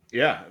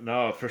 Yeah,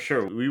 no, for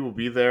sure. We will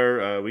be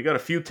there. We got a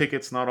few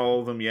tickets, not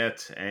all of them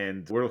yet.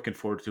 And we're looking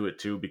forward to it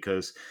too,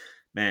 because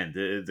man,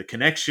 the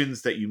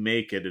connections that you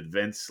make at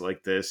events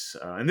like this,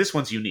 and this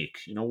one's unique.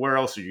 Where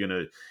else are you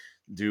going to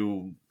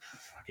do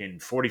fucking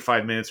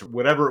 45 minutes or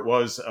whatever it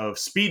was of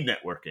speed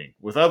networking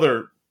with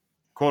other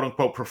quote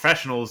unquote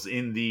professionals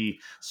in the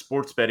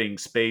sports betting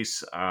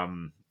space?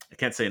 I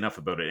can't say enough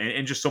about it.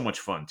 And just so much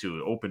fun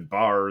too. Open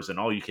bars and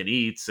all you can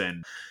eats,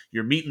 and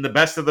you're meeting the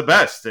best of the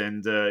best.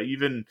 And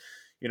even,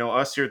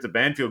 us here at the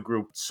Banfield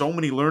group, so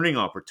many learning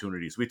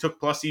opportunities. We took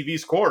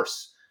PlusEV's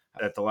course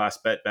at the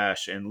last Bet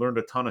Bash and learned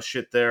a ton of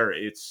shit there.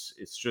 It's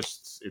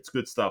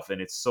good stuff, and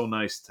it's so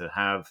nice to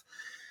have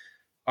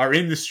our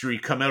industry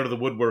come out of the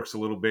woodworks a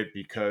little bit,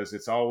 because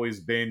it's always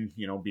been,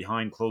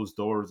 behind closed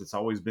doors. It's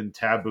always been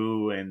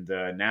taboo. And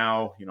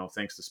now,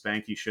 thanks to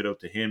Spanky, shout out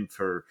to him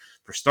for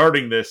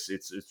starting this.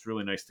 It's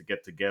really nice to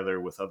get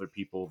together with other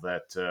people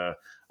that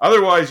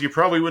otherwise you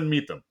probably wouldn't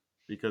meet them,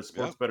 because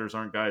sports Yep. bettors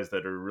aren't guys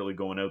that are really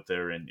going out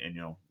there and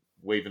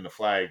waving the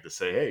flag to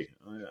say, hey,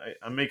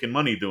 I'm making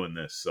money doing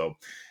this. So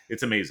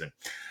it's amazing.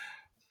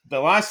 The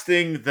last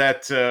thing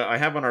that I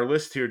have on our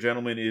list here,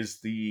 gentlemen, is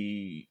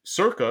the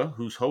Circa,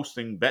 who's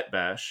hosting Bet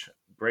Bash.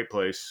 Great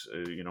place.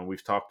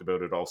 We've talked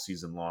about it all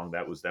season long.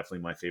 That was definitely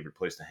my favorite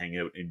place to hang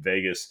out in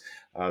Vegas.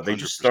 They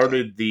just 100%.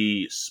 started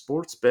the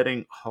Sports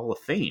Betting Hall of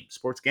Fame,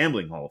 Sports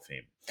Gambling Hall of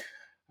Fame.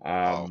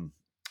 Wow.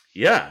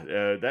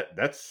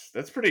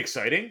 That's pretty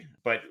exciting.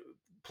 But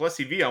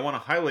PlusEV, I want to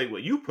highlight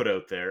what you put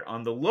out there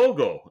on the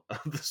logo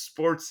of the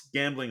Sports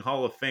Gambling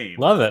Hall of Fame.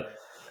 Love it.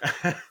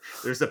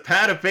 There's a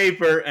pad of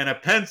paper and a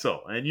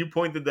pencil, and you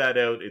pointed that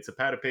out. It's a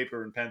pad of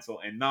paper and pencil,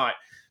 and not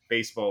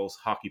baseballs,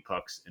 hockey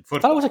pucks, and I thought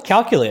football. it was a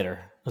calculator.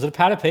 Was it a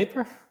pad of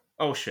paper?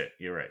 Oh shit,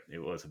 you're right. It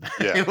was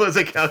Yeah. it was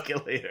a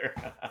calculator.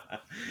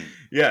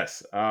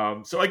 Yes.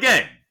 So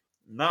again,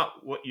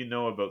 not what you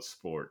know about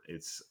sport.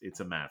 It's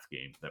a math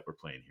game that we're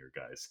playing here,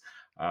 guys.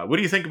 What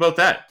do you think about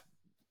that?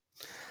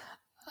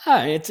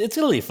 It's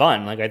really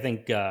fun. Like, I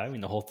think,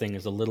 the whole thing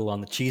is a little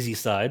on the cheesy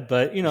side,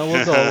 but we'll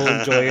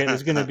enjoy it.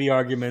 There's going to be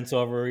arguments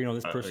over,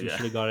 this person Yeah.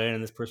 should have got in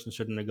and this person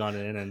shouldn't have gone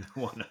in, and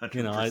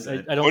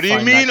 100%. I don't. What do you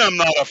find mean that, I'm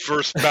not a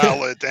first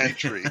ballot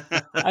entry?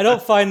 I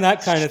don't find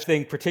that kind of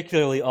thing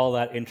particularly all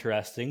that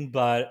interesting,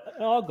 but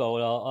I'll go.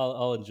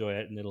 I'll enjoy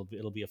it, and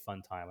it'll be a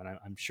fun time. And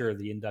I'm sure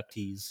the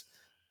inductees,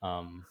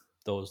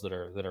 those that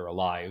are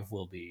alive,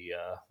 will be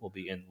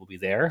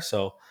there.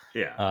 So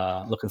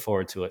Yeah. looking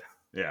forward to it.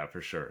 Yeah,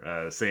 for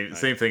sure. Same Nice.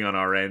 same thing on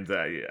our end.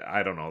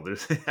 I don't know.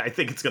 I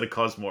think it's going to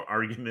cause more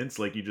arguments,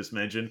 like you just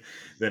mentioned,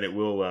 than it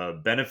will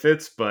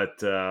benefits.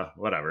 But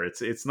whatever.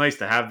 It's nice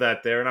to have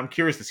that there, and I'm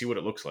curious to see what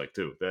it looks like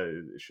too.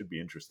 It should be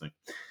interesting.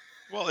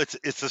 Well,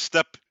 it's a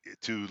step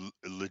to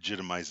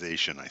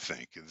legitimization. I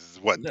think is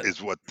what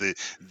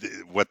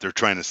what they're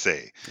trying to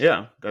say.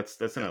 Yeah, that's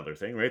another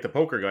thing, right? The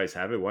poker guys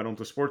have it. Why don't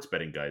the sports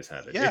betting guys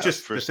have it? Yeah, It's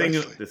just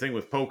precisely. the thing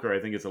with poker. I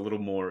think it's a little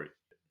more.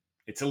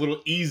 It's a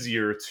little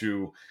easier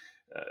to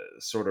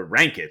sort of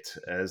rank it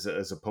as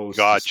opposed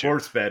to Gotcha.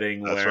 sports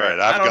betting. That's where right.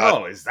 I don't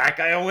know. Is that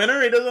guy a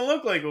winner? He doesn't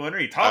look like a winner.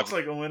 He talks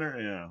like a winner.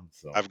 Yeah.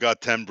 So I've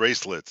got 10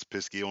 bracelets.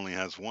 Pisky only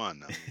has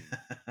one. I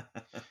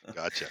mean,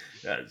 gotcha.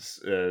 That's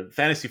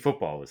fantasy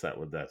football. Is that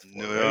what that's for?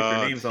 No, Right?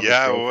 Your name's on the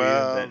yeah, trophy.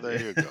 well,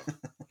 there you go.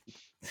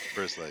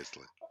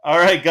 Precisely. All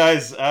right,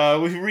 guys,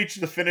 we've reached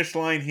the finish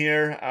line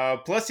here.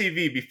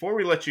 PlusEV, before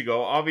we let you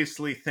go,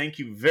 obviously, thank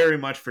you very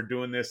much for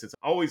doing this. It's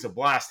always a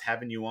blast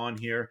having you on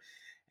here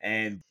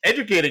and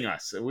educating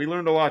us. We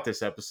learned a lot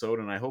this episode,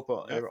 and I hope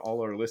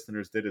all our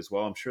listeners did as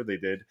well. I'm sure they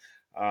did.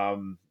 Why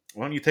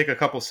don't you take a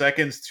couple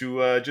seconds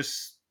to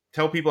just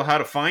tell people how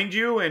to find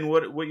you and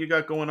what you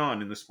got going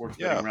on in the sports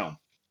betting realm?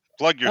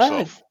 Plug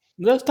yourself.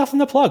 There's nothing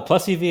to plug.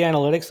 PlusEV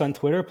Analytics on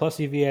Twitter,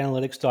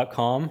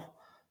 plusevanalytics.com.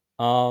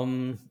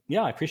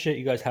 I appreciate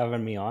you guys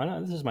having me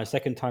on. This is my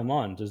second time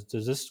on. Does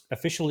this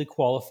officially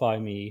qualify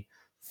me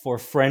for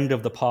friend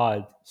of the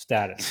pod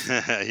status?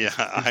 Yeah,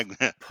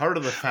 part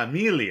of the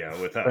familia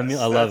with us.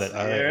 I love it.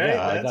 All right,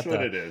 Yeah, that's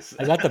what it is.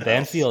 I got the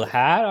Banfield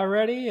hat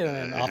already,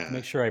 and I'll have to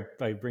make sure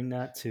I bring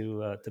that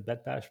to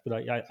Bet Bash. But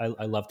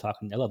I love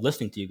talking. I love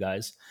listening to you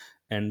guys,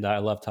 and I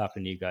love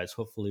talking to you guys.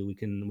 Hopefully, we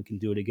can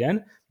do it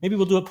again. Maybe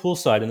we'll do it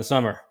poolside in the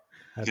summer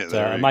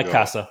at my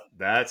casa.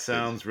 That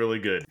sounds really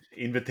good.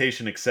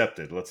 Invitation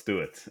accepted. Let's do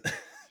it.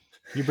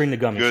 You bring the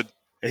gummies. Good.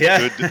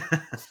 Yeah.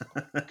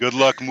 Good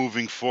luck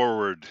moving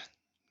forward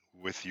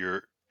with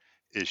your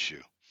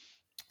issue.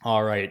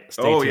 All right.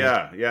 Stay tuned.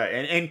 Yeah,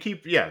 and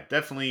keep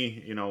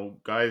definitely,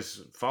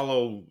 guys,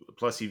 follow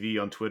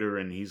PlusEV on Twitter,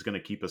 and he's going to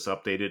keep us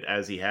updated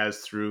as he has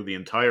through the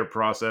entire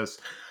process.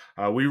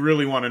 We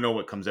really want to know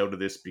what comes out of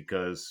this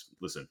because,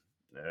 listen,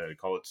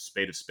 call it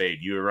spade of spade.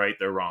 You're right,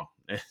 they're wrong.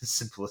 As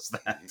simple as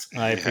that.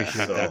 I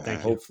appreciate that.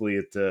 Thank you.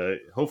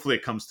 Hopefully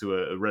it comes to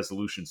a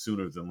resolution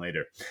sooner than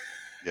later.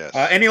 Yes.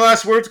 Any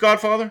last words,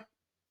 Godfather?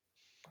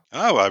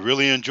 Oh, I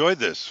really enjoyed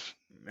this.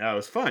 Yeah, it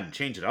was fun.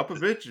 Change it up a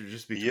bit,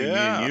 just between me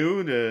and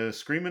you,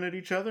 screaming at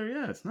each other.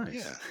 Yeah, it's nice.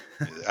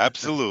 Yeah,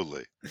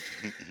 absolutely.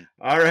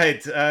 All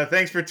right.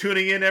 Thanks for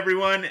tuning in,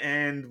 everyone,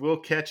 and we'll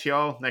catch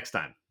y'all next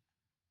time.